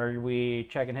 Are we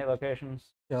checking hit locations?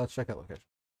 Yeah, let's check that location.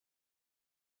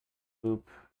 Boop,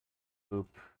 boop,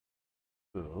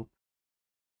 boop.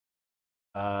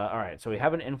 All right, so we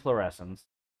have an inflorescence.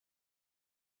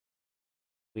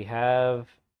 We have.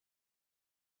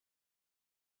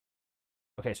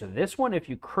 Okay, so this one, if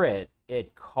you crit,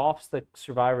 it coughs the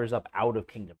survivors up out of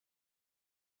kingdom.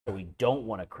 So we don't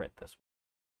want to crit this one.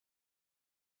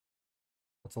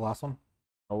 What's the last one?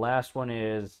 The last one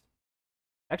is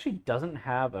actually doesn't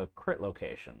have a crit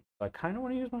location. So I kind of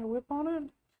want to use my whip on it.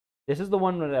 This is the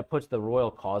one that puts the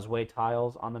Royal Causeway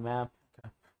tiles on the map. Okay.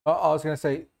 I was gonna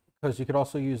say because you could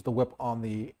also use the whip on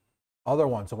the other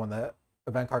one. So when the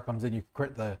event card comes in, you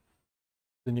crit the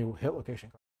new hit location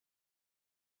card.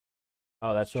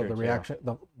 Oh, that's So true. the too. reaction,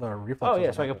 the reflex. Oh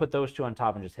yeah, so I can put those two on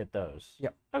top and just hit those.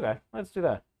 Yep. Okay, let's do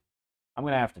that. I'm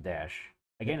gonna have to dash.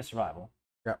 I gain a survival.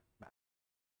 Yep.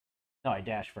 No, I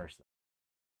dash first.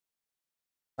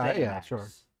 Yeah, Max. sure.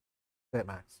 Stay at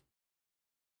max.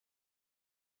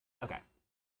 Okay,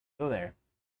 go there.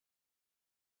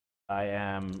 I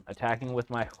am attacking with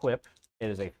my whip. It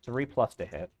is a 3+ to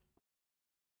hit.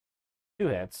 2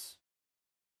 hits.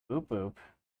 Boop boop.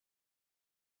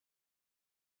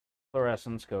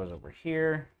 Fluorescence goes over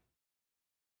here.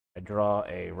 I draw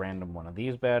a random one of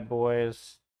these bad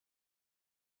boys.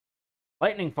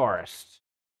 Lightning Forest.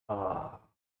 But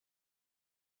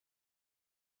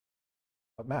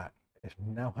Matt, it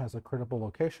now has a critical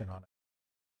location on it.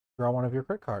 Draw one of your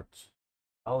crit cards.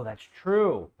 Oh, that's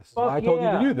true. This is why I told you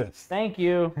to do this. Thank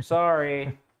you.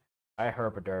 Sorry. I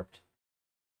herpaderped.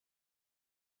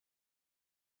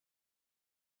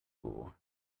 Ooh.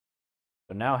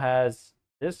 So now has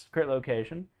this crit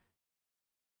location.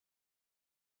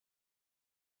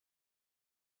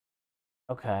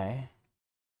 Okay.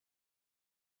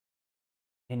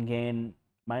 Can gain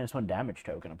 -1 damage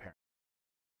token, apparently.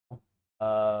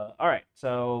 Alright,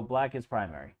 so black is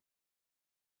primary.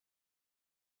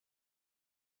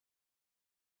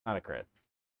 Not a crit.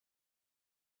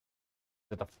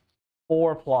 It's a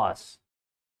 4+.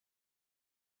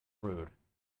 Rude.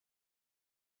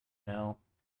 No.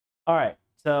 Alright,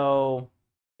 so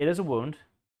it is a wound.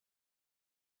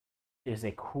 It is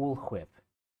a cool whip.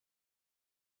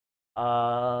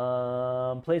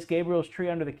 Place Gabriel's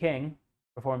tree under the king.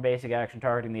 Perform basic action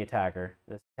targeting the attacker.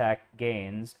 This attack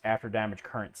gains after damage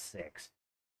current 6.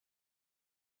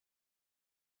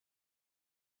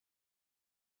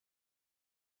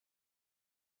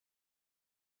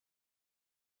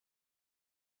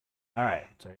 Alright,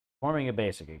 so performing a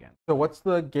basic again. So what's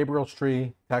the Gabriel's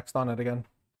tree text on it again?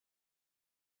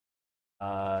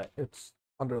 It's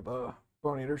under the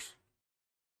Bone Eaters.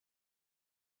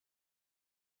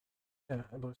 Yeah,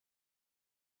 I believe.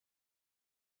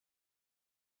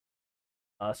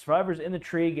 Survivors in the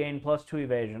tree gain +2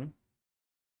 evasion.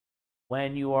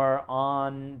 When you are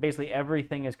on, basically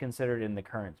everything is considered in the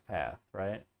current's path,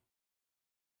 right?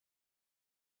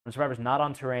 When survivors not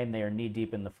on terrain, they are knee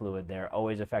deep in the fluid. They are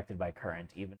always affected by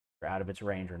current, even if they're out of its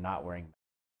range or not wearing them.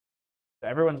 So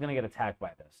everyone's going to get attacked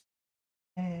by this.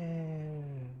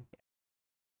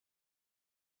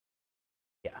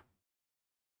 Yeah.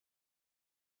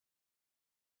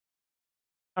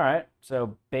 All right,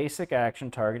 so basic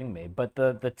action targeting me, but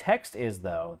the text is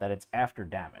though that it's after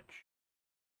damage.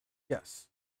 Yes.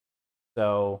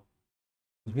 So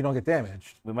if you don't get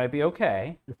damaged, we might be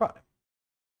okay. You're fine.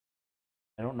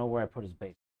 I don't know where I put his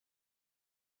base.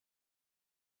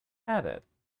 Had it.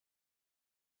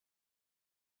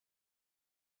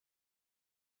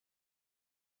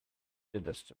 Did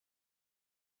this to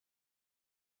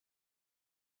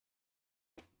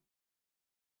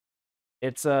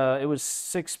it was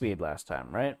 6 speed last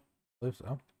time, right? I believe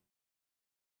so.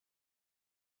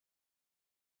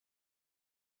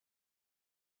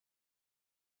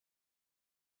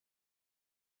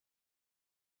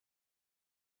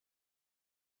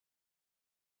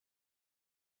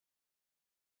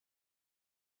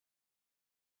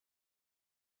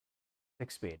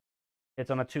 Six speed. It's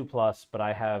on a 2+, but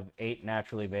I have 8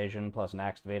 natural evasion plus an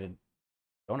activated.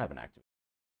 Don't have an active.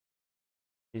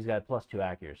 He's got +2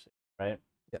 accuracy, right?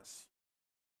 Yes.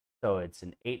 So it's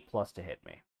an 8+ to hit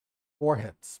me. 4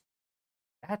 hits.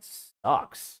 That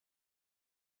sucks.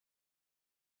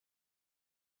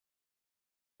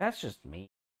 That's just me.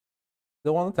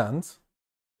 Still on the 10s.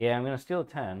 Yeah, I'm gonna steal a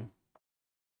 10.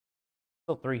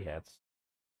 Still 3 hits.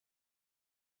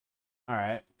 All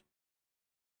right.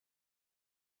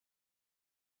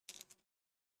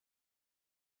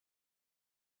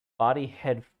 Body,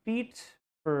 head, feet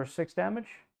for 6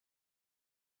 damage.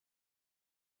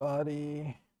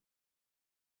 Body.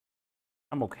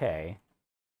 I'm okay.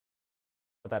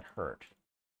 But that hurt.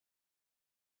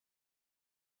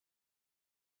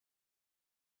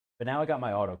 But now I got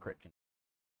my auto crit.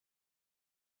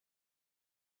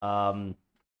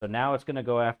 So now it's going to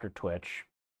go after Twitch.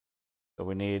 So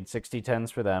we need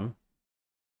 60-10s for them.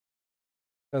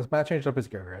 Does Matt changed up his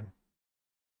gear grid?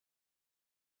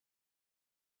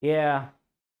 Yeah.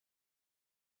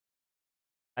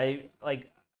 I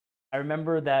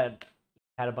remember that he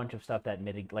had a bunch of stuff that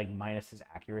minus his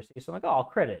accuracy. So I'm like, oh, I'll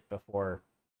crit it before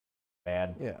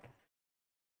bad. Yeah.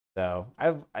 So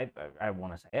I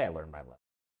want to say, hey, I learned my lesson.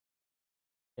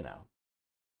 You know.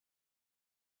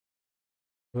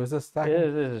 Who is this stacking?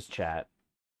 This is chat.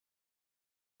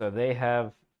 So they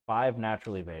have 5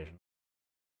 natural evasion.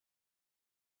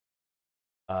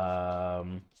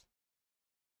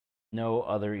 No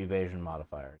other evasion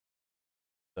modifiers.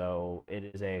 So it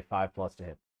is a 5+ to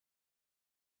hit.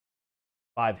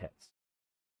 5 hits.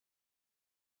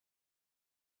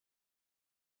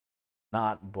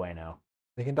 Not bueno.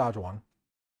 They can dodge one.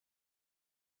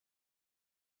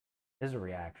 This is a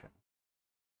reaction.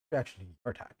 Reaction to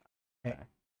your attack. Hey,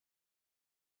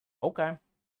 Okay.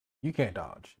 you can't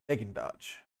dodge. They can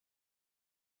dodge.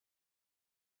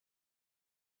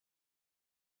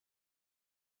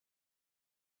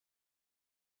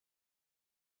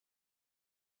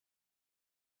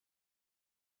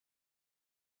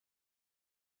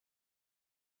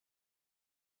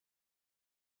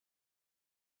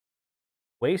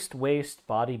 Waste,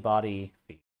 body,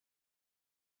 feet.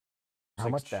 How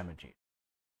 6 much damage each.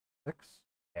 6?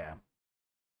 Yeah.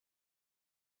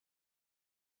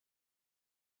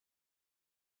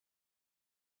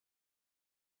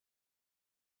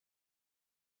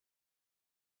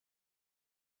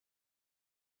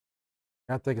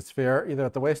 I think it's fair either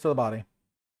at the waist or the body.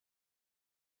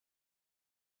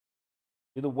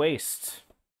 Do the waste.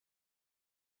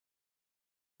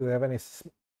 Do they have any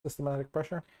systematic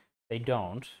pressure? They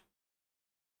don't.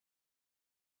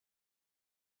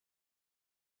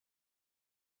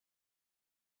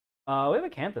 We have a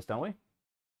Acanthus, don't we?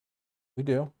 We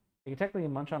do. You can technically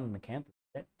munch on an Acanthus,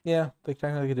 right? Yeah, they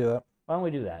technically could do that. Why don't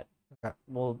we do that? Okay.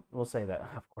 We'll say that.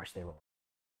 Of course they will.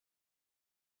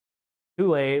 Too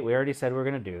late. We already said we are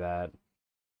going to do that.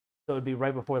 So it would be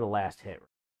right before the last hit.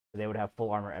 So they would have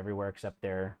full armor everywhere except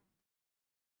their...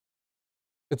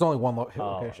 It's only one hit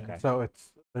location, okay. so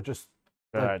they're just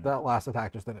that last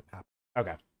attack just didn't happen.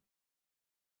 Okay.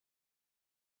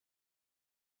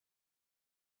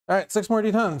 All right, 6 more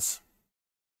D10s.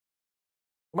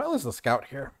 We might lose the scout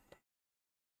here.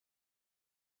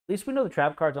 At least we know the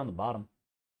trap card's on the bottom.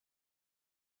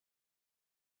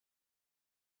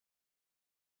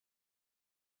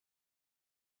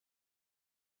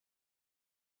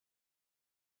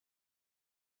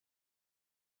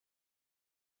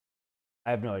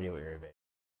 I have no idea what you're evading.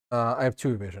 I have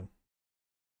 2 evasion.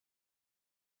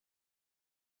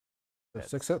 So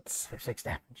That's 6 hits. They're 6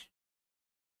 damage.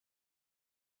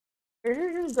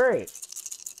 You're great.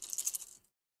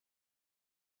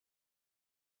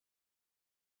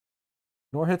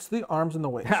 Nor hits the arms and the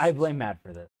waist. I blame Matt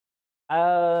for this.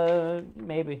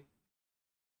 Maybe.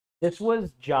 This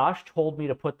was Josh told me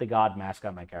to put the God mask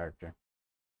on my character.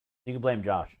 You can blame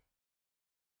Josh.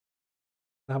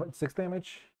 How much? 6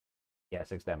 damage? Yeah,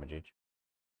 6 damage each.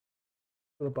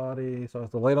 For the body. So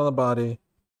it's the light on the body,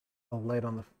 the light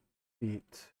on the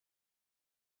feet,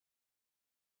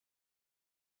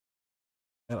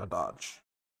 and a dodge.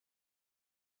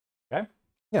 Okay.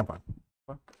 Yeah, I'm fine.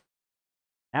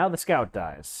 Now the scout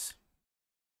dies.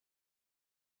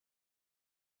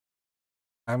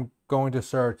 I'm going to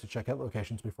search to check out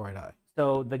locations before I die.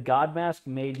 So the God mask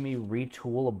made me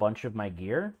retool a bunch of my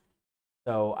gear.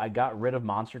 So I got rid of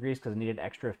monster grease because I needed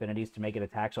extra affinities to make it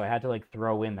attack. So I had to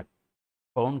throw in the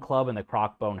bone club and the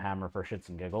croc bone hammer for shits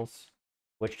and giggles,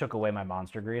 which took away my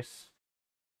monster grease.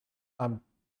 I'm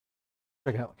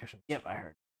checking out locations. Yep, I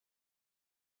heard.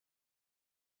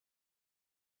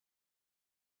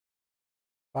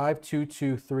 Five, 2,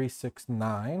 2, 3, 6,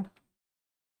 9.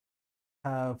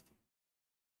 Have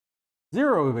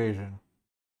 0 evasion.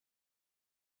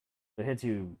 It hits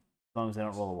you as long as they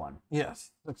don't roll a 1.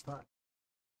 Yes, 6 times.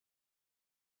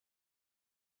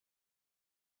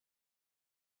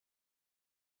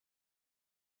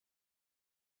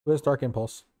 Who has Dark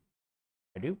Impulse?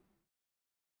 I do.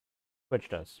 Twitch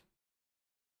does.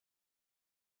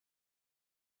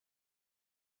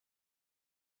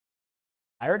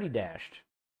 I already dashed.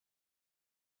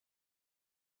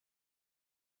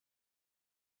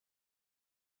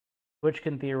 Twitch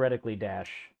can theoretically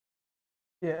dash.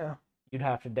 Yeah. You'd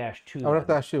have to dash 2. I would have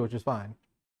to dash 2, which is fine.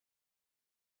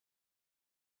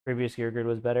 Previous gear grid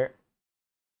was better.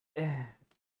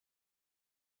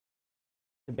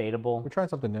 Debatable. We're trying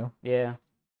something new. Yeah.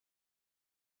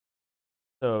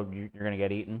 So you're going to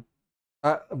get eaten?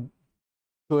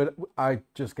 Good. I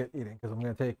just get eating because I'm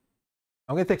going to take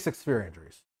I'm gonna take 6 severe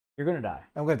injuries. You're gonna die.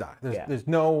 I'm gonna die. Yeah. There's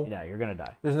no Yeah, you're gonna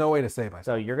die. there's no way to save myself.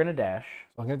 So you're gonna dash.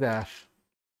 So I'm gonna dash.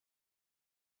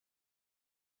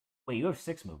 Wait, you have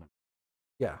 6 movement.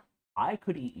 Yeah. I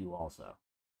could eat you also.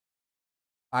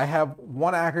 I have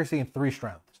 1 accuracy and 3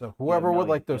 strength. So whoever no would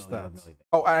like you those have no stats. evasion.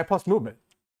 Oh, and I plus movement.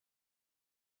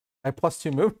 I have plus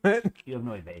 2 movement. You have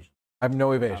no evasion. I have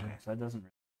no evasion. Okay, so that doesn't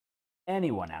really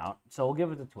anyone out. So we'll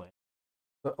give it to Twitch.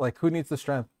 But, like, who needs the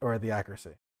strength or the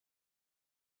accuracy?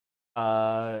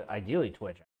 Ideally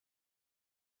Twitch.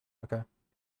 Okay.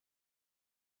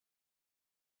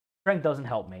 Strength doesn't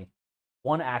help me.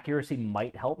 1 accuracy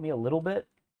might help me a little bit,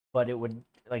 but it would,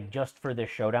 like, just for this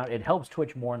showdown, it helps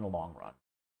Twitch more in the long run.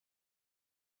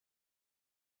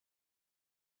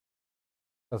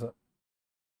 Does it?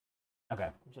 Okay,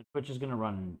 so Twitch is gonna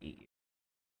run and eat you.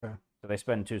 Okay. So they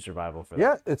spend 2 survival for that.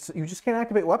 Yeah, it's you just can't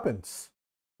activate weapons.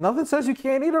 Nothing says you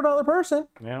can't eat another person.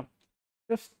 Yeah.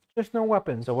 Just no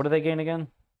weapons. So what do they gain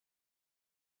again?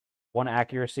 1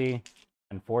 accuracy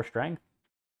and 4 strength?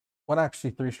 1 accuracy,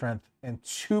 3 strength, and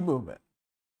 2 movement.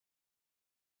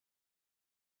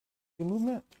 2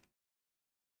 movement?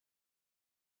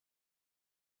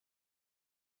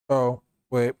 Oh,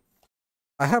 wait.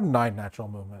 I have 9 natural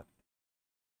movement.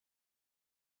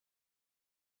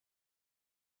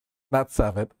 Not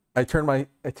 7. I turned my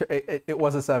it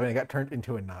was a 7, it got turned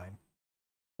into a 9.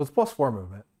 So it's plus 4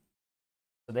 movement.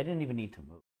 So they didn't even need to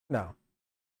move. No.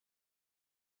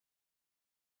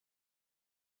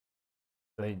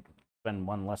 So they spend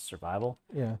 1 less survival.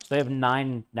 Yeah. So they have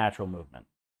 9 natural movement.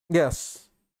 Yes.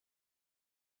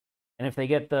 And if they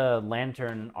get the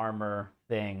lantern armor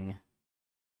thing,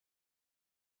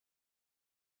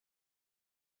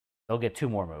 they'll get 2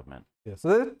 more movement. Yeah. So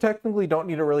they technically don't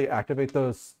need to really activate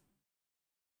those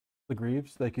the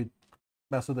greaves. They could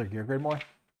mess with their gear grid more.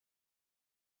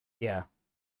 Yeah.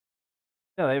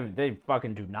 No, they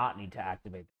fucking do not need to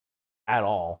activate at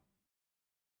all.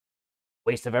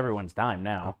 Waste of everyone's time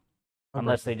now.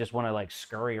 Unless they just want to, like,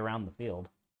 scurry around the field.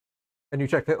 And you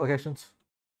checked hit locations?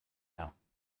 No.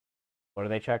 What are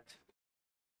they checked?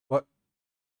 What?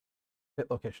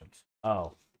 Hit locations.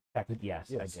 Oh, checked. Yes,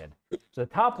 Yes. I did. So the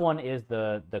top one is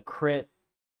the crit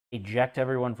eject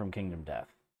everyone from Kingdom Death.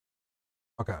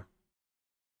 Okay.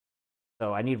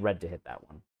 So I need red to hit that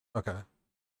one. Okay.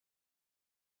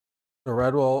 So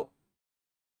red will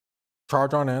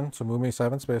charge on in, so move me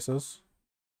 7 spaces.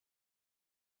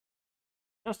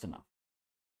 Just enough.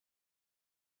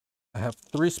 I have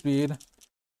 3 speed.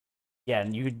 Yeah,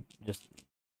 and you just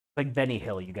like Benny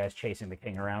Hill, you guys chasing the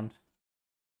king around.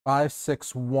 5,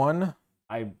 6, 1.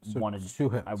 I So wanted 2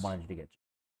 hits. I wanted you to get.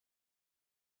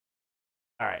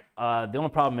 All right. The only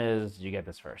problem is you get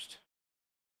this first.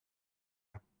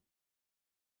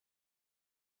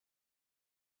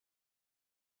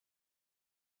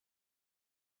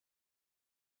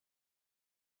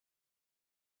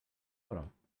 Put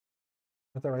 'em.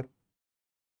 Is that right?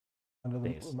 Under the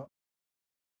Days. remote.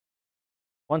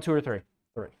 1, 2, or 3.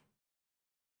 3.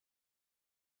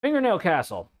 Fingernail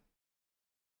Castle.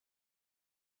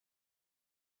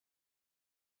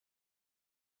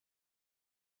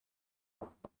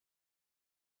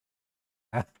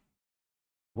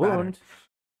 Wound.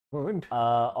 Wound.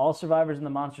 All survivors in the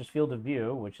monster's field of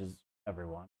view, which is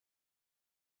everyone,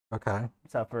 Okay.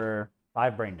 suffer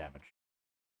 5 brain damage.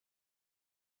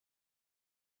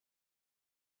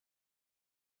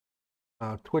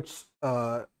 Twitch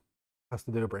has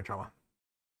to do a brain trauma.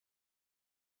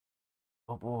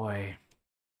 Oh boy.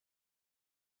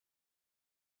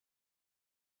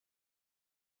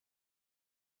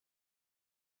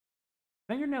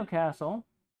 Fingernail Castle.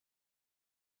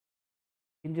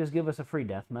 You can just give us a free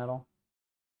death medal.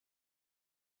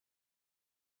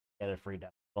 Get a free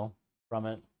death medal from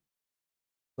it.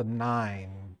 The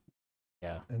 9.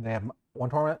 Yeah. And they have 1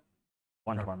 torment?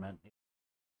 1 Okay. torment.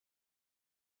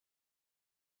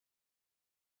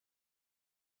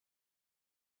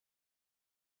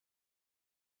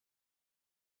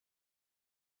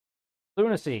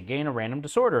 Lunacy. Gain a random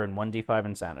disorder and 1d5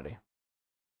 insanity.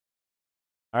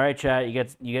 Alright, chat, you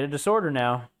get a disorder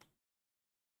now.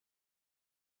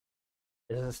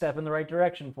 This is a step in the right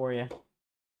direction for you.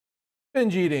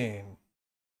 Binge eating.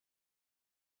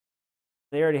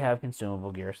 They already have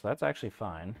consumable gear, so that's actually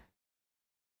fine.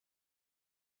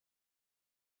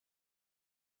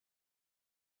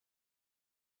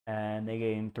 And they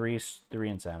gain 3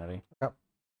 insanity. Yep.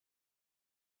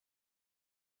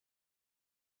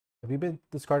 Have you been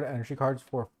discarded energy cards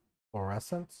for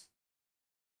fluorescence?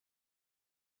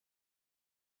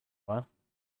 What?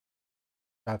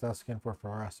 That's asking for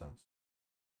fluorescence.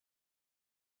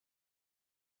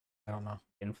 I don't know.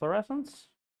 Inflorescence?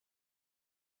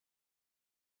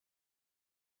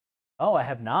 Oh, I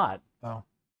have not. Oh,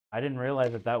 I didn't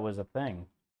realize that that was a thing.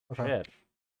 okay. Shit.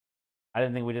 I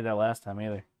didn't think we did that last time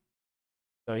either.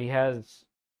 So he has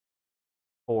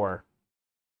 4,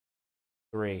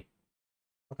 3.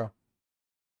 Okay.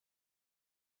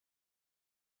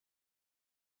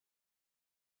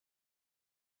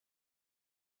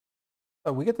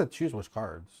 Oh, we get to choose which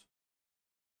cards.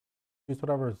 Choose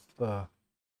whatever's the.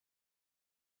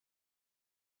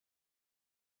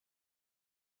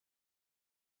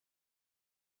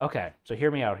 Okay, so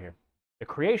hear me out here. The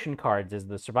creation cards is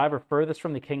the survivor furthest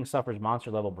from the king suffers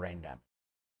monster level brain damage.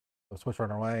 So switch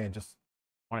run away and just.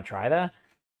 Want to try that?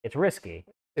 It's risky.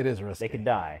 It is risky. They could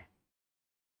die.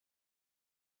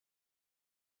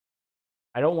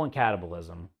 I don't want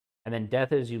cannibalism. And then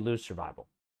death is you lose survival.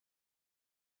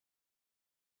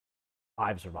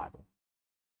 5 survival.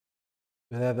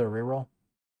 Do they have their reroll?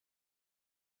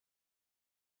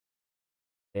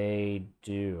 They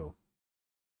do.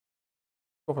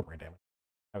 Go for brain damage.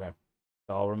 Okay.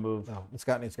 So I'll remove No, the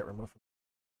Scott needs to get removed.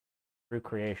 through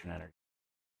creation energy.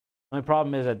 Only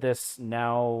problem is that this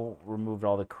now removed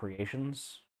all the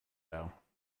creations. So.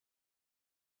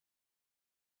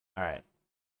 Alright.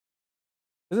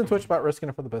 Isn't Twitch about risking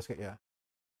it for the biscuit? Yeah.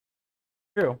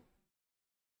 True.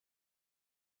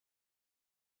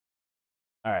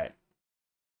 Alright.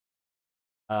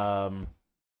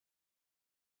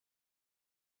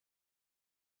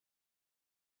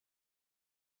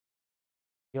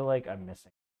 Feel like I'm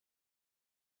missing.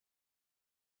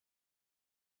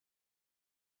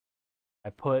 I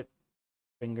put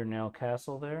Fingernail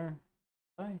Castle there.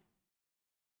 Okay.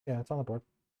 Yeah, it's on the board.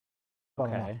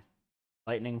 Bottom left. Okay.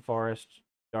 Lightning Forest,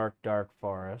 Dark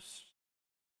Forest.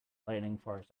 Lightning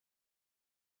Forest.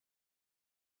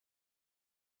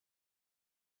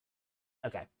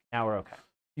 Okay, now we're okay.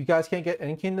 You guys can't get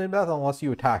any Kingdom Death unless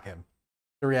you attack him.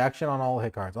 The reaction on all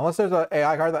hit cards. Unless there's an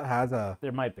AI card that has a.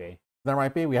 There might be. There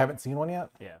might be. We haven't seen one yet.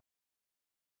 Yeah.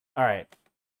 All right.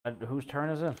 Whose turn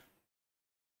is it?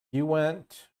 You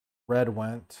went. Red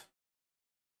went.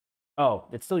 Oh,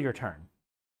 it's still your turn.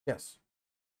 Yes.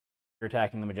 You're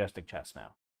attacking the Majestic Chest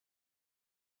now.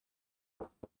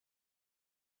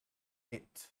 8.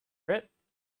 Crit?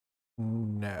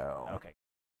 No. Okay.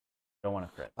 Don't want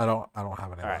to crit. I don't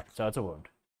have any. All right, so it's a wound.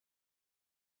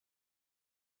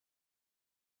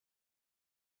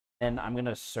 And I'm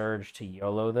gonna surge to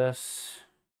YOLO this.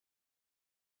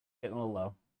 Getting a little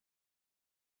low.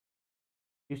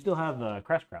 You still have the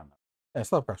Crest Crown though. Yeah, I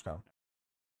still have Crush Down.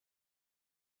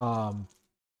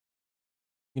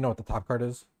 You know what the top card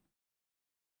is?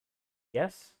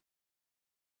 Yes?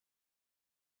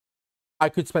 I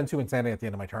could spend 2 insanity at the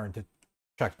end of my turn to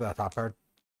check that top card.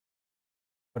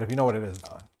 But if you know what it is,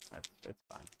 no. It's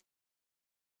fine.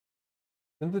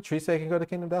 Didn't the tree say I can go to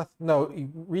Kingdom Death? No, you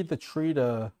read the tree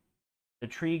to. The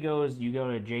tree goes, you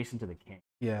go adjacent to the king.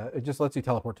 Yeah, it just lets you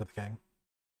teleport to the king.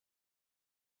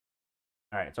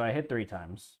 All right, so I hit 3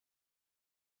 times.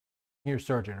 You're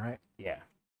surgeon, right? Yeah.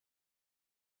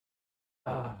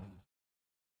 So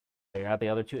you got the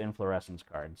other 2 inflorescence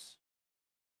cards.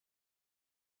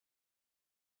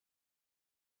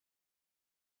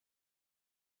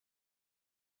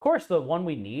 Of course, the one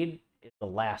we need is the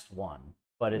last one,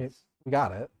 but it's We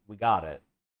got it. we got it.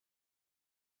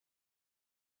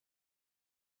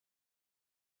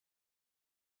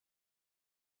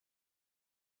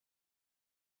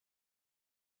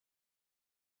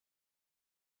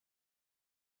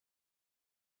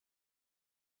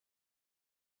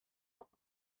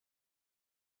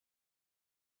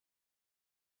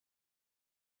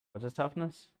 What's his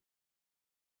toughness?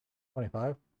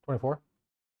 25, 24.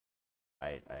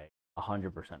 I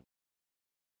 100%.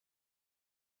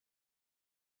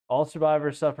 All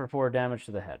survivors suffer 4 damage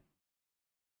to the head.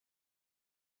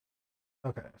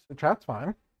 Okay, so chat's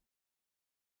fine.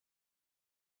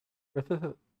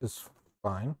 Griffith is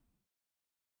fine.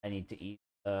 I need to eat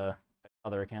the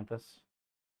other acanthus.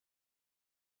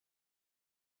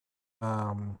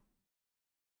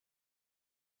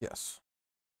 Yes.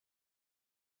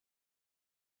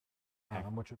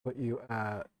 Which would put you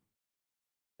at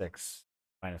 6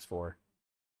 minus 4.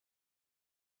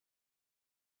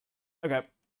 Okay.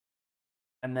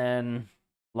 And then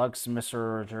Lux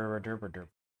Misser.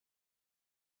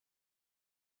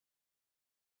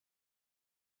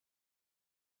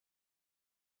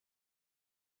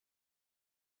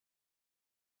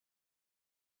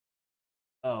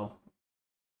 Oh.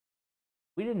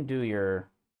 We didn't do your.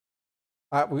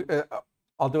 I'll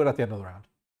do it at the end of the round.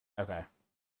 Okay.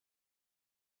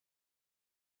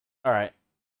 All right.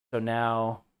 So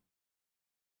now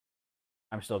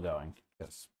I'm still going.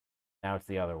 Yes. Now it's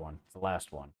the other one. It's the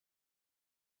last one.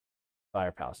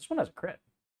 Fire Palace. This one has a crit.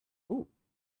 Ooh.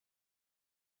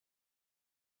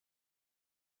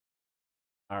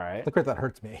 All right. The crit that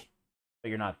hurts me, But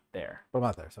you're not there. but I'm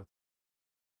not there. So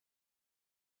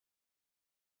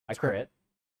I It's crit. crit.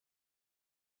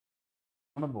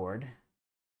 On the board.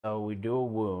 So we do a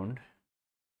wound.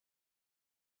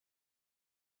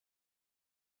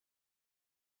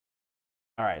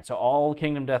 All right. So all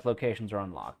Kingdom Death locations are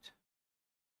unlocked.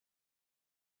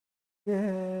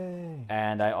 Yay!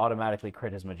 And I automatically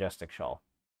crit his Majestic Shawl.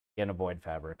 Get a Void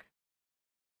Fabric.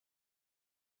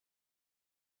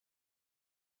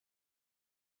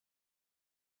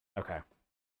 Okay.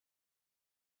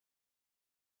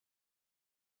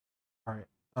 All right.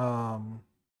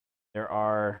 There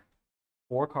are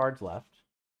 4 cards left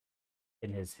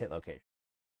in his hit location.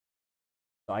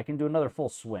 So I can do another full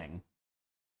swing.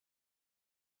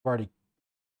 I've already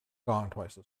gone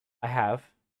twice. I have.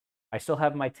 I still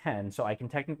have my 10, so I can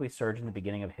technically surge in the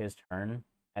beginning of his turn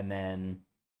and then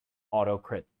auto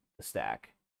crit the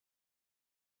stack.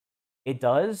 It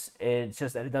does. It's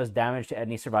just that it does damage to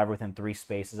any survivor within 3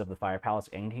 spaces of the Fire Palace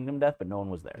and Kingdom Death, but no one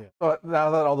was there. Yeah. So now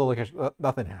that all the locations,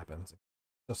 nothing happens.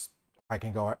 Just I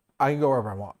can go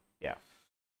wherever I want. Yeah.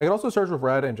 I can also surge with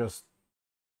red and just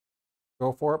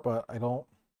go for it, but I don't.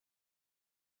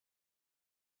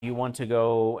 Do you want to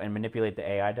go and manipulate the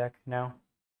AI deck now?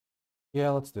 Yeah,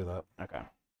 let's do that. Okay.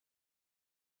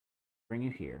 Bring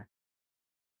you here.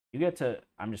 You get to.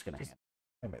 I'm just gonna hand.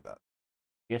 I made that.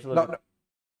 You get to look. No, at, no.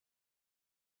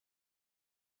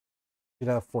 You'd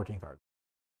have 14 cards.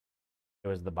 It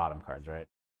was the bottom cards, right?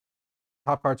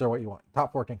 Top cards are what you want.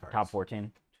 Top 14 cards. Top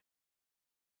 14.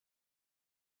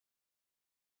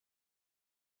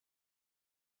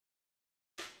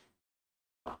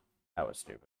 That was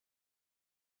stupid.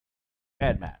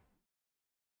 Bad Matt.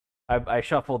 I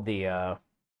shuffled the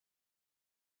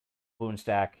wound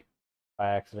stack by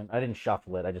accident. I didn't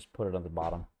shuffle it. I just put it on the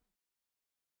bottom.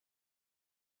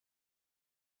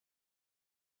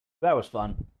 That was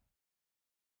fun.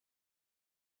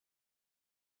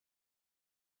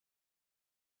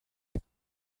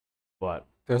 What?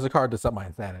 There's a card to set my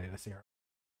insanity this year.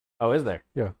 Oh, is there?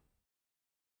 Yeah.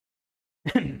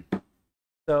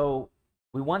 So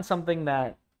we want something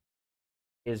that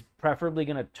is preferably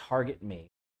going to target me,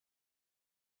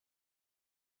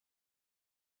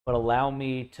 but allow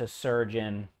me to surge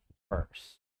in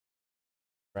first.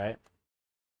 Right?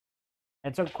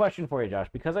 And so, question for you, Josh,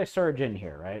 because I surge in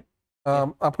here, right?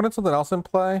 I'm putting something else in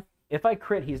play. If I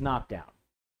crit, he's knocked down,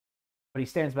 but he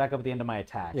stands back up at the end of my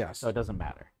attack. Yes. So it doesn't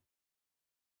matter.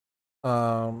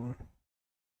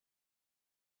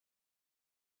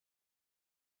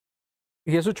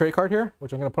 He has a trade card here,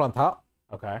 which I'm going to put on top.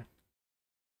 Okay.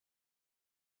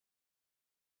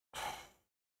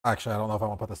 Actually, I don't know if I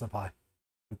want to put this in play.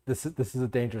 This is a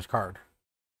dangerous card.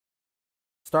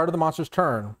 Start of the monster's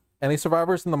turn. Any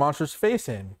survivors in the monster's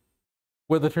facing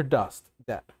withered to dust,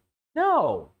 dead.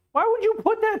 No. Why would you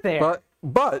put that there?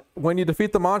 But when you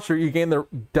defeat the monster, you gain the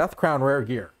Death Crown rare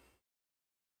gear.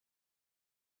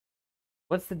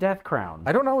 What's the Death Crown?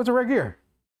 I don't know. It's a rare gear.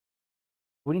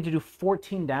 We need to do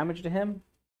 14 damage to him.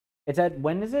 It's at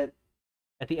when is it?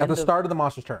 At the Start of the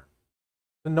monster's turn.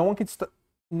 So no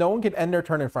one can end their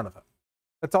turn in front of him.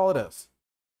 That's all it is.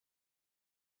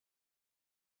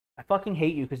 I fucking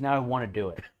hate you because now I want to do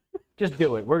it. Just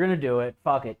do it. We're gonna do it.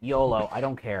 Fuck it. YOLO. I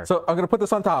don't care. So I'm gonna put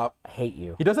this on top. I hate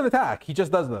you. He doesn't attack. He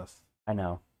just does this. I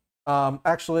know.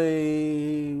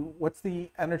 Actually, what's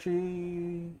the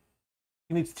energy?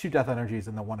 He needs 2 death energies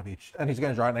and then 1 of each, and he's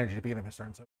gonna draw an energy at the beginning of his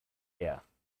turn. So Yeah.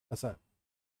 that's it.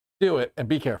 Do it and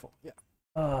be careful. Yeah.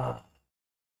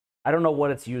 I don't know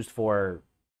what it's used for.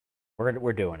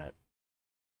 We're doing it.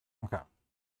 Okay.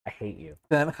 I hate you.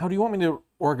 Then how do you want me to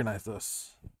organize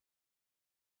this?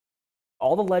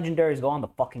 All the legendaries go on the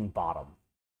fucking bottom.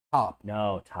 Top,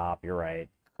 No, top. You're right.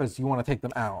 because you want to take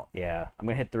them out. Yeah. I'm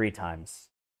gonna hit 3 times.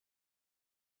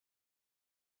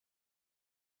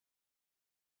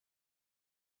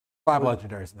 Five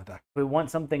legendaries in the deck. We want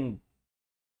something.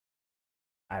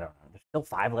 I don't know. There's still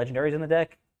 5 legendaries in the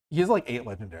deck. He has like 8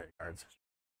 legendary cards.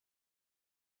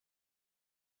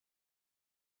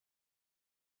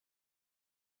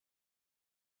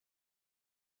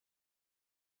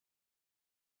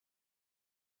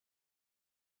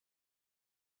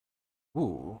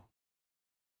 Ooh.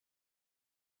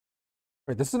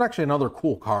 Wait, this is actually another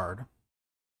cool card.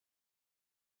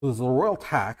 This is the Royal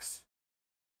Tax,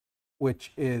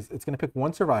 which is it's going to pick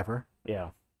 1 survivor. Yeah.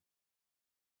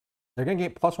 They're going to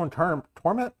get +1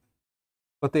 torment,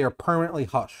 but they are permanently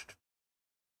hushed.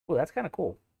 Oh, that's kind of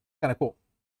cool. Kind of cool.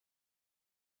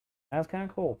 That's kind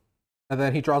of cool. And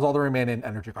then he draws all the remaining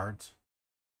energy cards.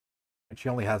 And she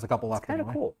only has a couple left Kind of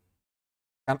anyway. cool.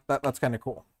 And that's kind of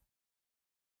cool.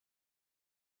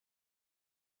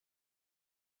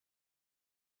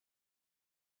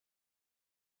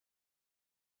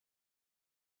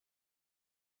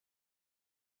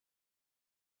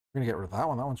 We're gonna get rid of that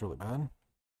one. That one's really bad.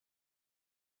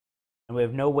 And we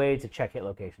have no way to check hit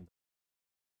locations.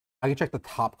 I can check the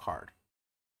top card.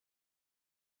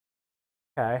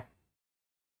 Okay.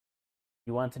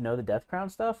 You want to know the Death Crown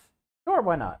stuff? Sure,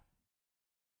 why not?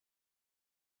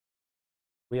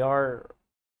 We are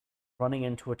running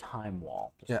into a time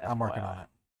wall. Yeah, I'm working FYI. on it.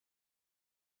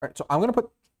 All right, so I'm gonna put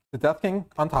the Death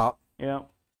King on top, Yeah.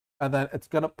 and then it's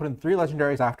gonna put in 3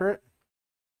 legendaries after it,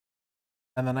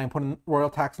 and then I'm putting Royal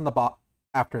Tax on the bot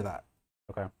after that.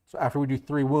 Okay. So after we do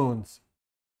 3 wounds,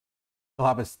 he'll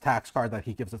have his tax card that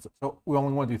he gives us. So we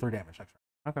only want to do 3 damage next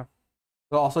round. Okay.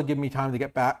 It'll also give me time to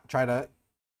get back, because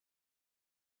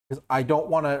I don't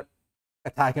want to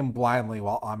attack him blindly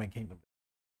while I'm in Kingdom.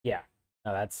 Yeah.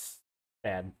 No, that's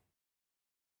bad.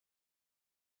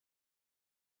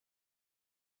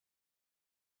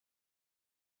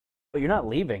 But you're not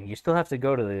leaving. You still have to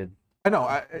go to the I know.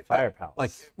 Fire Palace.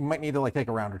 Like, we might need to like take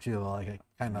a round or two to like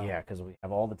kind of. Yeah, because we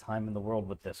have all the time in the world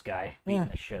with this guy beating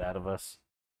the shit out of us.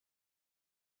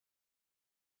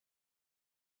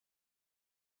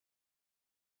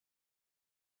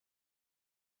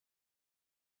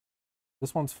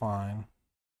 This one's fine.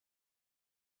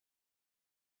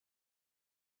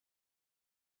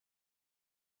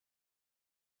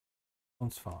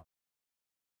 One's fine.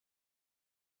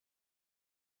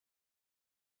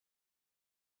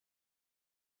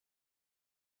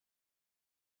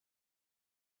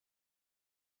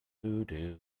 Do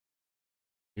do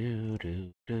do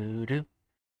do do do do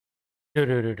do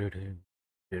do do do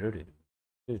do do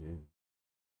do do.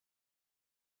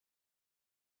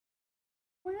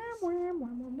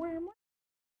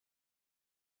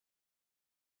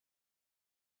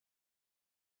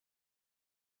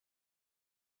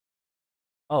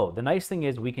 Oh, the nice thing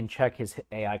is we can check his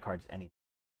AI cards anytime.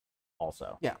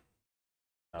 Also. Yeah.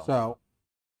 Oh. So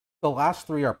the last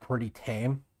 3 are pretty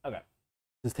tame. Okay.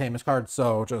 His tamest card,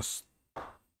 so just. All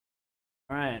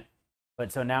right.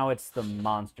 But so now it's the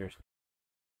monsters.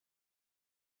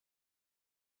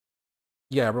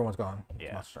 Yeah, everyone's gone.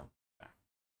 Yeah. Monster.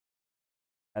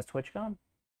 Has Twitch gone?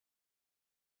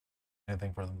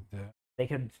 Anything for them to do. They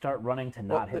could start running to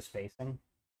not his facing.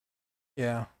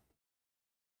 Yeah.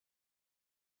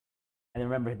 And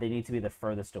remember, they need to be the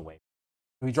furthest away.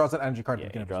 If he draws an energy card, Yeah,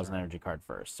 at the he beginning of draws his an turn. energy card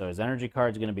first. So his energy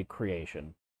card is going to be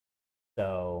creation.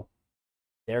 So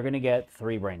they're going to get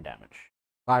 3 brain damage.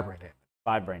 5 brain damage.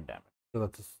 5 brain damage. So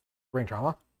that's just brain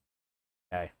trauma.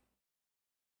 Okay.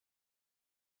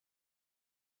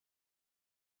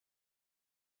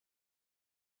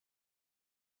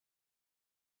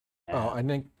 Oh, I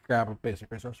didn't grab a basic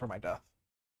resource for my death.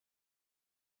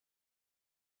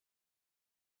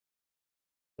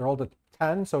 They rolled a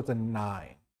 10, so it's a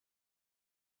 9.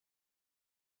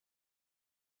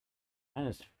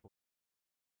 That's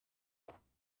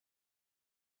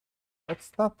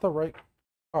not the right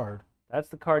card. That's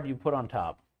the card you put on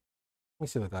top. Let me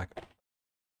see the deck.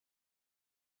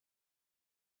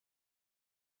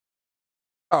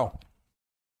 Oh.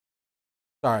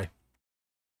 Sorry.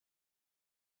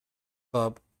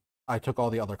 I took all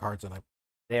the other cards and I.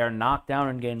 They are knocked down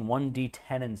and gain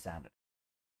 1d10 insanity.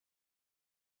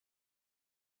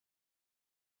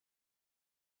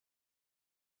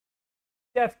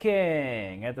 Death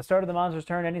King. At the start of the monster's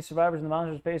turn, any survivors in the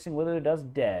monster's facing wither does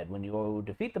dead. When you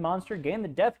defeat the monster, gain the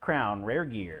Death Crown, rare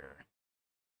gear.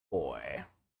 Boy.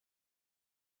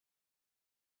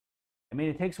 I mean,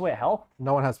 it takes away health.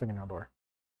 No one has fingernail door.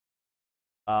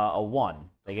 A 1.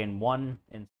 They gain 1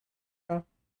 in. Oh.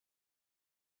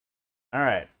 All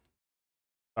right.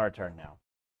 Our turn now.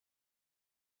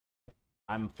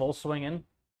 I'm full swinging.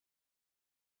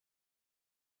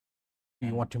 Do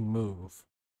you want to move?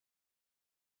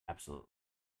 Absolutely.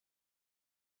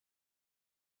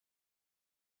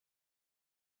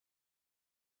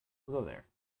 We'll go there.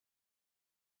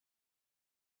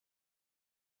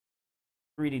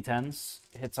 3d10s.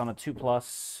 Hits on a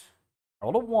 2+. I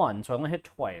rolled a 1, so I only hit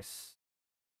twice.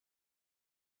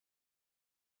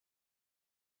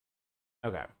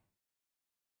 Okay.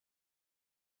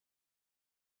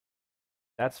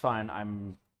 That's fine.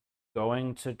 I'm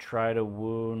going to try to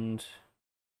wound.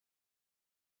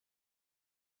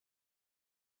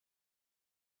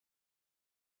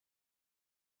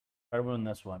 Try to wound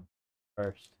this one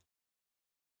first.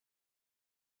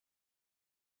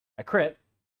 I crit.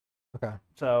 Okay.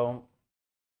 So.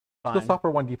 Fine. Still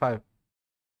suffer 1d5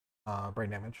 brain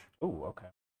damage. Ooh, okay.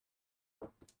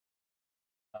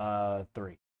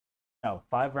 3. No,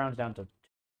 5 rounds down to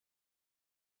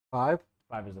 5?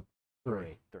 5 is a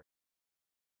 3. 3.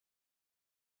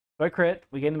 So I crit.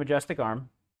 We gain the Majestic Arm.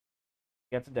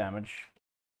 Gets a damage.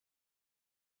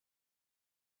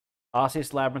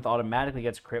 Osseous Labyrinth automatically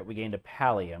gets crit. We gained a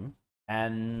Pallium.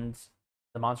 And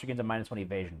the monster gains a -1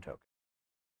 evasion token.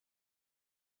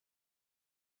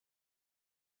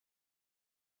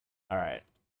 Alright.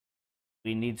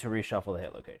 We need to reshuffle the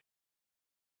hit location.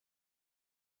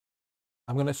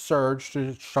 I'm going to Surge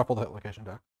to shuffle the hit location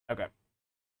deck. Okay.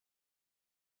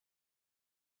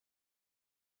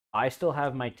 I still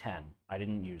have my 10. I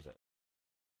didn't use it.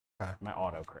 Okay. My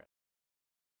auto crit.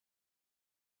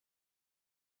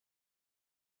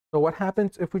 So what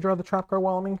happens if we draw the trap card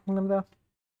while I'm in Kingdom Death?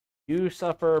 You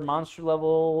suffer monster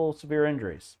level severe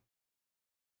injuries.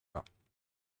 Oh.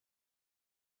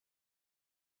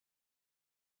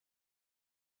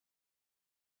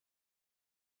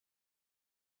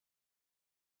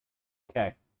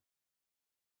 Okay.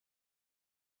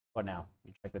 What now?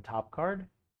 You check the top card.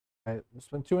 I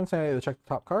spend 2 insanity to check the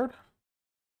top card.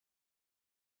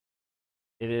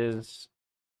 It is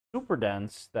super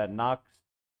dense that knocks.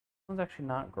 This one's actually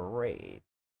not great.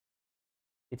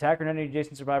 The attacker and any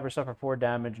adjacent survivor suffer 4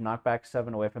 damage, knock back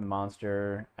 7 away from the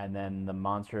monster, and then the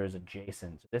monster is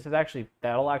adjacent. So this is actually,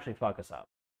 that'll actually fuck us up.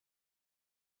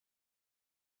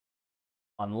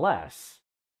 Unless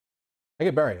I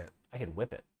could bury it. I could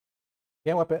whip it.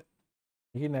 Can't whip it.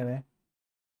 You can nene.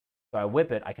 So I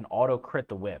whip it, I can auto crit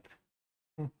the whip.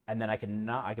 Hmm. And then I can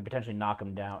potentially knock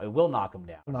him down. It will knock him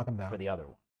down. Knock him down. For the other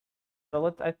one.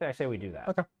 So I say we do that.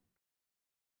 Okay.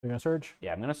 You're going to Surge?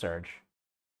 Yeah, I'm gonna Surge.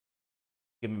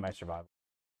 Give me my survival.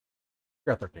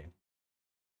 You're at 13.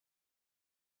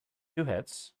 2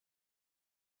 hits.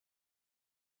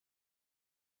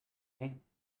 Okay.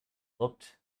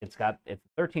 Looked. It's the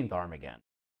 13th arm again.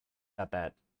 Got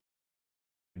that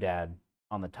dad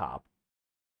on the top.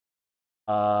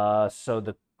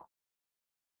 So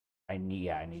I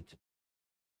need to.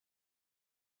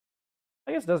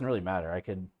 I guess it doesn't really matter. I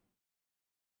could.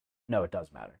 No, it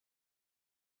does matter.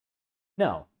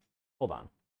 No, hold on.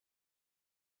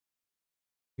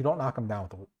 You don't knock him down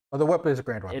with the... Oh, the whip is a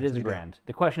grand weapon. It is so a you do. grand.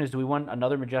 The question is, do we want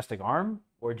another Majestic Arm,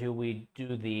 or do we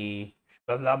do the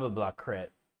blah blah blah, blah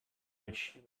crit,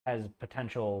 which has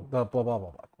potential? The blah, blah,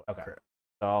 blah, blah. Okay. Crit.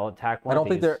 So I'll attack one. I don't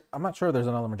think these. there... I'm not sure there's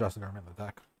another Majestic Arm in the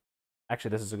deck.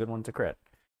 Actually, this is a good one to crit.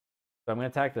 So I'm going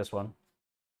to attack this one.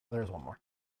 There's one more.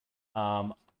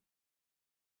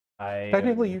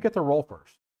 Technically, you get to roll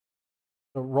first.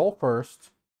 So roll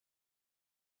first.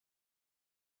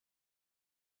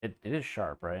 It is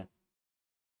sharp, right?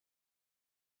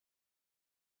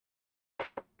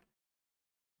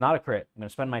 Not a crit. I'm going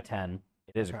to spend my 10.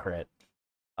 It is a crit.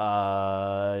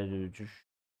 The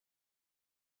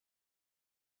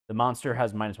monster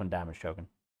has -1 damage token.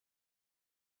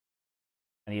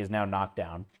 And he is now knocked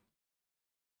down.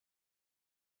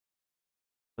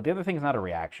 But the other thing is not a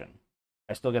reaction.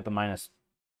 I still get the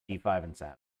 -D5 and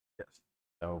sap. Yes.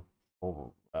 So,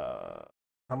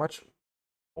 how much?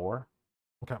 4.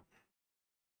 Okay.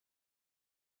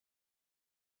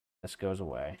 This goes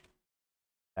away.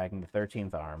 Attacking the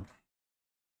 13th arm.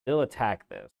 Still attack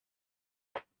this.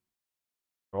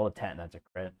 Roll a 10. That's a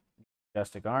crit.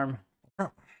 Majestic Arm.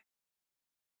 Oh.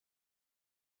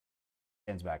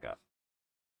 Stands back up.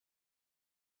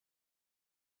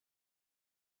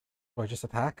 Do I just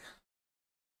attack?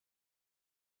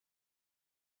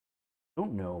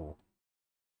 Don't know.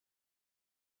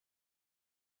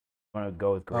 Want to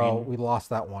go with green? Oh, we lost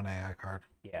that one AI card.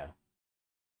 Yeah.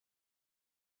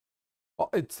 Well,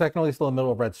 it's technically still in the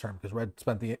middle of Red's turn because Red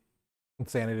spent the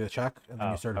insanity to check, and then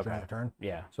Oh, you started okay. during the turn.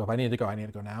 Yeah. So if I need to go, I need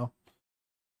to go now.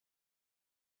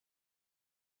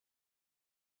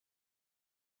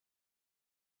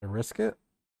 I risk it.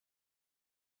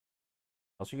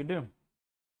 What else you could do?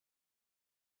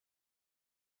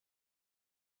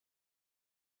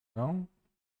 No.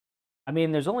 I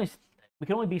mean, we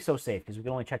can only be so safe because we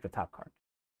can only check the top card.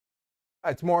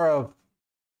 It's more of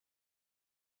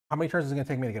how many turns is it going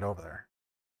to take me to get over there?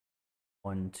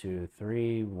 1, 2,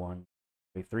 3, 1,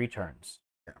 2, 3 turns.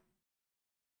 Yeah.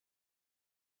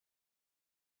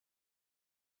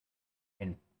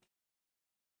 And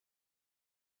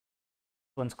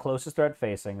one's closest threat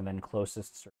facing, and then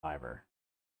closest survivor.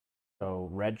 So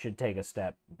red should take a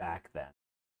step back then.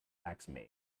 Attacks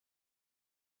me.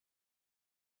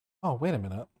 Oh, wait a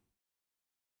minute.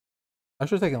 I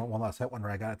should have taken one last hit when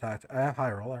I got attacked. I have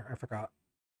high roller. I forgot.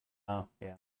 Oh,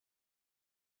 yeah.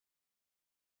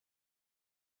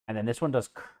 And then this one does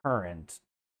current,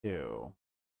 too.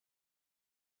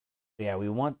 So yeah, we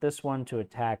want this one to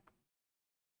attack.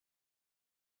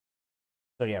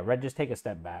 So yeah, red just take a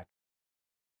step back.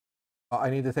 I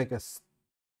need to take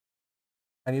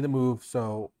I need to move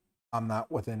so I'm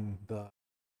not within the.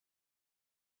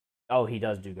 Oh, he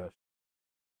does do ghost.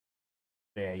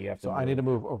 Yeah, you have to. So I need to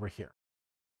move over here.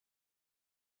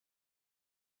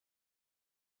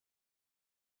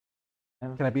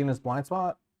 Can I be in this blind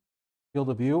spot, field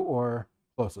of view, or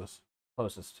closest?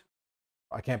 Closest.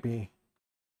 I can't be.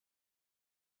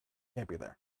 Can't be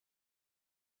there.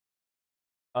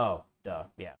 Oh, duh.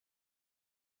 Yeah.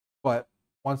 But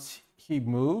once he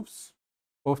moves,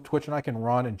 both Twitch and I can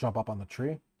run and jump up on the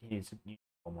tree. He needs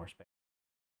one more space.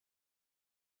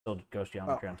 Still ghost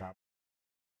geometry on top.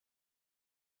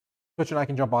 Twitch and I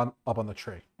can jump up on the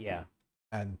tree. Yeah.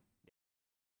 And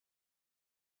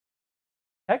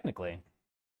technically.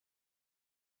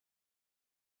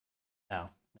 No.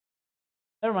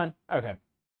 Never mind. Okay.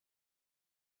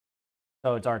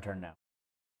 So it's our turn now.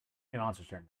 The monster's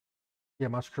turn. yeah,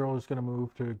 Monster Control is going to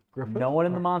move to Griffith. No one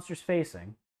in the monster's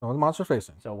facing. No one in the monster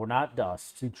facing. So we're not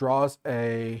dust. He draws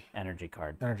a Energy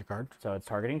card. energy card. So it's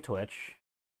targeting Twitch.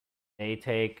 They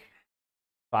take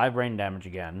 5 brain damage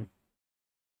again.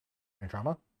 And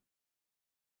trauma.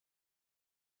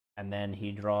 And then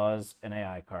he draws an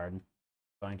AI card.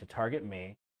 Going to target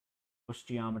me. Ghost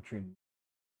geometry.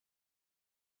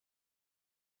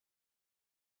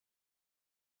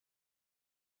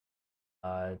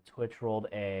 Twitch rolled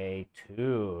a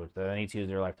 2. So they need to use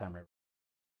their lifetime rate.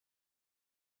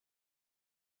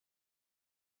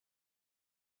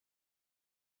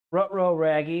 Rut-row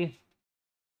Raggy.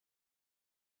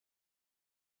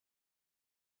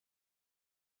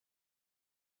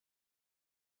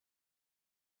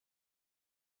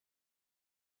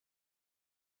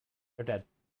 They're dead.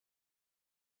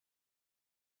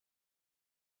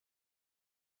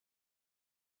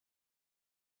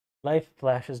 Life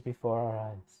flashes before our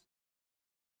eyes.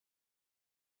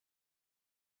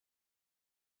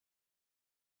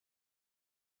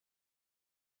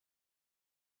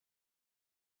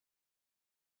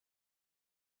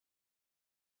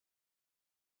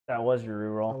 That was your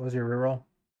reroll. That was your reroll.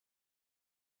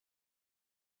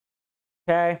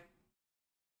 Okay.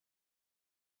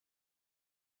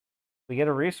 We get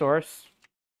a resource.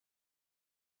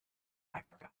 I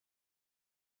forgot.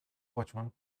 Which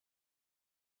one?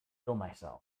 Kill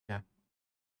myself. Yeah.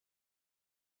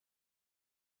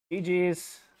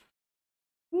 GG's.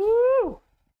 Woo!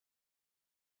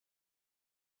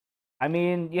 I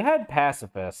mean, you had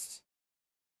pacifists.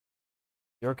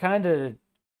 You were kind of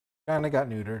Kind of got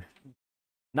neutered.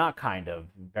 not kind of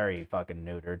very fucking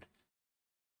neutered.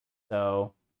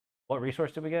 So, what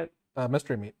resource did we get?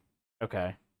 Mystery meat.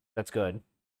 Okay, that's good.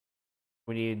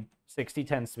 We need 60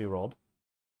 10s to be rolled.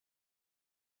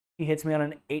 He hits me on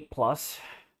an 8+.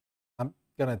 I'm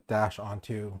gonna dash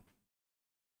onto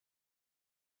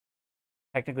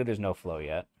Technically, there's no flow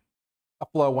yet. a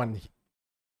flow when.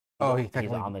 Oh, He's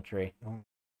technically on the tree.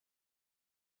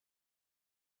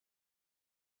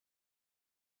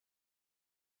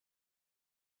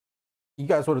 You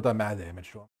guys would have done mad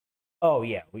damage to him. Oh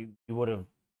yeah, we would have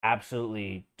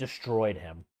absolutely destroyed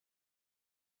him.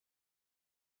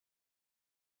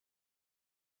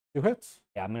 2 hits.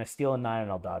 Yeah, I'm gonna steal a 9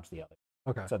 and I'll dodge the other.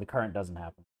 Okay. So the current doesn't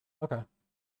happen. Okay.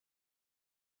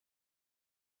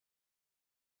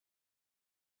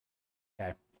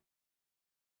 Okay.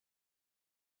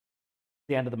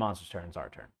 The end of the monster's turn is our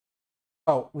turn.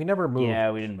 Oh, we never moved.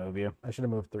 Yeah, we didn't move you. I should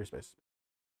have moved 3 spaces.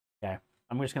 Okay.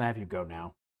 I'm just gonna have you go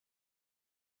now.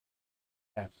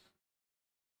 Okay.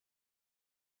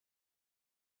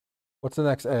 What's the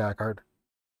next AI card?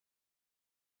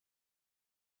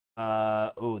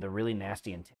 Oh, the really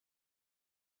nasty intent.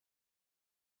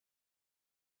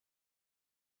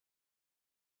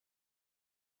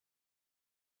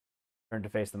 Turn to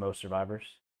face the most survivors.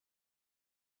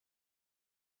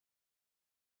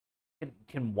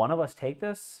 Can one of us take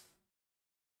this?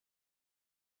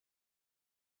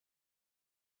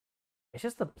 It's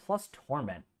just the plus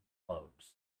torment blows.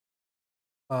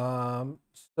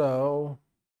 So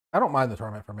I don't mind the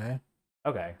torment for me,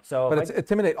 Okay, so but it's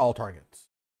intimidate all targets.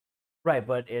 right,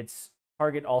 but it's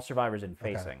target all survivors in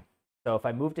Okay. facing. So if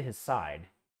I move to his side,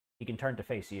 he can turn to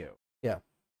face you. Yeah.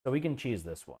 So we can cheese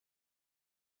this one.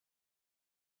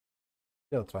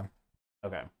 Yeah, that's fine.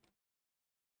 Okay.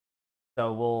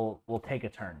 So we'll take a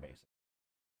turn basically.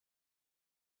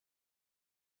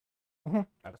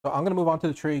 So I'm gonna move on to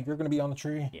the tree. You're gonna be on the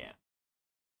tree. Yeah.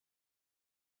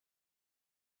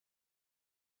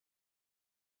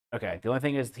 Okay. The only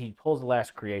thing is he pulls the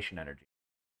last creation energy.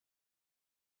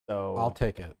 So I'll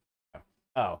take it.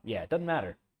 oh yeah, it doesn't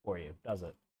matter for you, does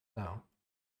it? No.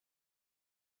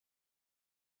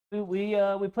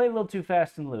 We play a little too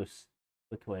fast and loose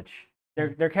with Twitch.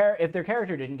 if their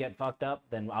character didn't get fucked up,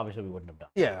 then obviously we wouldn't have done.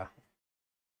 Yeah.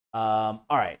 All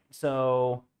right,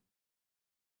 so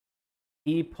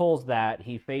he pulls that.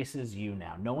 He faces you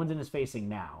now. No one's in his facing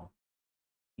now.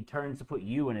 He turns to put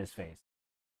you in his face.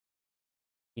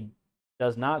 He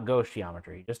does not ghost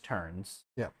geometry. He just turns.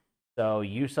 Yeah. So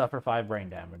you suffer 5 brain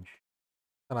damage.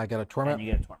 And I get a torment. And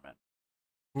you get a torment.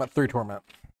 I'm at 3 torment.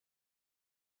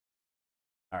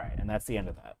 All right, and that's the end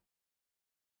of that.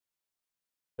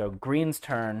 So Green's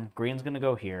turn. Green's gonna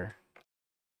go here.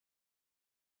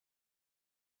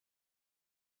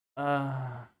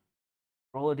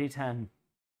 Roll a d10.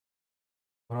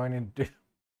 What do I need to do?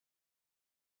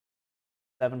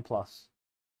 7 plus.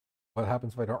 What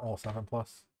happens if I don't roll 7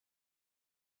 plus?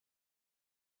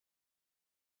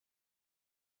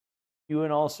 You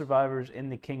and all survivors in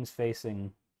the king's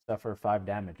facing suffer 5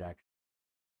 damage, actually.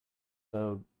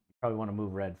 So you probably want to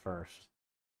move red first.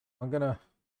 I'm gonna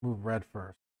move red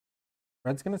first.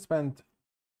 Red's gonna spend.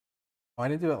 Oh, I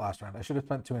didn't do it last round. I should have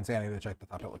spent 2 insanity to check the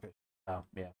top hit location. Oh,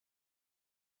 yeah.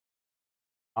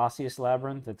 Osseous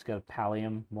Labyrinth, it's got a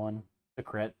Pallium 1. The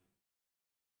crit.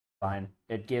 Fine.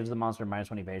 It gives the monster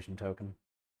 -1 evasion token.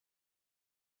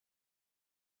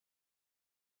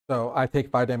 So I take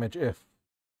 5 damage if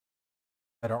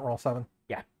I don't roll 7.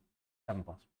 Yeah. 7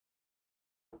 plus.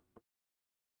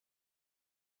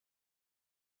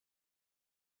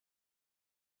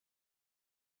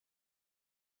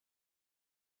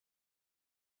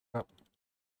 Oh.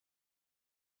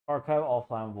 Archive all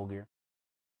flammable gear.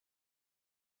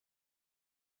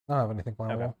 I don't have anything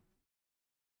flammable. Okay.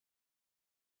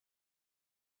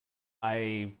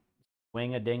 I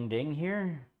swing a ding ding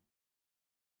here.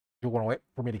 You want to wait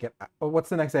for me to get. Oh, what's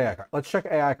the next AI card? Let's check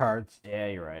AI cards Yeah,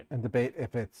 you're right. and debate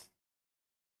if it's.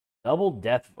 Double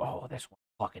death. Oh, this one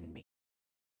fucking me.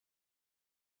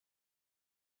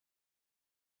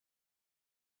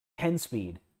 10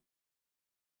 speed.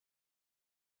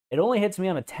 It only hits me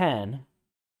on a 10,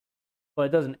 but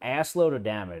it does an ass load of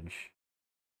damage.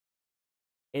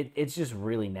 It's just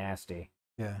really nasty.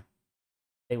 Yeah. I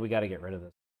think we got to get rid of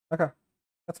this. Okay,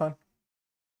 that's fine.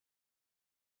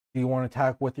 Do you want to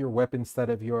attack with your whip instead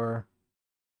of your?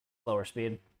 Lower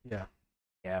speed. Yeah.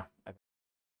 Yeah.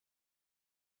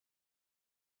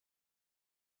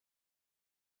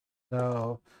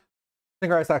 So,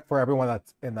 synchronized attack for everyone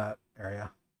that's in that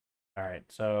area. All right.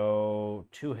 So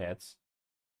 2 hits.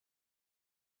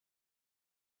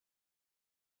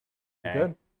 You Okay.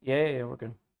 good? Yeah, we're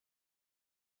good.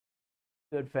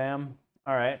 Good, fam.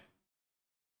 All right.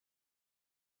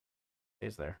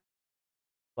 Stays there.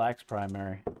 Black's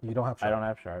primary. You don't have. I Sharp. don't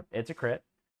have sharp. It's a crit.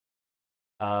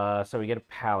 So we get a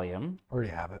Pallium.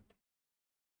 Already have it.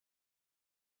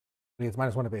 It's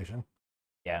 -1 evasion.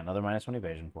 Yeah, another -1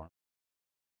 evasion for him.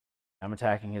 I'm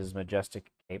attacking his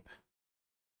majestic cape.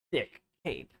 Thick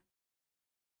cape.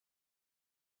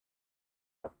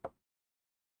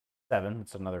 7.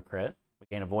 It's another crit. We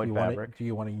gain a void fabric. Do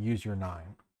you want to use your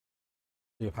 9?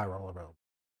 Do you have high roll available?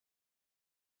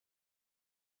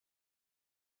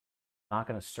 Not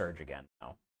going to surge again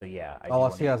now. So yeah.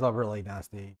 Unless he has a really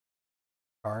nasty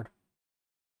card.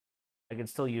 I can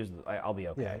still use. I'll be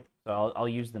okay. Yeah. So I'll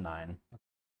use the 9.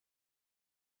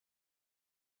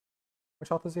 Which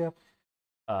health does he have?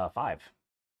 5.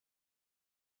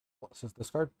 What's his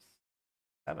discard?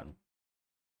 7.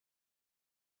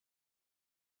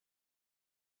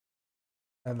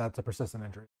 And that's a persistent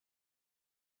injury.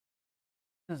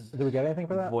 This is Did we get anything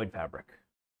for that? void fabric.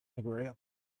 I think we're yeah.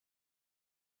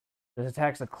 This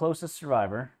attacks the closest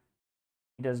survivor.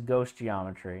 He does ghost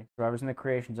geometry. Survivors in the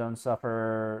creation zone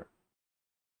suffer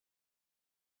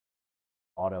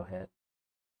auto hit.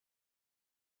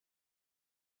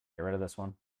 Get rid of this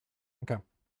one. Okay.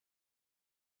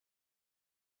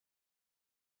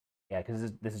 Yeah,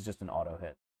 because this is just an auto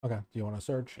hit. Okay. Do you want to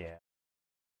surge? Yeah.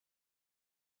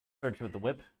 Surge with the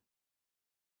whip.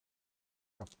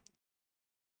 Oh.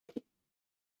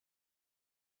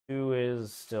 2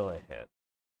 is still a hit.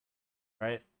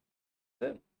 Right?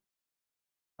 That's it.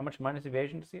 How much minus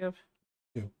evasion does he have?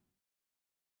 2.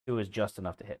 2 is just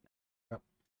enough to hit. Yep.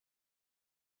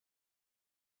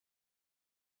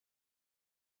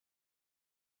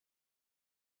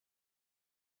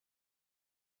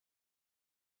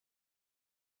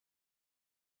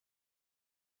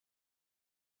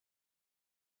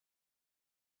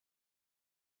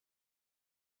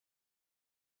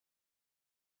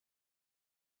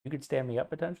 You could stand me up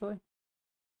potentially.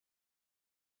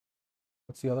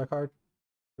 What's the other card?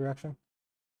 Reaction?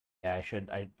 Yeah, I should.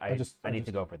 I need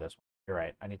to go for this one. You're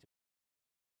right. I need to.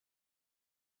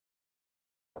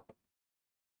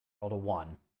 Rolled a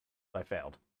 1. So I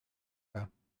failed. Okay.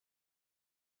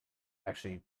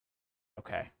 Actually,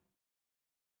 Okay.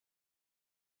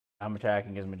 I'm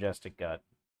attacking his Majestic Gut.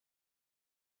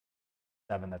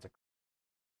 7, that's a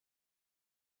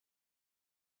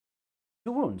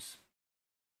 2 wounds.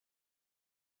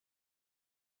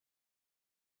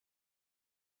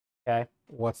 Okay.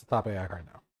 What's the top AI card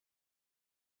now?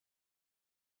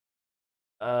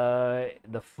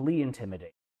 The Flea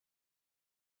Intimidate,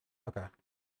 Okay.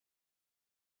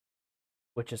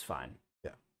 which is fine.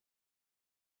 Yeah.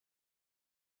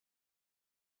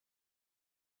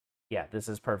 Yeah, this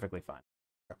is perfectly fine.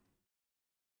 Okay.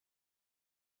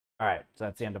 All right, so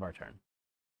that's the end of our turn.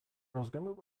 Girl's gonna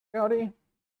move. Howdy.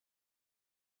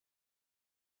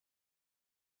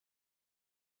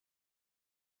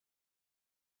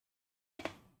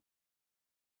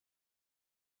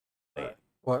 Wait.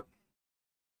 What?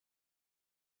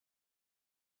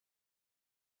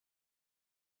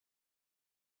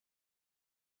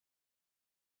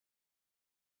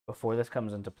 Before this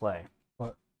comes into play,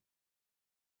 What?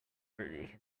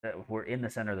 we're in the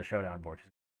center of the showdown board,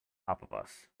 top of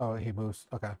us. Oh, he moves.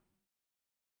 Okay.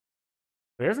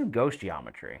 But he doesn't ghost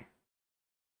geometry.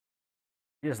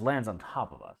 He just lands on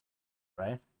top of us,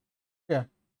 right? Yeah.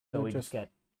 So It we just get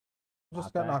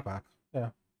got knockback.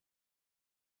 Yeah.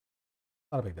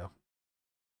 Not a big deal.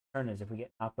 turn is if we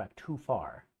get knocked back too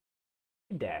far.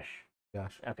 Dash.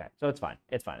 Gosh. Okay, so it's fine.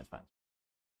 It's fine.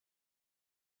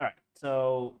 All right,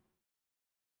 so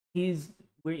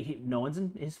no one's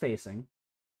in his facing,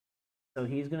 so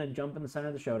he's gonna jump in the center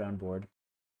of the showdown board.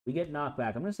 We get knocked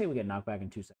back. I'm gonna say we get knocked back in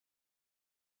 2 seconds.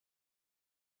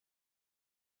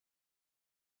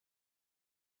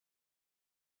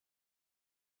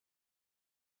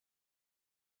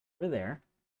 We're there.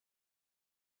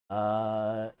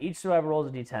 Each survivor rolls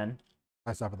a d10.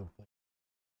 I suffer the.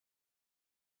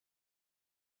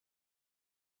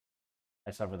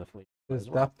 I suffer the fleet. Is as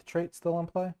well. death trait still in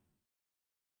play?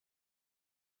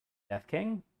 Death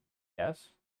King? Yes.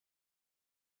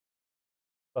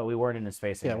 But we weren't in his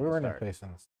facing. Yeah, at we the were in start. his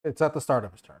face. It's at the start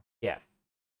of his turn. Yeah.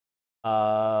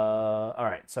 All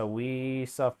right, so we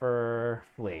suffer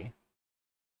flee,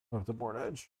 Move the board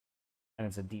edge. and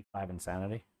it's a D5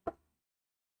 insanity.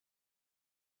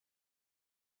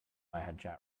 I had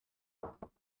chat.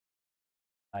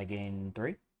 I gain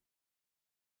 3.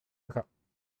 Okay.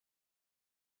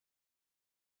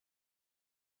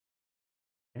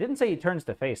 I didn't say he turns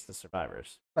to face the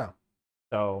survivors. No.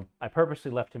 So I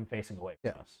purposely left him facing away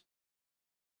from Yeah. us.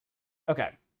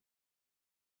 Okay.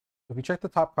 If you check the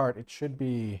top card, it should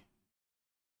be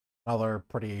another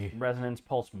pretty. Resonance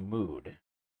Pulse Mood.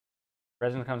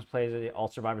 Resonance comes plays all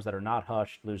survivors that are not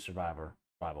hushed lose survival.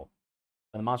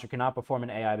 When the monster cannot perform an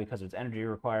AI because of its energy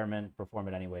requirement, perform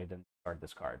it anyway, then discard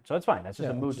this card. So it's fine. That's just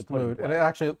a mood to put in play. And it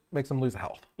actually makes him lose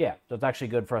health. Yeah, so it's actually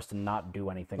good for us to not do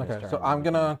anything this Okay, turn. so I'm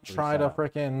gonna try to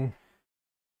freaking.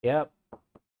 Yep.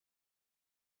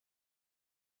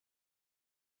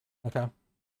 Okay.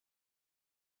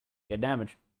 Get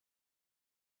damage.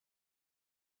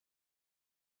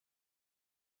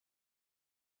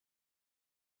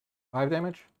 Five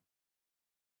damage.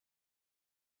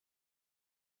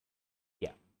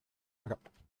 Yeah. Okay.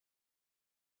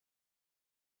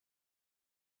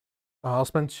 I'll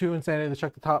spend 2 insanity to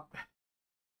check the top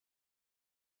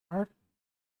card.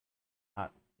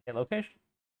 Hit location.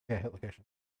 Yeah, hit location.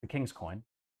 The King's Coin.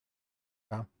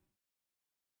 Yeah.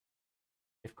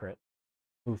 If crit.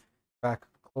 Move back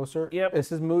closer. Yep. Is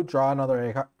his mood draw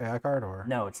another AI card or?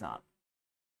 No, it's not.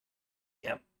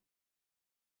 Yep.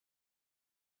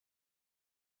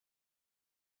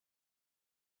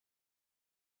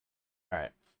 All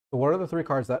right. So what are the 3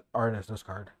 cards that are in his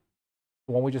discard?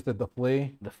 The one we just did, the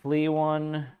Flea, The Flea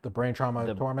one, the Brain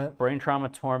Trauma Torment. Brain Trauma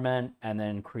Torment, and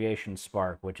then Creation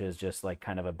Spark, which is just like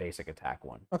kind of a basic attack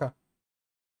one. Okay.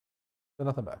 So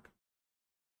nothing back.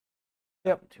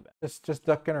 Yep. Too bad. Just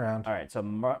ducking around. All right. So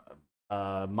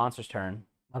Monster's turn.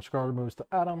 Monster card moves to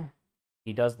Adam.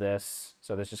 He does this,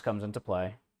 so this just comes into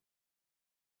play.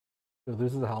 He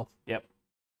loses the health. Yep.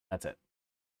 That's it.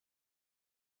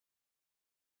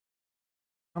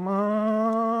 Come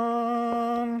on.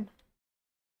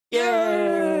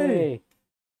 Yay!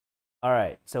 All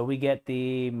right, so we get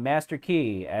the Master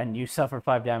Key, and you suffer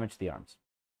 5 damage to the arms.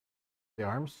 The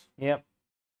arms? Yep.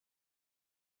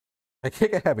 I can't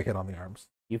get heavy hit on the arms.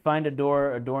 You find a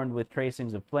door adorned with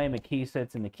tracings of flame. A key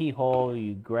sits in the keyhole.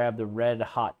 You grab the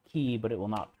red-hot key, but it will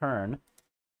not turn.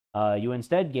 You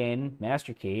instead gain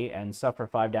Master Key and suffer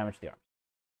 5 damage to the arms.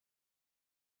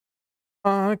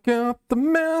 I got the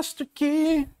Master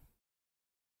Key.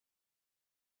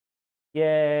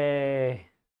 Yay!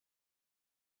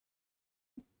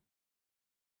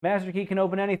 Master key can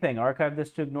open anything. Archive this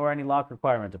to ignore any lock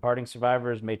requirement. Departing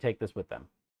survivors may take this with them.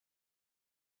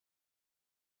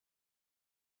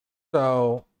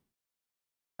 So,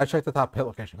 I checked the top hit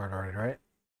location card already, right?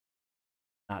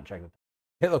 Not check the.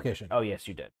 Hit location. Oh yes,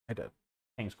 you did. I did.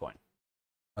 King's coin.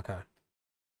 Okay.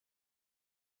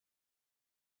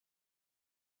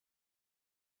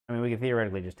 I mean, we could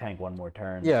theoretically just tank one more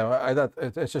turn. Yeah,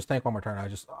 it's just tank one more turn. I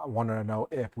just wanted to know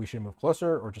if we should move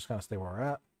closer or just kind of stay where we're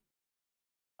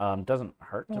at. Doesn't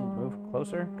hurt to move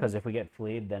closer because if we get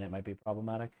fleed, then it might be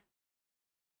problematic.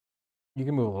 You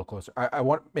can move a little closer. I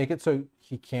want make it so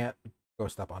he can't go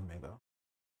step on me though.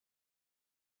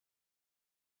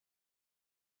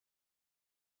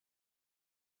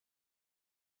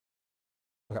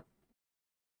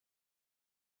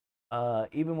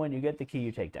 Even when you get the key,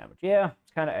 you take damage. Yeah,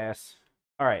 it's kind of ass.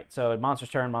 All right, so monster's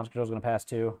turn. Monster control's gonna pass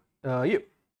too. You.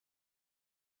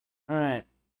 All right.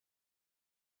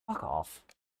 Fuck off.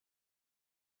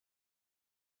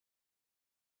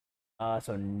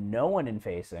 So no one in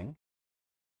facing.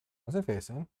 What's it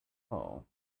facing? Oh.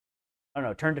 Oh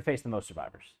no, turn to face the most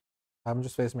survivors. Have him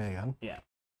just face me again. Yeah.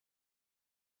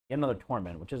 Get another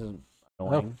torment, which isn't No,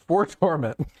 annoying. 4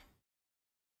 torment.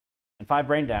 And 5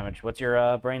 brain damage. What's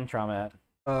your brain trauma at?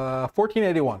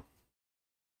 1481.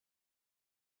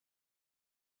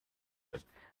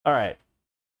 All right.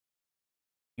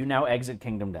 You now exit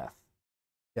Kingdom Death.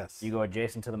 Yes. You go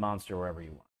adjacent to the monster wherever you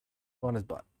want. On his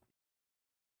butt.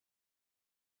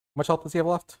 How much health does he have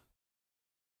left?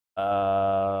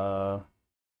 4.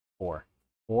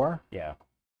 4? Yeah.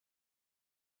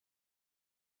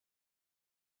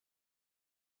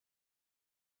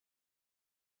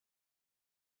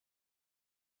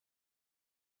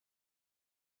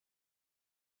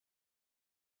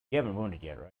 You haven't wounded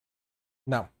yet, right?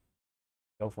 No.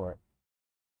 Go for it.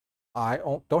 I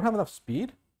don't have enough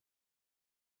speed.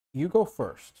 You go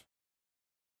first.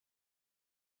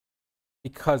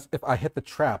 Because if I hit the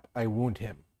trap, I wound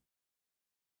him.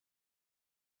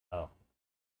 Oh.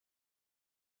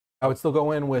 I would still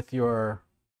go in with your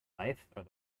Knife? Or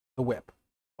the whip.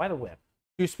 why the whip?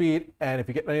 2 speed, and if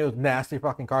you get any of those nasty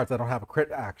fucking cards that don't have a crit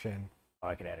action, Oh,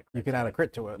 I could add a crit. you can add a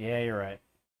crit to it. Yeah, you're right.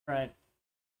 Right.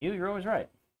 You're always right.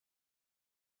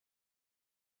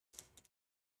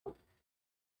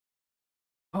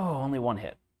 Oh, only 1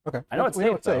 hit. Okay. I know it's we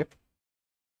know safe, it's safe.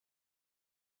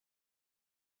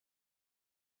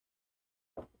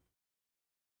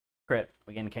 Crit.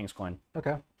 We gain King's coin.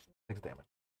 Okay. 6 damage.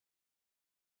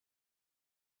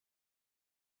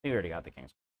 You already got the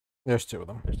King's coin. There's 2 of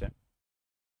them. There's 2.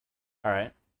 All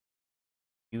right.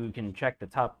 You can check the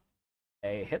top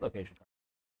a hit location.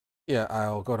 Yeah,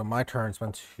 I'll go to my turn,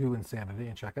 spend 2 insanity,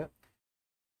 and check it.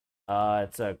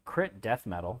 It's a crit death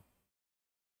metal.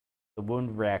 The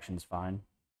wound reaction's fine.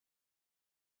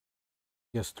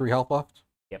 He has 3 health left.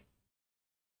 Yep.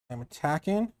 I'm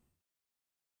attacking.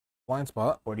 Blind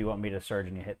spot. Or do you want me to surge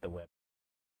and you hit the whip?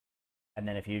 And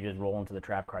then if you just roll into the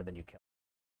trap card, then you kill.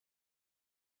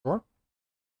 Sure.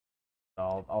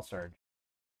 So I'll surge.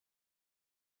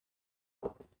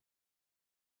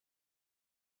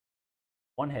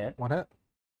 One hit. 1 hit.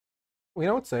 We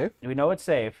know it's safe. We know it's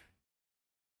safe.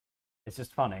 It's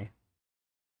just funny.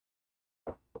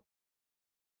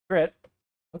 Crit.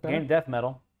 Okay. Gain death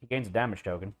metal. He gains a damage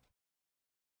token.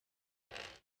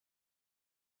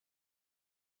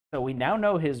 So we now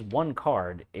know his 1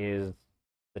 card is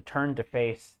the turn to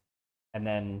face and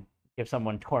then give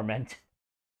someone torment.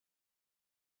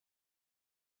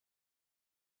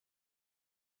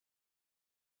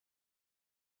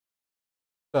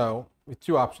 So, we have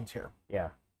 2 options here.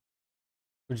 Yeah.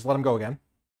 We just let him go again.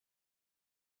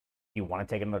 You want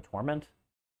to take another torment?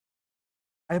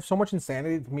 I have so much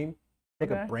insanity to me.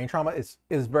 Take Okay. a brain trauma is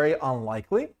very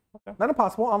unlikely. Okay. Not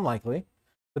impossible, unlikely.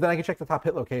 But then I can check the top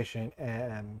hit location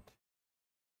and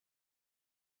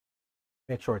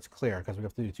make sure it's clear because we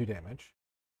have to do 2 damage.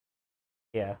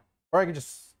 Yeah. Or I can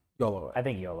just YOLO it. I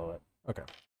think YOLO it. Okay.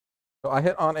 So I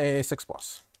hit on a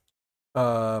 6+.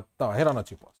 No, I hit on a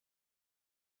 2+.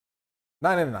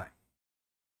 9 and a 9.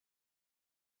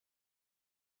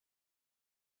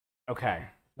 Okay.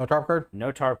 No tarp card?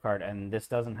 No tarp card, and this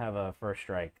doesn't have a first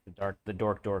strike. The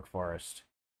dork forest.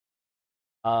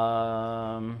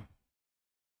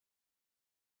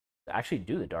 Actually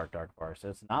do the dark forest.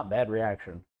 It's not bad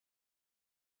reaction.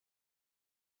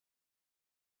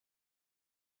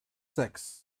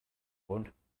 6.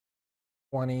 Wound.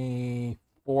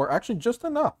 24. Actually, just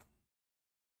enough.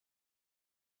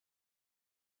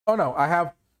 Oh, no. I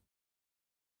have...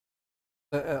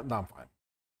 no, I'm fine.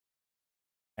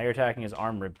 Now you're attacking his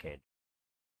arm ribcage.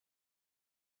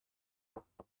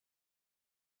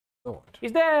 Go on.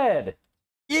 He's dead!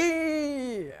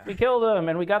 Yeah! We killed him,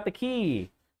 and we got the key.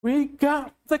 We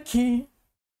got the key.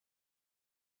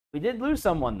 We did lose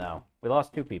someone, though. We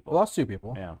lost 2 people. We lost 2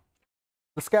 people. Yeah.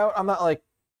 The scout, I'm not, like,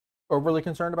 overly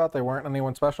concerned about. They weren't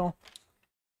anyone special.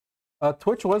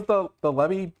 Twitch was the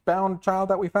levy-bound child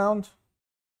that we found.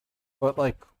 But,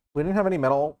 like, we didn't have any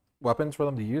metal weapons for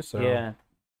them to use, so... Yeah,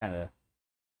 kind of.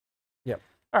 Yep.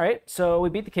 All right, so we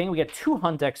beat the king. We get 2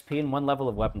 hunt XP and 1 level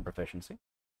of weapon proficiency.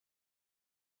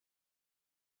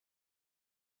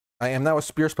 I am now a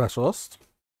spear specialist.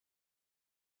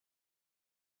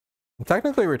 I'm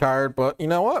technically retired, but you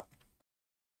know what?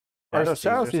 Our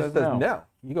Shadow says no.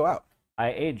 You go out.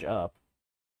 I age up.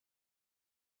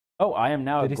 Oh, I am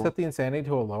now. Did he set the insanity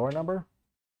to a lower number?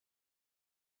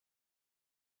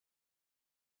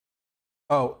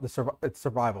 Oh, it's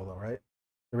survival though, right?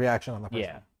 The reaction on the person.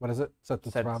 Yeah. What is it? Set to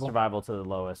survival. Survival to the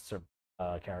lowest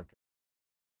character.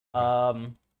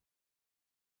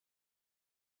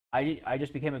 I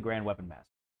just became a grand weapon master.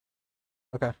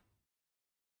 Okay.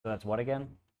 So that's what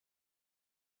again?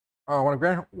 Oh, when a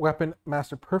grand weapon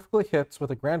master perfectly hits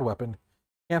with a grand weapon,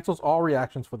 cancels all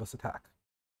reactions for this attack.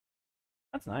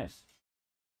 That's nice.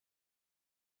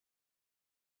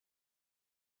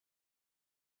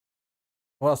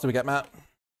 What else do we get, Matt?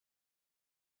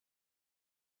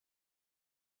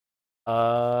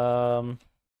 4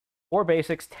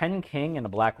 basics, 10 king, and a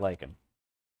black lichen.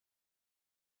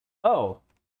 Oh,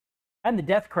 and the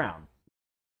death crown.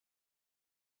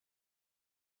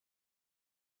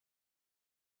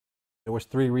 There was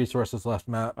 3 resources left,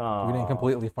 Matt. We didn't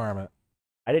completely farm it.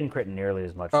 I didn't crit nearly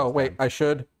as much. Oh, wait, I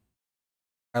should.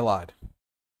 I lied.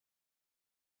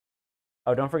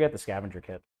 Oh, don't forget the scavenger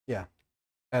kit. Yeah.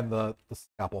 And the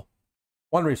scalpel.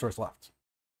 1 resource left.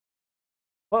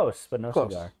 Close, but no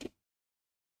Close. cigar.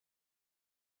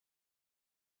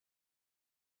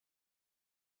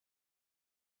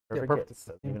 Yeah, Perfect. perfect.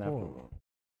 Doesn't even have to-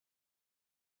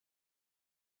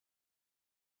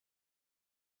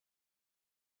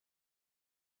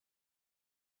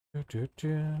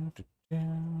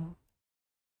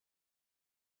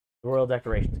 Royal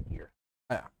decorations gear.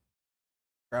 Yeah.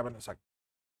 Grab it in a second.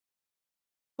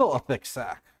 Still a thick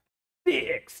sack.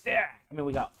 Big stack. I mean,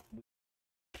 we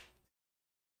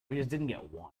just didn't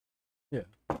get 1. Yeah.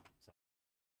 So.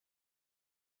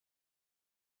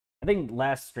 I think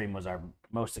last stream was our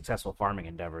most successful farming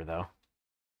endeavor, though.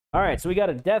 All right, so we got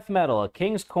a death medal, a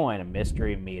king's coin, a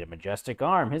mystery meat, a majestic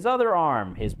arm, his other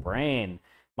arm, his brain,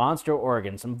 monster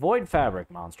organ, some void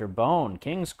fabric, monster bone,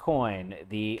 king's coin,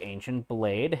 the ancient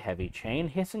blade, heavy chain,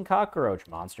 hissing cockroach,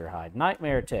 monster hide,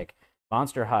 nightmare tick,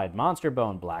 monster hide, monster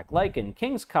bone, black lichen,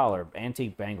 king's collar,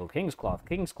 antique bangle, king's cloth,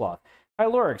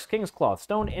 pylorix, king's cloth,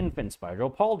 stone infant,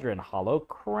 spiral pauldron, hollow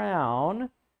crown.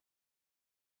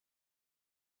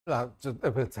 Just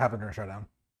if it's happened during Showdown.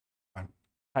 Fine.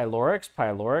 Pylorix,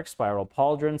 spiral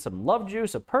pauldron, some love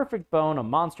juice, a perfect bone, a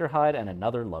monster hide, and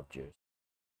another love juice.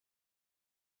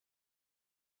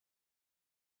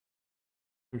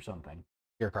 Or something.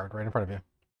 Gear card right in front of you.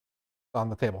 It's on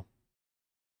the table.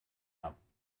 Oh.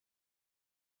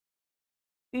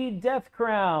 The death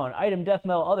crown. Item death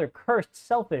medal, other cursed,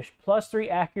 selfish, +3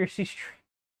 accuracy streak.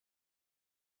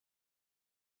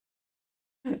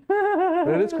 But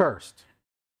it is cursed.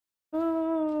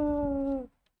 Can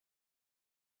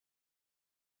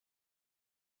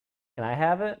I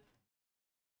have it?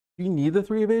 Do you need the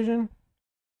 3 evasion?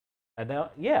 I know.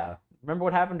 Yeah. Remember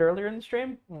what happened earlier in the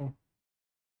stream?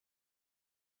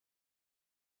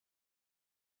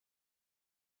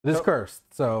 It is cursed,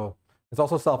 so it's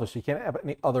also selfish. You can't have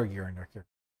any other gear in your character.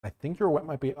 I think your whip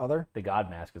might be other. The God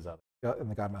Mask is other.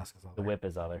 And the God Mask is other. The whip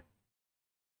is other.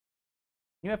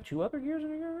 You have 2 other gears in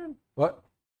your gear? What?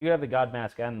 You have the God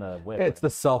Mask and the whip. It's the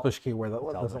selfish key where that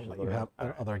doesn't Selfish let is you have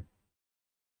other. other.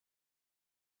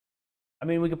 I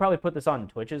mean, we could probably put this on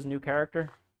Twitch's new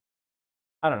character.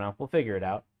 I don't know. We'll figure it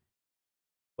out.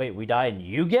 Wait, we die and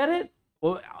you get it?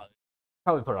 Well, I'll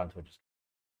probably put it on Twitch's.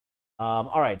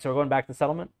 All right, so we're going back to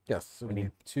settlement? Yes, so we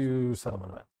need 2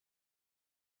 settlement events.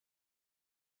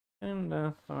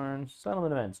 And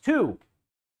settlement events. 2!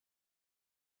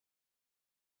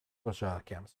 Switch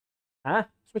cams. Huh?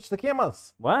 Switch the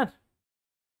cameras. What?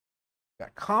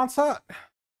 Got Concert.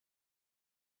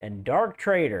 And Dark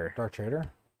Trader. Dark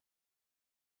Trader.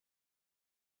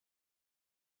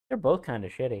 They're both kind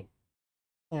of shitty.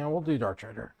 Yeah, we'll do Dark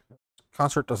Trader.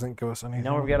 Concert doesn't give us anything.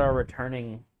 Now we get our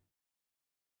returning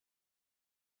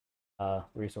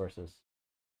resources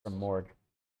from Morg.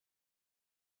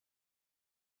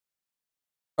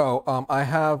 Oh, I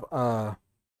have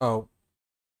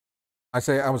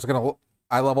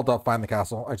I leveled up Find the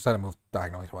Castle. I just had to move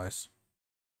diagonally twice.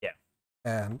 Yeah.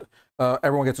 And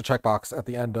Everyone gets a checkbox at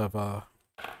the end of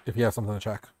if you have something to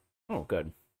check. Oh,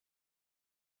 good.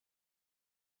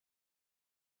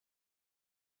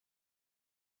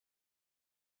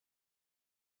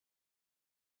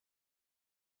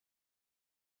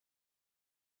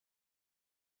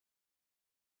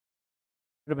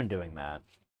 Should have been doing that.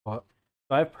 What?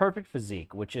 So I have perfect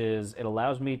physique, which is it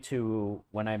allows me to,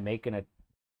 when I make an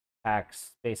attack,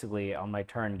 basically on my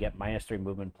turn, get -3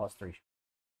 movement, +3.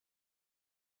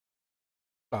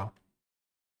 Oh,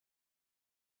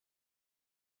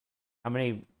 How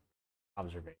many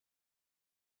observations?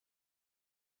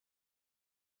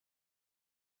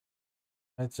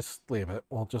 let's just leave it.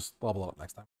 We'll just level up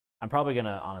next time. I'm probably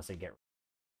gonna honestly get.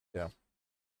 Yeah.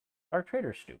 Dark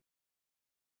Trader stupid.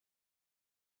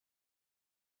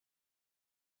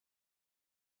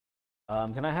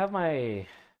 Can I have my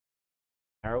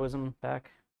heroism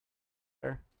back?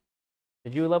 There.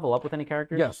 Did you level up with any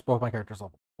characters? Yes, both my characters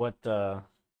level. What? Are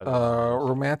the numbers?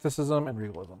 Romanticism and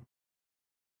realism.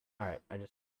 All right.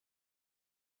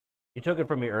 You took it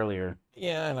from me earlier.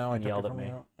 Yeah, I know. I And took yelled it at from me.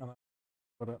 you.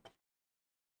 Put it.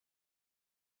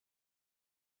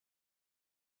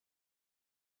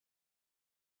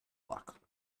 Fuck.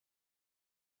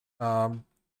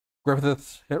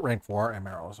 Griffiths hit rank 4 and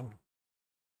Merrilism.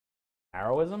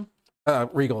 Heroism.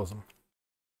 Regalism.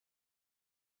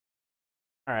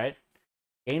 All right.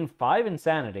 Gain 5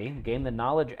 insanity. Gain the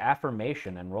knowledge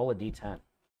affirmation and roll a d10.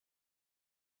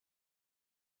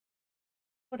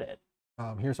 Put it.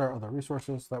 Here's our other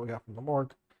resources that we got from the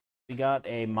morgue. We got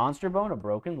a monster bone, a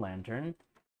broken lantern,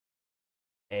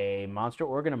 a monster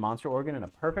organ, and a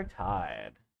perfect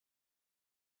hide.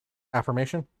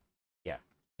 Affirmation. Yeah.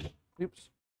 Oops.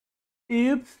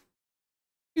 Oops.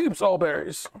 Oops, all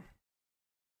berries.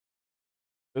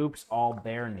 Oops, all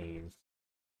bear knees.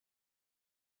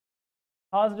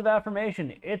 Positive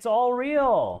affirmation. It's all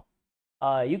real.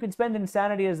 You can spend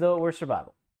insanity as though it were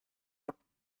survival.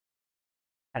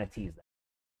 Kind of tease that.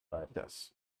 But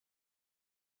Yes.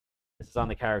 this is on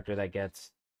the character that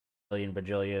gets million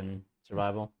bajillion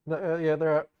survival. Yeah,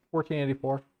 they're at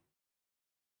 1484.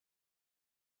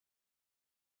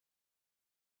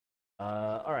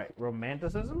 All right.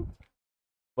 Romanticism.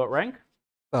 What rank?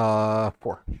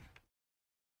 4.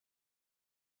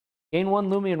 Gain 1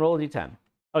 Lumi and roll a d10.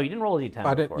 Oh, you didn't roll a d10.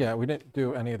 I didn't. before. Yeah, we didn't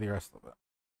do any of the rest of it.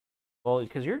 Well,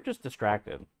 because you're just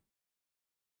distracted.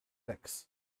 6.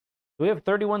 We have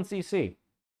 31 CC.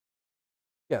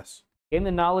 Yes. Gain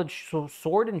the knowledge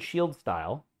sword and shield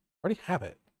style. Already have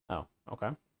it. Oh,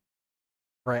 okay.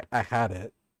 Right, I had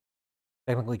it.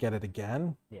 Technically get it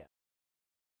again. Yeah.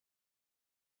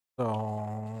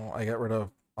 So I get rid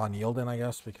of Unyielding, I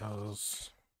guess,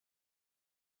 because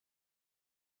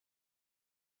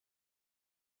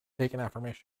take an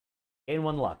affirmation. Gain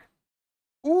 1 luck.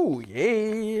 Ooh,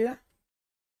 yeah.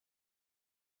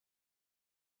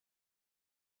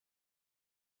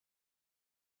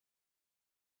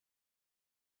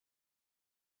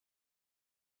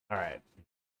 All right.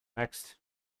 Next.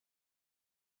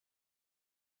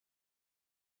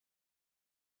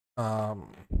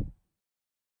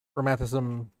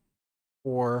 Romanticism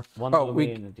 4. 1 Oh,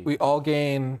 Lumi and a d10. we all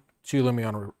gain 2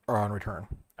 Lumi on return.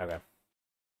 Okay.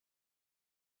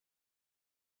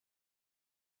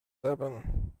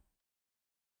 7.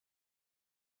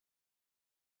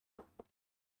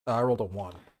 I rolled a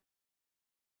 1.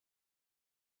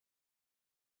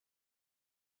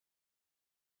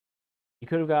 You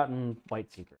could have gotten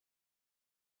White Secret.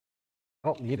 I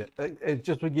don't need it. It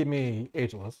just would give me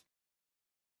Ageless.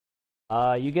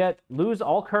 You get lose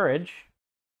all courage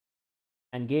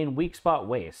and gain weak spot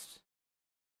waste.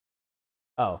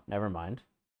 Oh, never mind.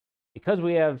 Because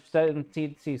we have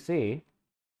 17 CC,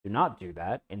 do not do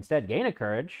that. Instead, gain a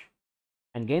courage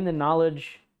and gain the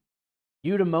knowledge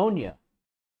eudaimonia.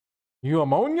 You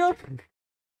ammonia?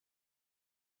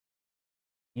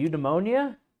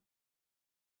 Eudaimonia?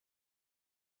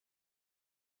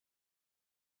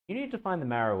 You need to find the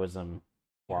Marrowism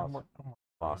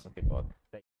philosophy book.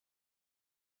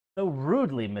 So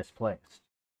rudely misplaced.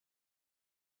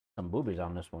 Some boobies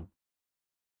on this one.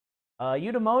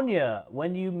 Eudaimonia.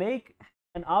 When you make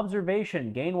an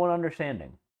observation, gain 1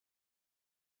 understanding.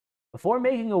 Before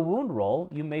making a wound roll,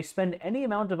 you may spend any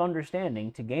amount of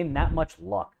understanding to gain that much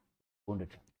luck. Wound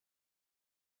attempt.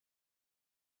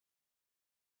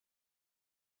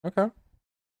 Okay.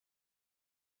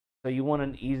 So you want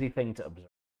an easy thing to observe,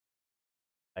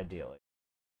 ideally.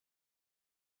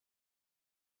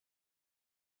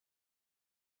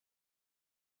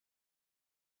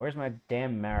 Where's my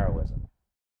damn Marrowism?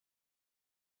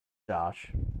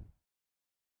 Josh.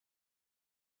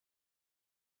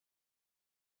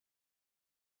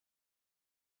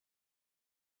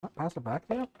 Pass it back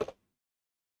to you.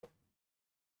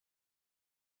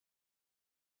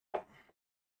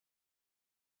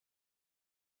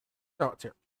 Oh, it's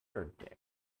here. Or dick.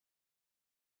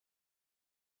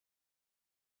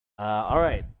 All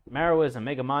right, Maroism,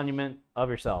 make a monument of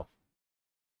yourself.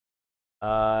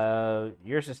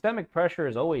 Your systemic pressure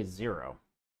is always 0.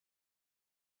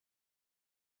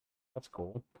 That's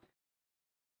cool.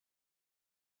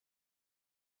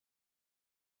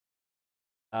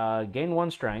 Gain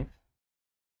 1 strength.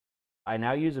 I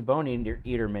now use a Bone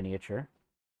Eater miniature.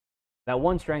 That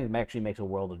 1 strength actually makes a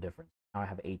world of difference. Now I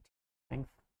have 18 strength.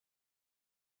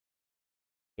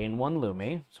 Gain 1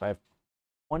 Lumi, so I have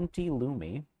 20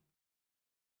 Lumi.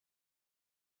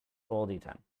 Roll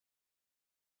D10.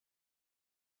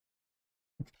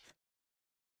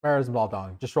 Marism all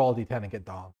dong. Just roll a d10 and get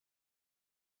dong.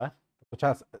 What? Which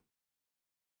has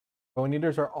Bone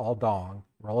Eaters are all dong.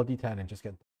 Roll a d10 and just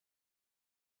get.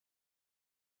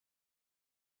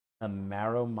 A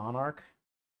Marrow Monarch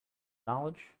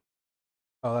knowledge.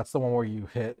 Oh, that's the one where you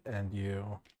hit and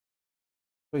you.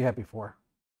 What you had before.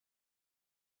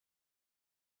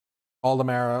 All the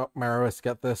Marrowists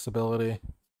get this ability.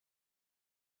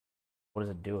 What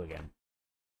does it do again?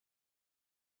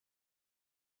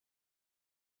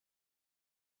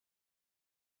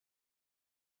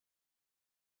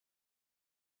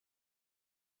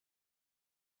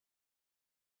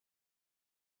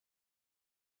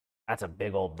 That's a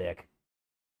big old dick.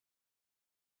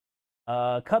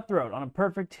 Cutthroat. On a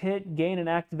perfect hit, gain an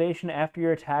activation after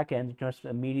your attack ends. It must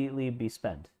immediately be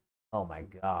spent. Oh my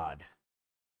god.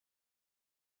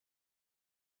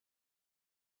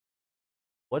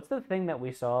 What's the thing that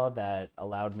we saw that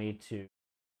allowed me to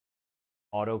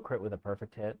auto crit with a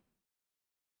perfect hit?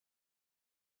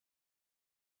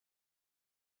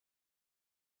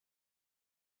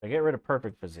 I get rid of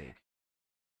perfect physique.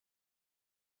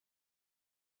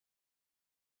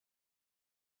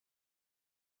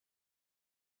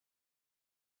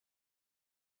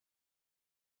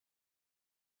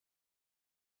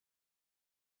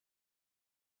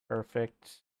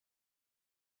 Perfect.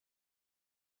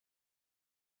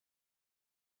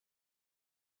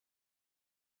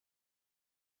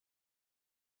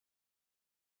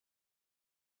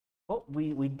 Well,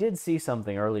 we did see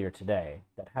something earlier today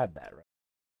that had that, right?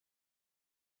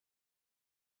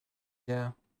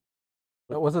 Yeah.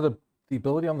 Was it the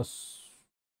ability on the.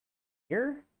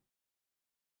 Here?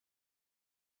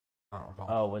 I don't know.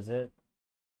 Oh, was it?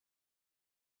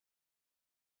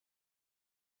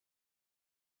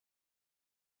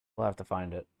 We'll have to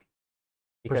find it.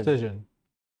 Precision.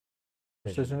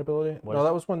 Precision ability? No,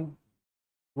 that was when you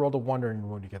rolled a wonder and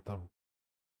when you get them.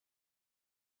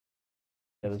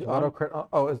 The auto crit.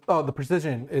 The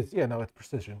precision is it's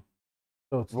precision.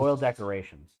 So it's Royal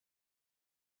Decorations,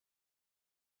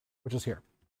 which is here.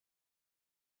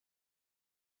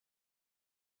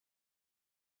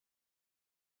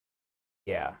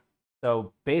 Yeah.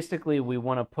 So basically, we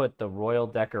want to put the Royal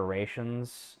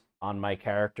Decorations on my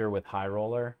character with High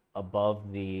Roller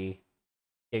above the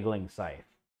Giggling Scythe.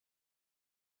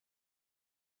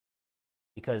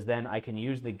 Because then I can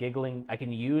use I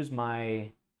can use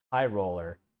my High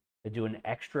Roller to do an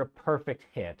extra perfect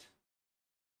hit,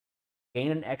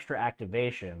 gain an extra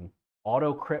activation,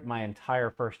 auto crit my entire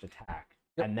first attack,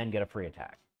 and then get a free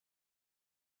attack.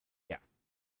 Yeah.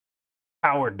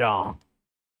 Power Dom.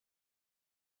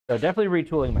 So definitely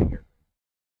retooling my gear.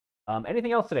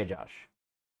 Anything else today, Josh?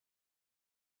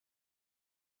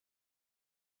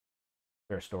 Is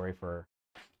there a story for?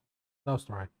 No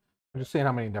story. I'm just seeing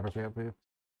how many endeavors we have. We have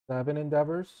 7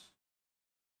 endeavors.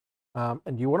 And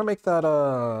do you want to make that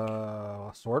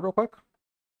sword real quick?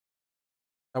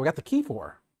 Oh, we got the key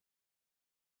for.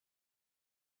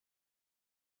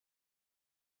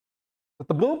 At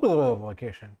the blue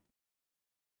location.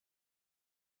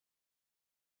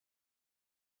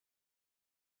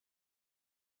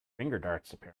 Finger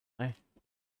darts, apparently.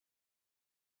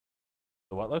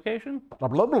 So what location? Blah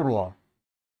blah blah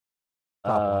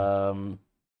blah.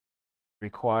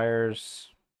 Requires.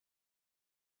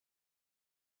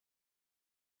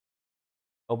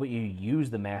 Oh, but you use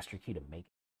the master key to make it.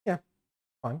 Yeah,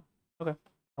 fine. Okay.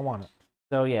 I want it.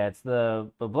 So yeah, it's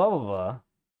the blah blah blah,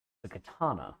 the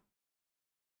katana.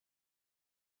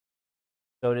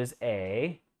 So it is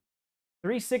a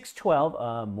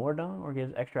 3/6/12 Mordon, or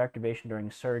gives extra activation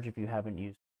during surge if you haven't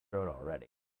used it already.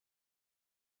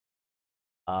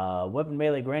 Weapon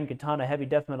melee grand katana heavy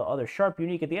death metal other sharp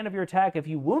unique. At the end of your attack, if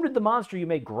you wounded the monster, you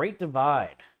make great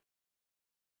divide.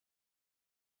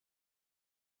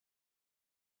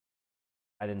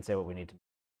 I didn't say what we need to.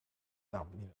 No,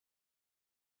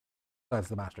 that's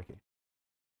the master key.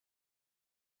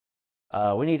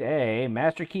 We need a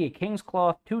Master Key, a King's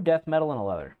Cloth, 2 Death Metal, and a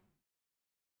Leather.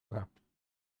 Okay.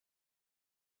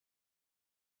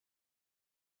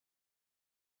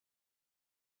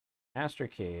 Master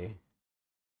Key.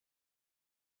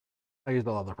 I use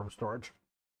the leather from storage.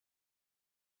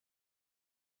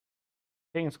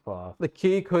 King's Cloth. The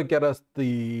key could get us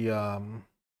the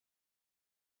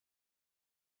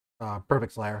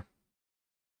Perfect Slayer.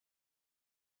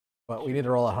 But we need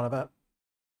to roll a 100 of it.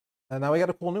 And now we got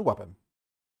a cool new weapon.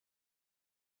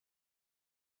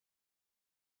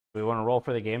 Do we want to roll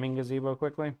for the gaming gazebo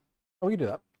quickly? Oh, we can do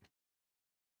that.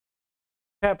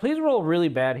 Pat, please roll really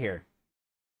bad here.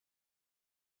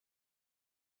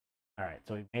 All right,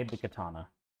 so we made the katana.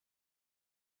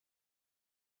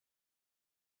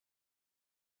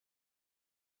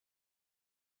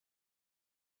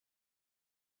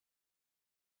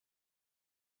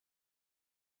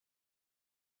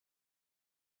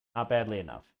 Not badly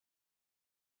enough.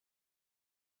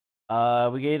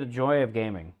 We gave the joy of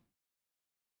gaming.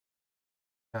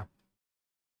 Yeah.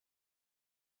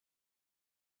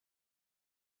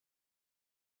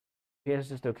 Yeah, it's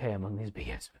just okay among these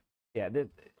BS. Yeah.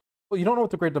 Well, you don't know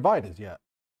what the Great Divide is yet.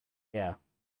 Yeah.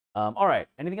 All right.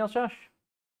 Anything else, Josh?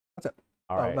 That's it.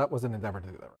 All right. That was an endeavor to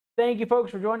do that. Thank you, folks,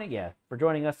 for joining. For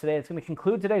joining us today. It's going to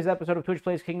conclude today's episode of Twitch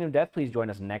Plays Kingdom Death. Please join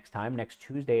us next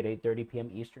Tuesday at 8:30 p.m.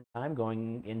 Eastern Time,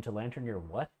 going into Lantern Year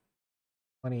what?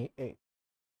 28. You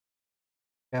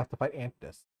have to fight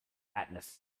Antis.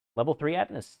 Atnus. Level 3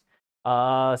 Atnus.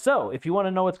 So, if you want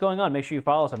to know what's going on, make sure you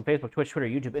follow us on Facebook, Twitch, Twitter,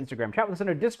 YouTube, Instagram. Chat with us in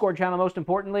our Discord channel, most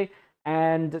importantly,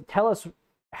 and tell us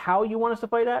how you want us to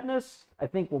fight Atnus. I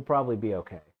think we'll probably be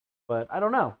okay. But I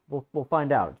don't know. We'll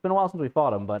find out. It's been a while since we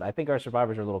fought him, but I think our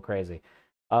survivors are a little crazy.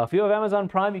 If you have Amazon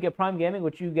Prime, you get Prime Gaming,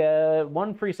 which you get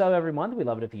 1 free sub every month. We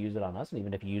love it if you use it on us. And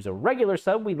even if you use a regular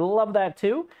sub, we love that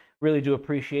too. Really do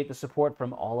appreciate the support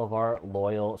from all of our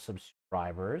loyal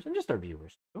subscribers and just our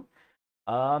viewers too.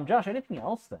 Josh, anything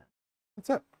else then? That's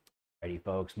it. Alrighty,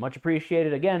 folks. Much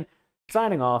appreciated. Again,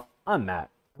 signing off. I'm Matt.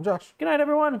 I'm Josh. Good night,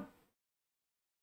 everyone.